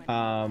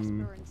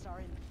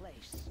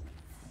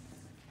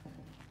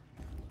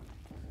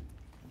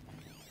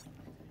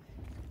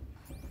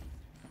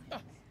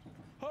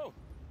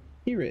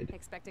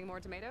 Expecting more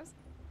tomatoes?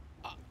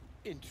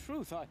 In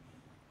truth,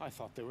 I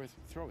thought they were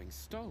throwing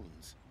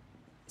stones.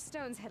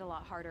 Stones hit a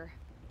lot harder.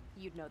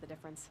 You'd know the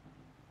difference.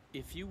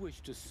 If you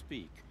wish to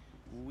speak,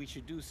 we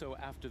should do so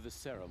after the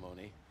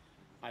ceremony.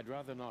 I'd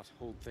rather not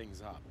hold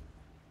things up,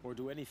 or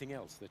do anything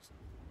else that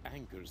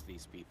angers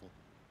these people.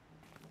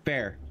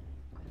 Fair.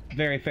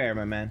 Very fair,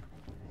 my man.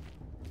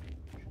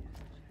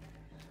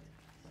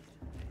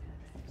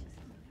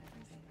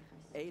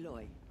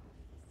 Aloy,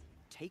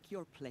 take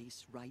your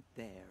place right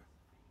there.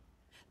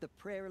 The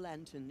prayer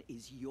lantern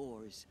is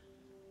yours.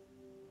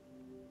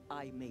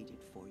 I made it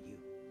for you.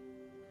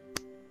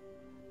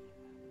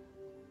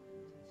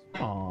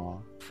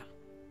 Aww.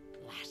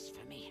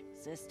 Blasphemy,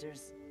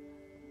 sisters.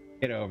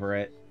 Get over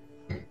it.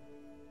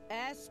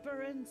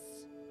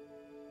 Aspirants,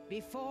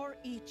 before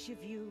each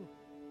of you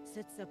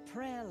sits a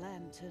prayer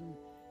lantern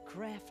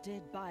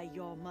crafted by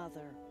your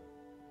mother.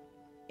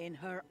 In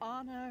her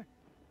honor,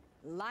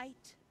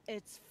 light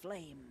its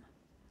flame.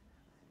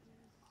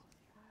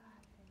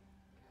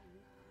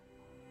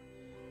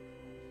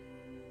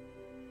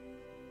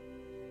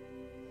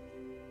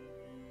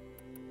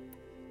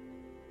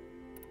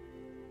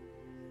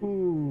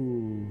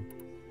 Ooh.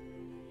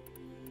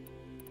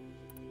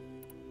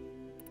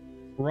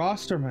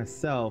 Roster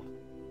myself.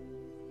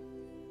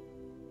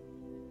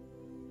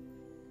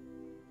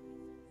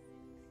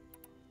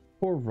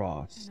 Poor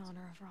Rost. In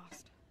honor of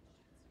Rost.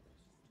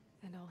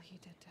 And all he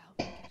did to help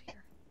me get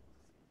here.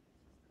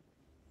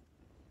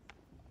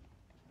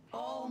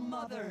 All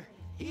Mother,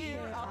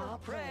 hear our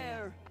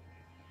prayer.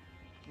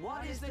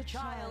 What is the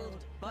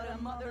child but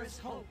a mother's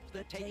hope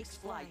that takes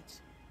flight?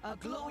 A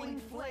glowing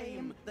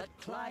flame that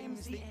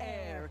climbs the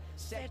air,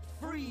 set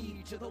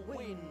free to the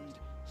wind,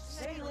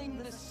 sailing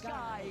the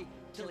sky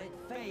till it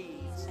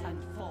fades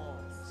and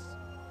falls.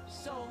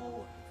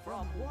 So,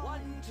 from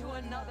one to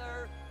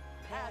another,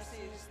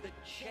 passes the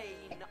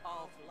chain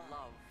of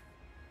love.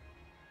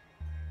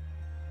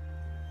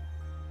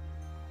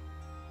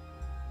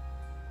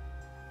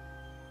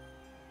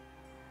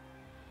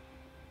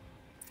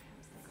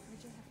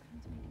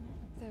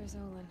 There's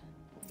Olin.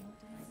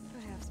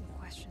 I have some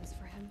questions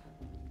for him.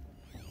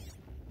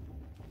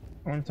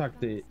 I want to talk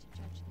to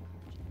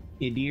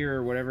Idir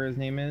or whatever his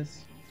name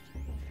is.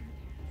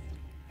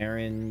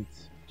 Aaron,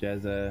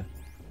 Jezza,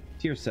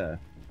 Tirsa.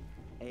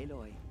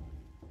 Aloy,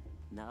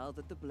 now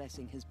that the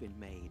blessing has been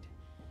made,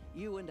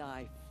 you and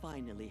I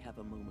finally have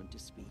a moment to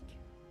speak.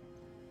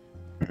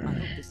 I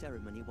hope the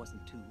ceremony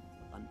wasn't too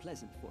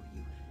unpleasant for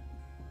you,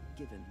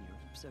 given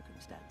your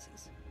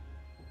circumstances.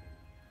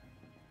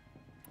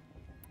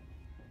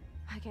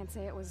 I can't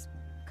say it was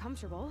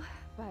comfortable,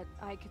 but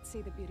I could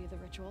see the beauty of the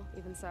ritual,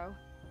 even so.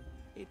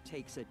 It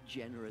takes a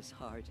generous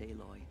heart,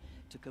 Aloy,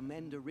 to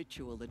commend a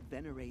ritual that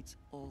venerates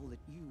all that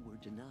you were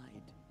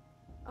denied.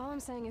 All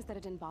I'm saying is that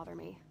it didn't bother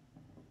me.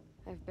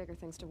 I have bigger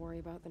things to worry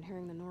about than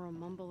hearing the Nora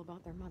mumble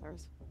about their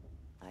mothers.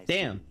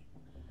 Damn. See.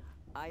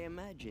 I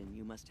imagine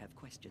you must have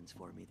questions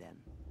for me then.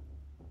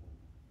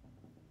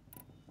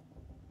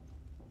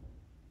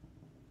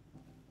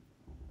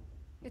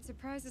 It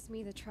surprises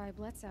me the tribe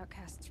lets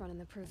outcasts run in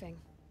the proving.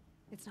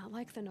 It's not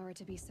like the Nora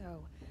to be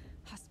so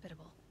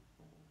hospitable.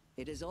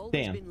 It has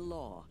always been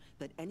law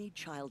that any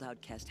child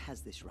outcast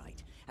has this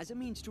right, as a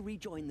means to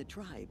rejoin the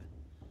tribe.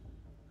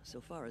 So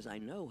far as I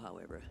know,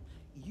 however,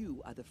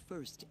 you are the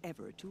first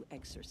ever to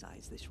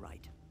exercise this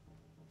right.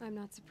 I'm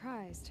not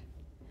surprised.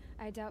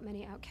 I doubt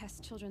many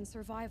outcast children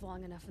survive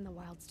long enough in the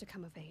wilds to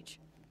come of age.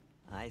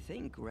 I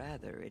think,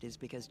 rather, it is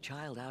because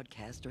child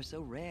outcasts are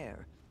so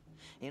rare.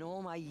 In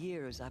all my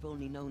years, I've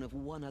only known of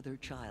one other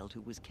child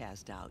who was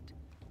cast out.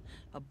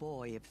 A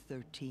boy of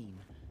 13,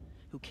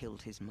 who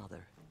killed his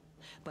mother.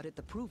 But at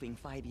the proving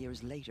 5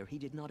 years later, he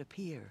did not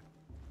appear.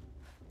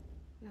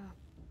 No.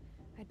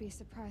 I'd be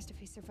surprised if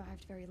he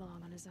survived very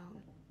long on his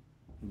own.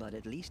 But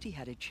at least he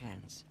had a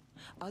chance.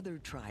 Other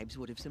tribes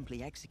would have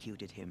simply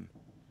executed him.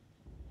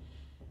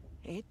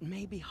 It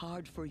may be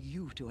hard for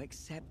you to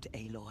accept,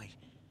 Aloy,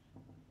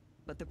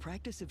 but the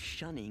practice of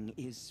shunning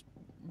is,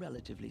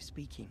 relatively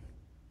speaking,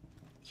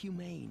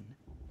 humane.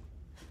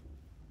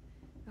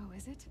 Oh,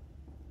 is it?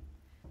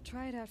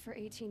 Try it out for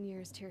 18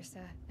 years,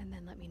 Tirsa, and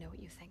then let me know what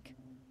you think.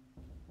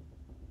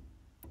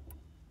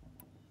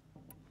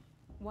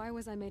 Why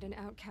was I made an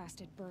outcast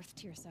at birth,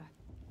 Tirsa?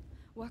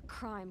 What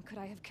crime could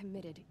I have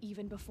committed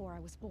even before I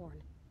was born?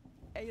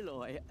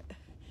 Aloy,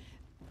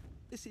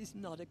 this is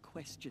not a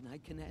question I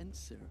can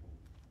answer.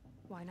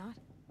 Why not?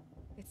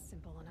 It's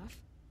simple enough.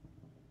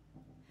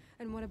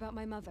 And what about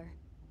my mother?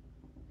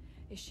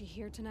 Is she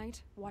here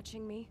tonight,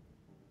 watching me?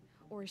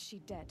 Or is she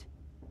dead?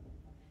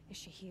 Is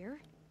she here?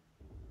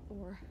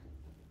 Or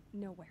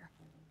nowhere?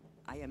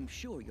 I am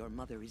sure your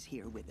mother is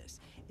here with us,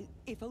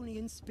 if only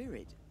in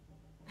spirit.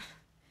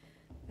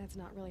 That's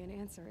not really an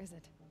answer, is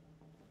it?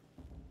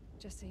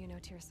 Just so you know,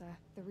 Tirsa,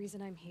 the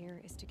reason I'm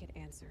here is to get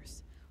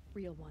answers.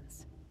 Real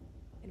ones.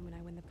 And when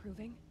I win the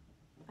proving,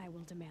 I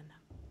will demand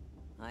them.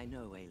 I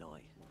know, Aloy.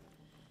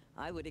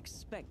 I would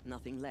expect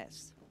nothing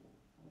less.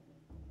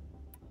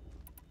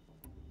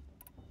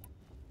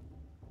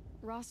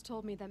 Ross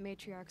told me that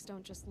matriarchs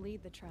don't just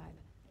lead the tribe.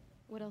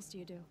 What else do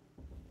you do?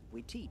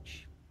 We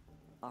teach,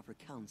 offer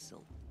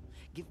counsel,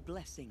 give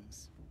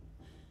blessings.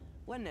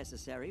 When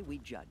necessary, we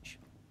judge.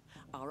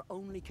 Our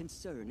only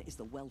concern is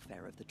the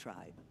welfare of the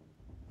tribe.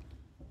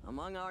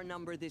 Among our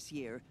number this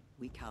year,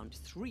 we count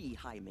 3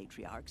 high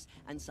matriarchs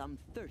and some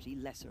 30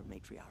 lesser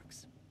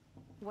matriarchs.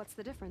 What's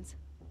the difference?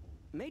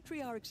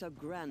 Matriarchs are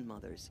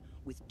grandmothers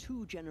with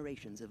 2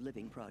 generations of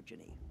living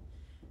progeny.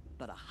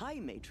 But a high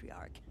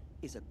matriarch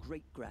is a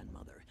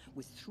great-grandmother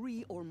with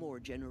 3 or more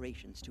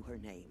generations to her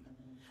name.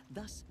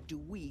 Thus do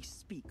we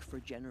speak for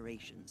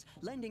generations,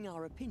 lending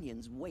our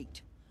opinions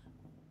weight.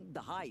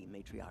 The high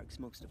matriarchs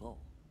most of all.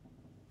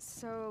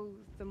 So,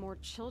 the more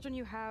children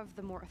you have,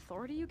 the more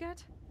authority you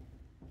get?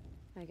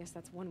 I guess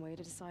that's one way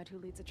to decide who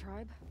leads a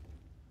tribe.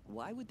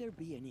 Why would there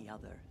be any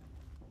other?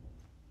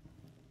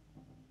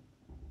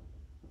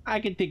 I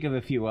can think of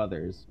a few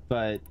others,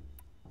 but...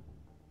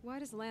 Why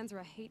does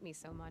Lansra hate me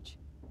so much?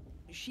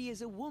 She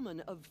is a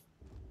woman of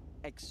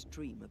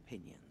extreme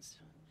opinions.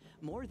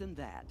 More than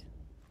that,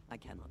 I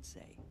cannot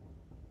say.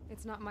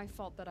 It's not my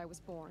fault that I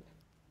was born,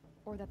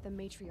 or that the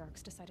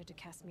matriarchs decided to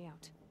cast me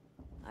out.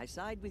 I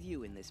side with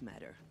you in this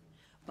matter,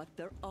 but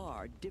there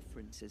are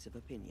differences of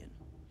opinion,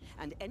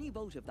 and any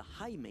vote of the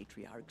high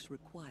matriarchs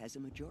requires a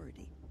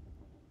majority.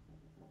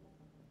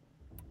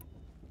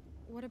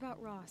 What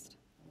about Rost?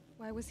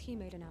 Why was he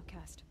made an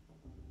outcast?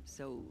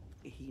 So,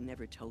 he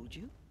never told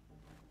you?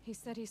 He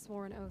said he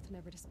swore an oath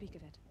never to speak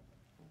of it.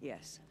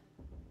 Yes,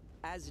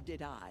 as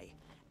did I,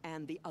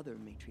 and the other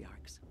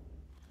matriarchs.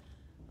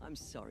 I'm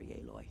sorry,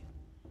 Aloy.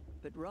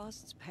 But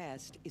Rost's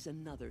past is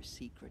another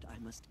secret I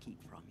must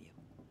keep from you.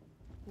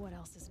 What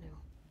else is new?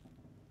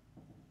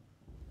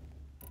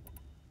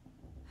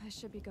 I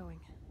should be going.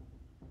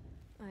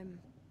 I'm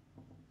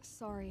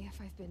sorry if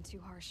I've been too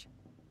harsh.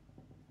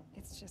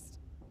 It's just...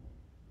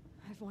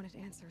 I've wanted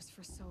answers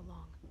for so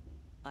long.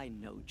 I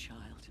know,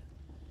 child.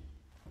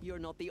 You're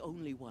not the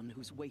only one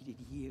who's waited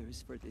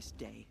years for this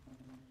day.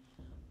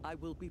 I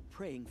will be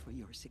praying for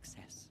your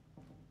success.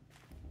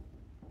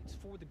 It's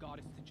for the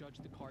goddess to judge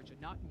the Karja,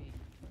 not me.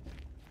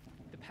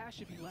 The past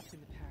should be left in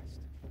the past.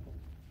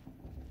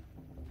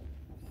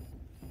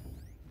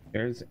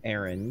 There's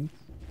Aaron.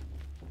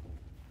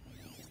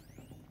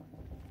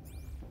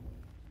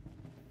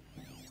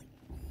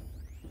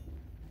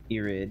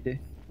 Irid.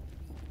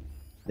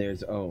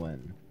 There's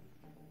Owen.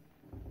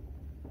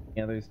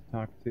 Any others to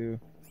talk to?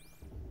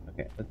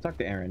 Okay, let's talk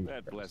to Aaron.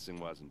 That blessing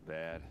wasn't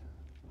bad.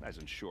 Nice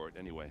and short,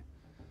 anyway.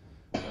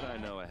 But I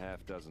know a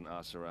half-dozen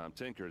Oseram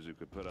tinkers who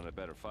could put on a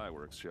better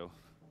fireworks show.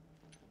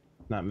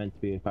 Not meant to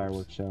be a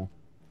fireworks show.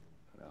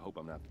 I hope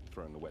I'm not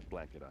throwing a wet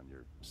blanket on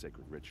your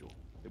sacred ritual.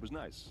 It was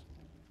nice.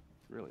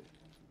 Really.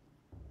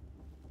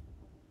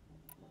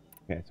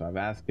 Okay, so I've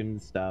asked him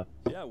stuff.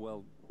 Yeah,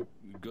 well,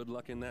 good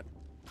luck in that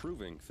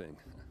proving thing.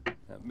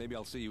 Maybe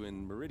I'll see you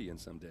in Meridian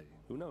someday.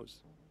 Who knows?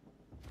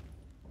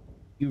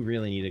 You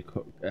really need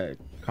to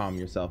calm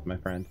yourself, my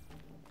friend.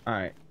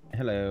 Alright,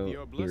 hello,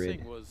 Your blessing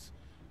Irid. was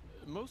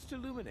most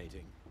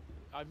illuminating.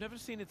 I've never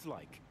seen its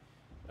like.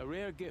 A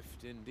rare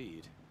gift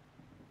indeed.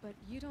 But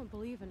you don't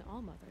believe in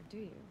Allmother, do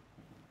you?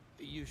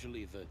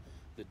 Usually the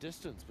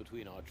distance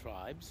between our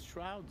tribes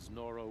shrouds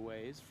Nora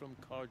ways from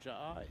Karja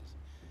eyes.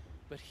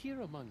 But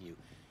here among you,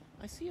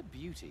 I see a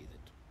beauty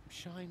that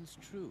shines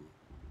true.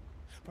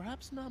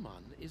 Perhaps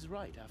Naman is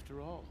right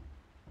after all,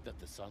 that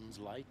the sun's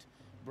light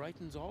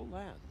brightens all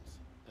lands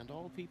and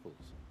all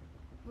peoples.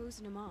 Who's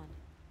Naman?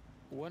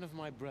 One of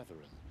my brethren,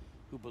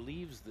 who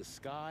believes the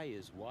sky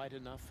is wide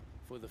enough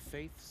for the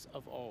faiths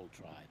of all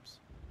tribes.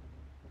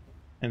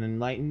 An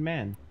enlightened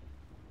man.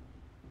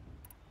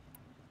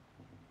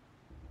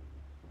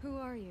 Who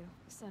are you,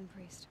 Sun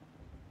Priest?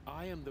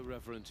 I am the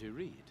Reverend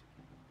Irid.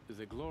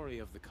 The glory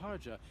of the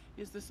Karja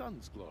is the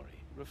sun's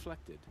glory,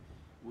 reflected.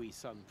 We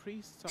sun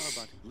priests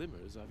are but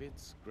glimmers of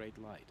its great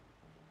light.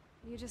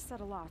 You just said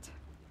a lot,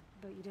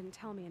 but you didn't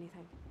tell me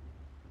anything.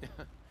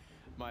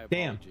 My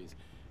Damn. apologies.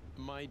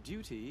 My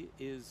duty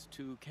is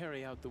to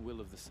carry out the will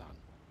of the sun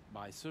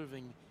by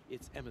serving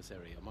its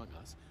emissary among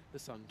us, the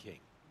Sun King.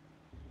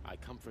 I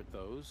comfort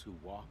those who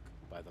walk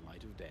by the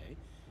light of day,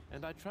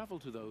 and I travel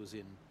to those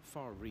in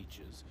far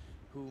reaches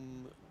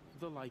whom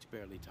the light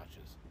barely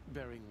touches,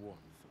 bearing warmth.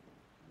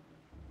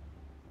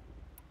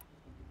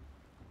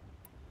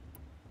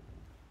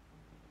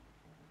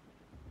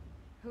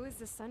 Who is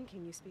the Sun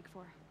King you speak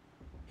for?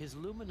 His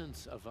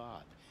Luminance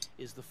Avad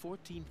is the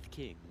 14th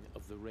king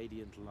of the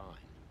Radiant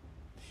Line.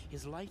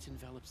 His light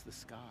envelops the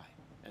sky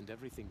and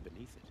everything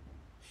beneath it.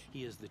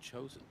 He is the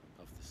chosen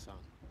of the sun.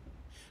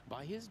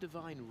 By his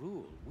divine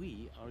rule,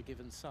 we are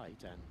given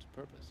sight and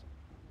purpose.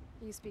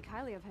 You speak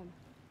highly of him.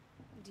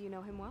 Do you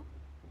know him well?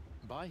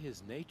 By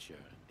his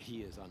nature,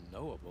 he is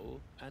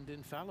unknowable and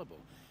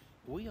infallible.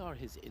 We are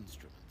his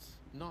instruments,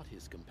 not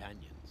his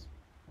companions.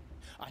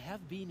 I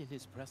have been in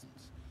his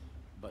presence,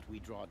 but we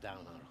draw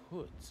down our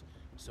hoods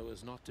so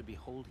as not to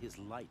behold his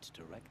light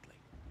directly.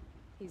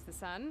 He's the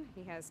sun,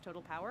 he has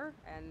total power,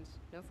 and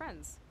no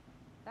friends.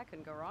 That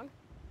couldn't go wrong.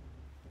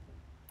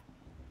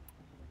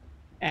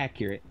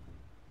 Accurate.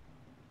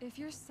 If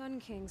your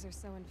Sun Kings are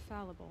so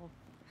infallible,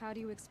 how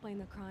do you explain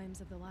the crimes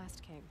of the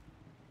last king?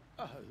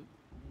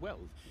 Well,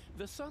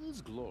 the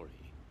sun's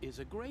glory is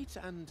a great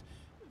and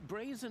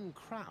brazen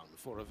crown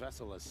for a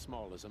vessel as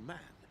small as a man.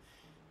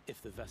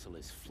 If the vessel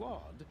is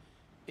flawed,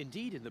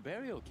 indeed in the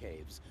burial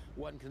caves,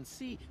 one can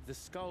see the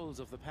skulls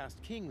of the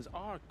past kings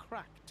are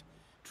cracked,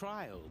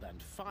 trialed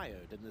and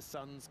fired in the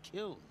sun's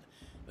kiln.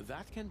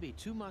 That can be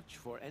too much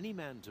for any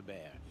man to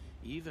bear,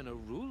 even a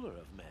ruler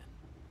of men.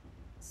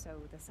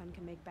 So the sun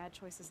can make bad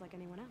choices like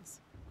anyone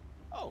else?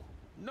 Oh,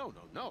 no.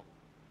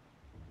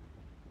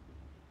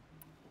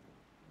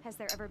 Has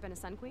there ever been a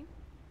Sun Queen?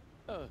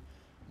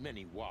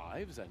 Many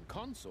wives and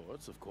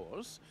consorts, of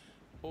course.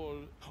 Or,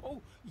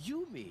 oh,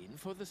 you mean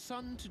for the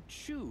sun to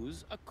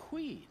choose a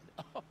queen?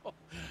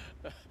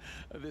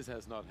 This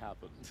has not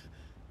happened.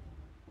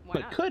 Why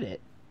But not? could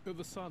it?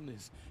 The sun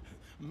is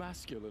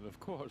masculine, of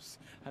course,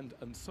 and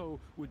so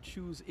would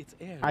choose its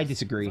heirs. I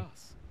disagree.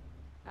 Thus.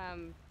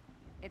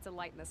 It's a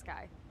light in the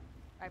sky.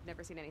 I've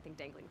never seen anything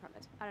dangling from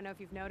it. I don't know if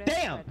you've noticed,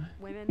 Damn! but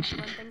women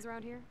run things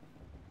around here.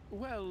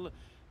 Well,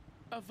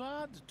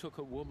 Avad took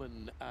a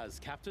woman as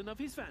captain of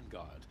his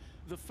vanguard,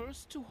 the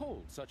first to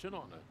hold such an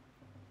honor.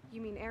 You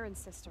mean Aaron's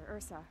sister,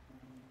 Ursa.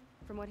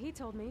 From what he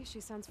told me,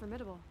 she sounds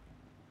formidable.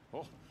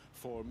 Oh,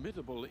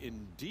 formidable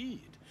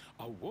indeed.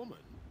 A woman,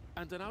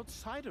 and an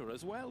outsider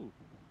as well.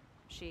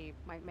 She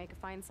might make a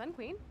fine Sun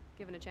Queen,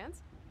 given a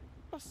chance.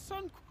 A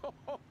sun...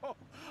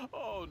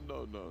 Oh,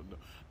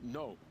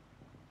 no.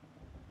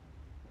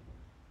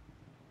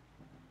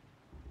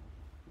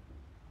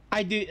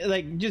 I do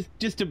like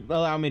just to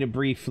allow me to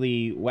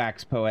briefly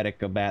wax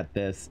poetic about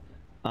this,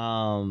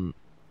 or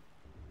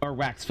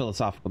wax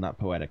philosophical, not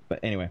poetic. But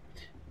anyway,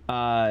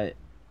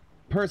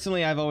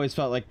 personally, I've always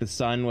felt like the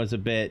sun was a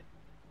bit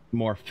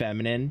more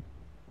feminine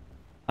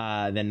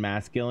than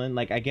masculine.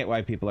 Like, I get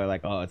why people are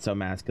like, oh, it's so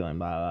masculine,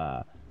 blah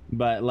blah.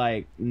 But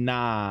like,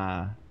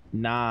 nah.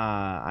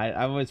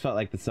 I've always felt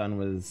like the sun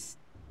was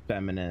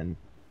feminine.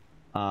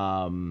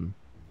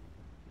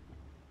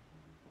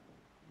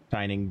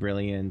 Shining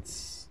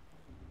brilliance.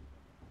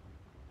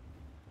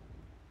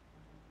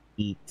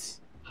 Heat,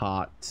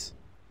 hot,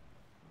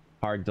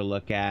 hard to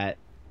look at.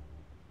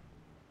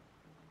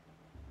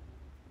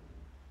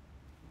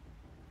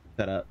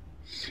 Shut up.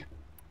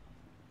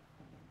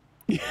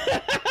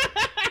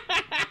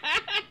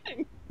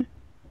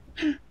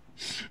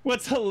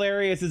 What's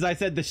hilarious is I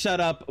said the shut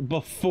up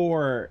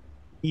before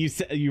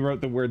you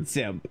wrote the word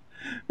simp.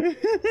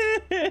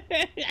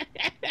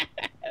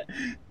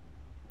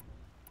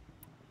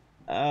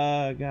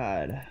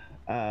 God.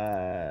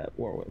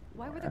 War with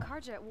Why were the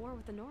Karja at war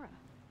with the Nora?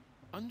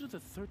 Under the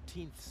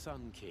 13th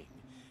Sun King,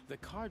 the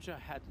Karja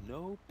had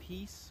no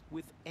peace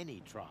with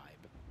any tribe.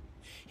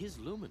 His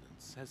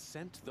luminance has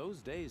sent those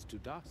days to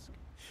dusk.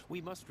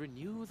 We must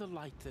renew the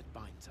light that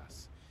binds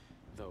us,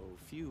 though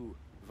few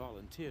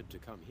volunteered to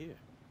come here.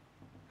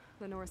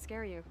 The Nora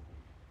scare you.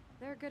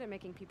 They're good at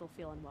making people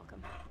feel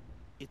unwelcome.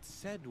 It's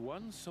said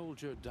one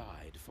soldier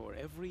died for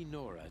every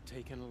Nora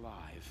taken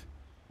alive.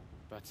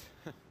 But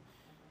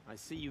I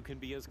see you can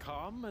be as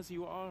calm as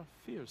you are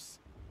fierce.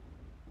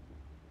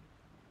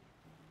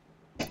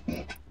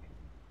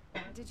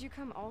 Did you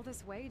come all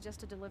this way just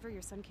to deliver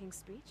your Sun King's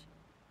speech?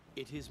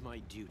 It is my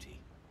duty,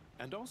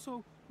 and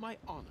also my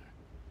honor,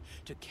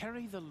 to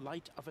carry the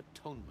light of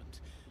atonement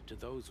to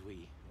those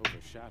we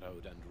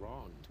overshadowed and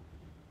wronged.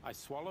 I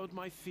swallowed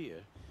my fear,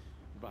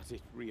 but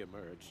it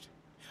re-emerged.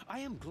 I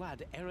am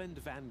glad Erend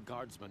van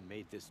Guardsman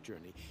made this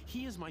journey.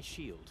 He is my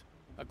shield,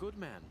 a good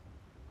man.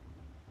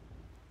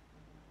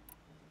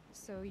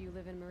 So you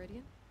live in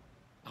Meridian?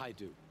 I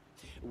do.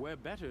 Where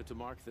better to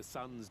mark the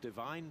sun's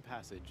divine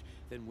passage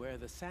than where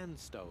the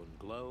sandstone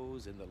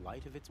glows in the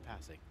light of its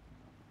passing.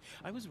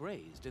 I was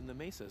raised in the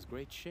Mesa's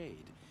great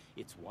shade,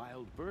 its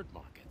wild bird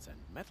markets and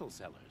metal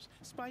sellers,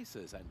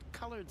 spices and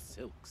colored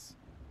silks.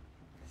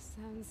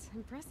 Sounds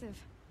impressive.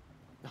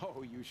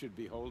 Oh, you should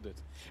behold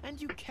it.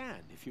 And you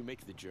can if you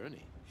make the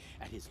journey.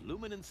 At his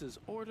luminance's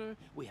order,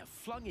 we have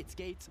flung its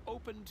gates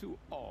open to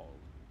all.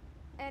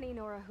 Any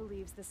Nora who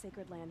leaves the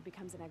sacred land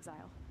becomes an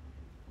exile.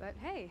 But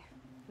hey,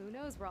 who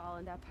knows where I'll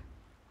end up.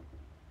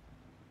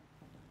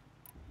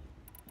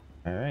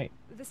 All right.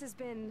 This has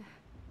been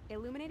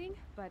illuminating,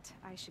 but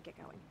I should get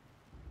going.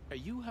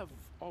 You have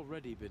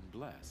already been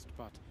blessed,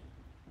 but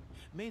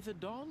may the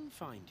dawn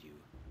find you,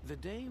 the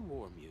day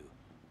warm you,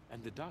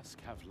 and the dusk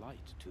have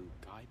light to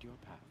guide your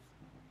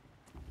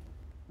path.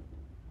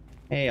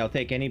 Hey, I'll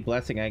take any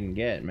blessing I can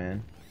get,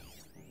 man.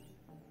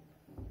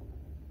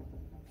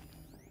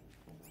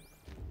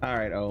 All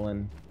right,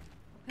 Olin.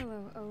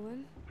 Hello,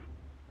 Olin.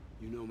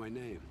 You know my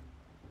name?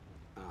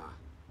 Ah,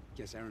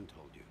 guess Aaron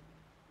told you.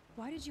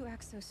 Why did you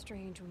act so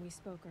strange when we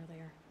spoke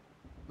earlier?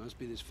 Must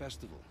be this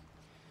festival.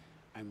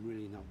 I'm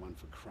really not one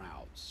for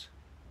crowds.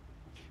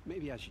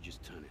 Maybe I should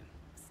just turn in.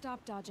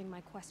 Stop dodging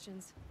my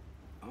questions.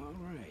 All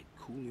right,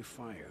 cool your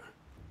fire.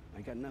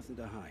 I got nothing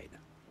to hide.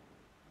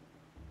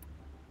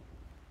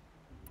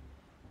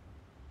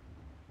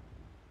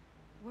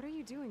 What are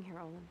you doing here,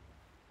 Olin?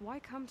 Why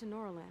come to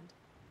Noraland?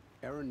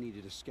 Aaron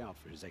needed a scout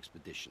for his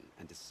expedition,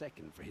 and a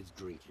second for his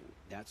drinking.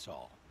 That's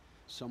all.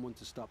 Someone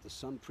to stop the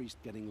Sun Priest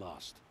getting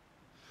lost.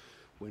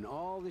 When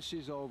all this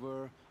is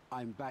over,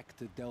 I'm back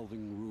to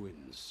delving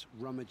ruins,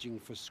 rummaging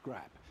for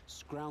scrap,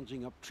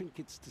 scrounging up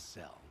trinkets to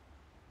sell.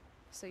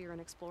 So you're an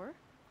explorer?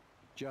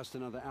 Just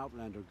another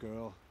Outlander,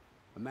 girl.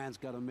 A man's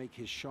gotta make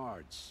his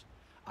shards.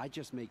 I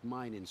just make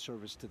mine in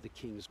service to the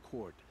King's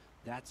court.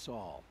 That's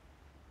all.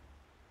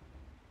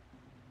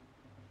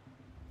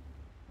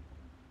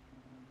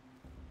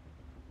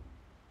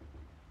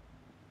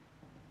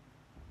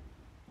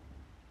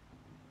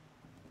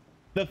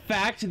 The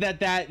fact that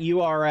that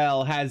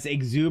URL has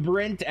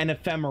exuberant and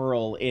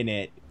ephemeral in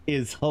it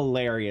is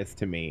hilarious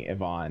to me,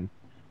 Yvonne.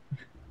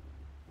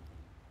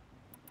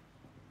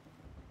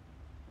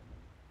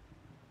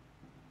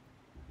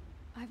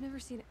 I've never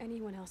seen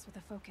anyone else with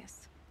a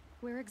focus.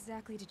 Where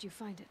exactly did you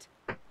find it?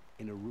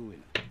 In a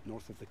ruin,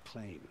 north of the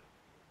Claim.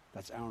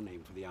 That's our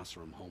name for the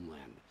Oseram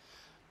homeland.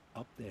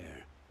 Up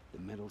there, the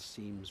metal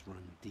seams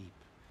run deep.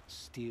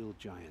 Steel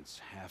giants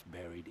half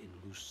buried in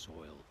loose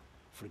soil.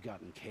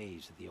 Forgotten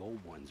caves that the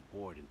old ones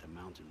bored into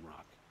mountain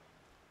rock.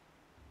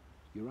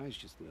 Your eyes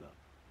just lit up.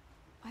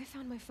 I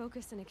found my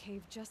focus in a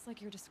cave just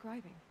like you're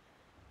describing.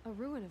 A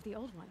ruin of the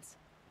old ones.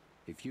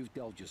 If you've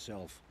delved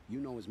yourself, you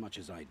know as much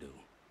as I do.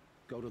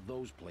 Go to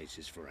those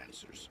places for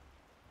answers.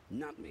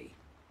 Not me.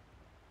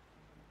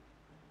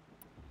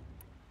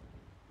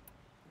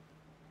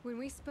 When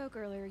we spoke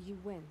earlier, you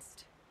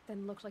winced,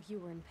 then looked like you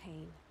were in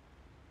pain.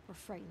 Or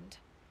frightened.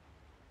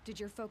 Did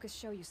your focus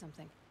show you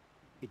something?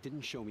 It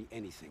didn't show me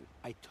anything.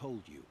 I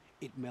told you.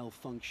 It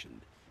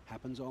malfunctioned.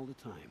 Happens all the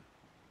time.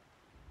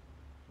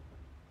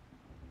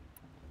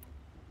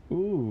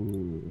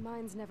 Ooh.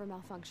 Mine's never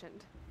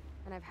malfunctioned,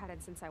 and I've had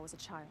it since I was a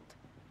child.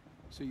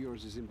 So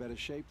yours is in better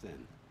shape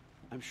then.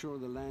 I'm sure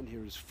the land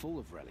here is full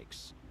of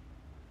relics.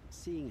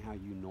 Seeing how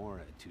you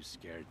Nora are too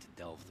scared to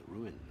delve the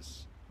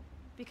ruins.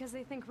 Because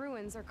they think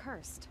ruins are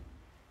cursed.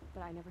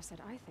 But I never said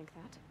I think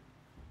that.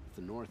 If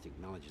the North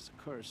acknowledges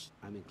a curse,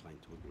 I'm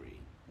inclined to agree.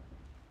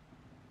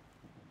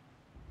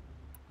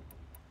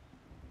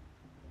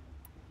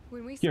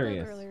 When we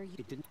Curious. spoke earlier,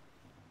 It didn't.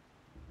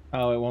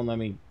 Oh, it won't let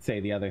me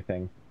say the other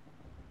thing.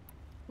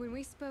 When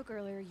we spoke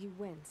earlier, you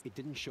winced. It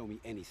didn't show me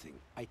anything.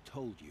 I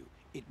told you.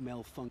 It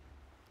malfunctioned.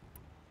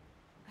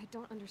 I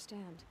don't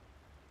understand.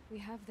 We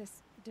have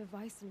this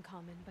device in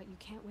common, but you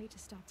can't wait to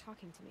stop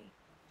talking to me.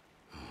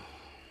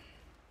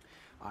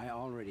 I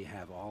already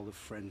have all the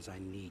friends I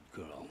need,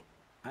 girl.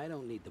 I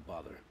don't need the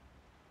bother.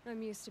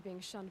 I'm used to being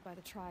shunned by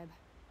the tribe.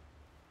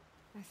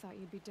 I thought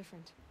you'd be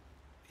different.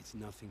 It's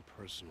nothing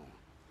personal.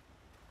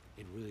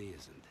 It really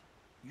isn't.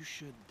 You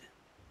should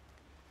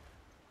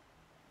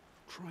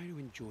try to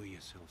enjoy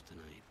yourself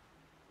tonight.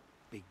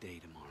 Big day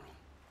tomorrow.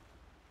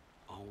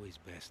 Always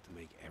best to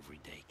make every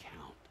day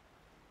count.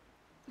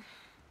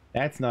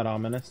 That's not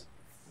ominous.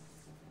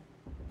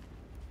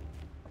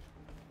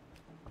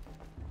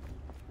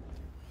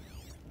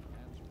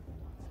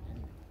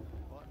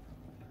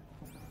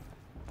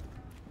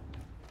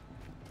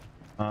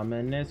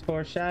 Ominous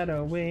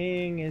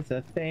foreshadowing is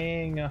a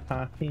thing.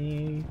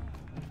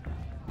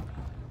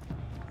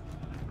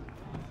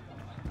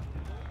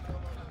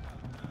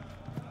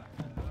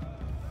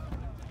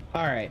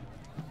 All right,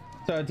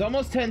 so it's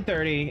almost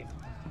 10:30,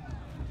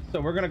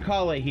 so we're gonna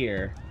call it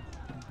here.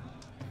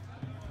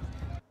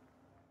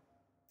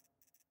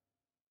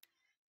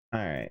 All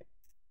right.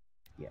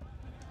 Yeah.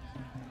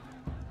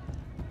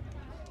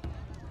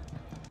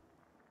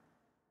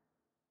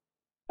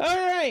 All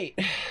right.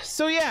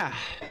 So yeah,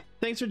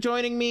 thanks for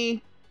joining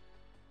me.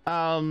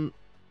 Oh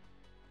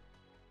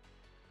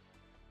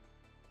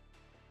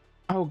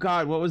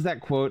God, what was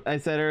that quote I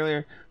said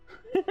earlier?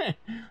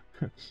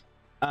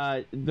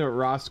 The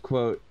Ross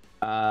quote.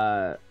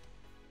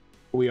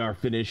 We are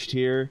finished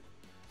here.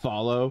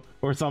 Follow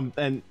or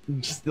something,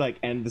 and just like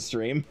end the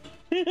stream.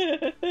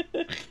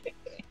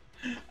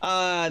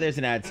 There's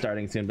an ad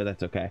starting soon, but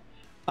that's okay.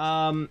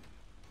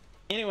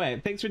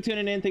 Anyway, thanks for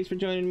tuning in. Thanks for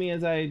joining me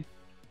as I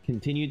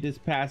continued this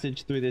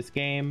passage through this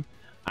game.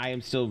 I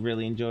am still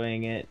really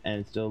enjoying it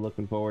and still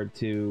looking forward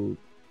to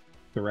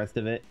the rest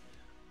of it.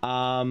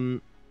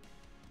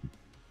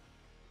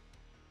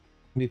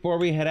 Before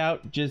we head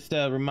out, just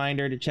a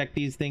reminder to check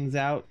these things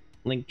out.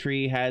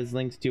 Linktree has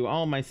links to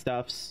all my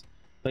stuffs,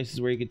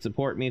 places where you can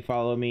support me,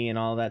 follow me, and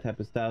all that type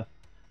of stuff.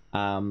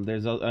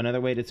 There's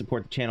another way to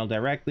support the channel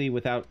directly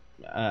without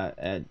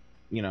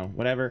you know,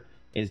 whatever,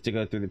 is to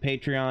go through the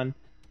Patreon.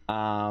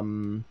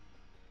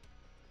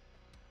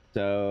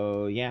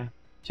 So yeah,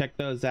 check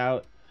those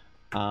out.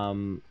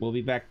 We'll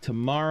be back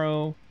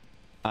tomorrow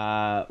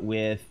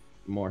with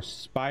more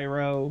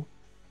Spyro,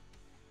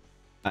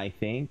 I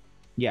think.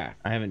 Yeah,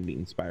 I haven't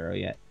beaten Spyro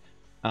yet.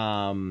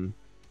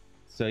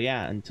 So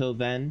yeah, until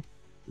then,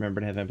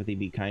 remember to have empathy,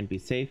 be kind, be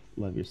safe,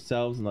 love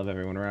yourselves, and love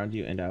everyone around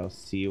you, and I will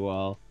see you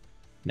all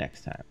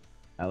next time.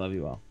 I love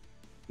you all.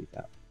 Peace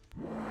out.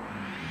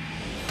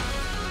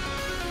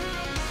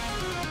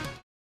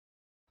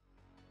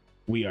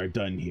 We are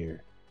done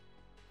here.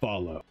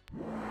 Follow.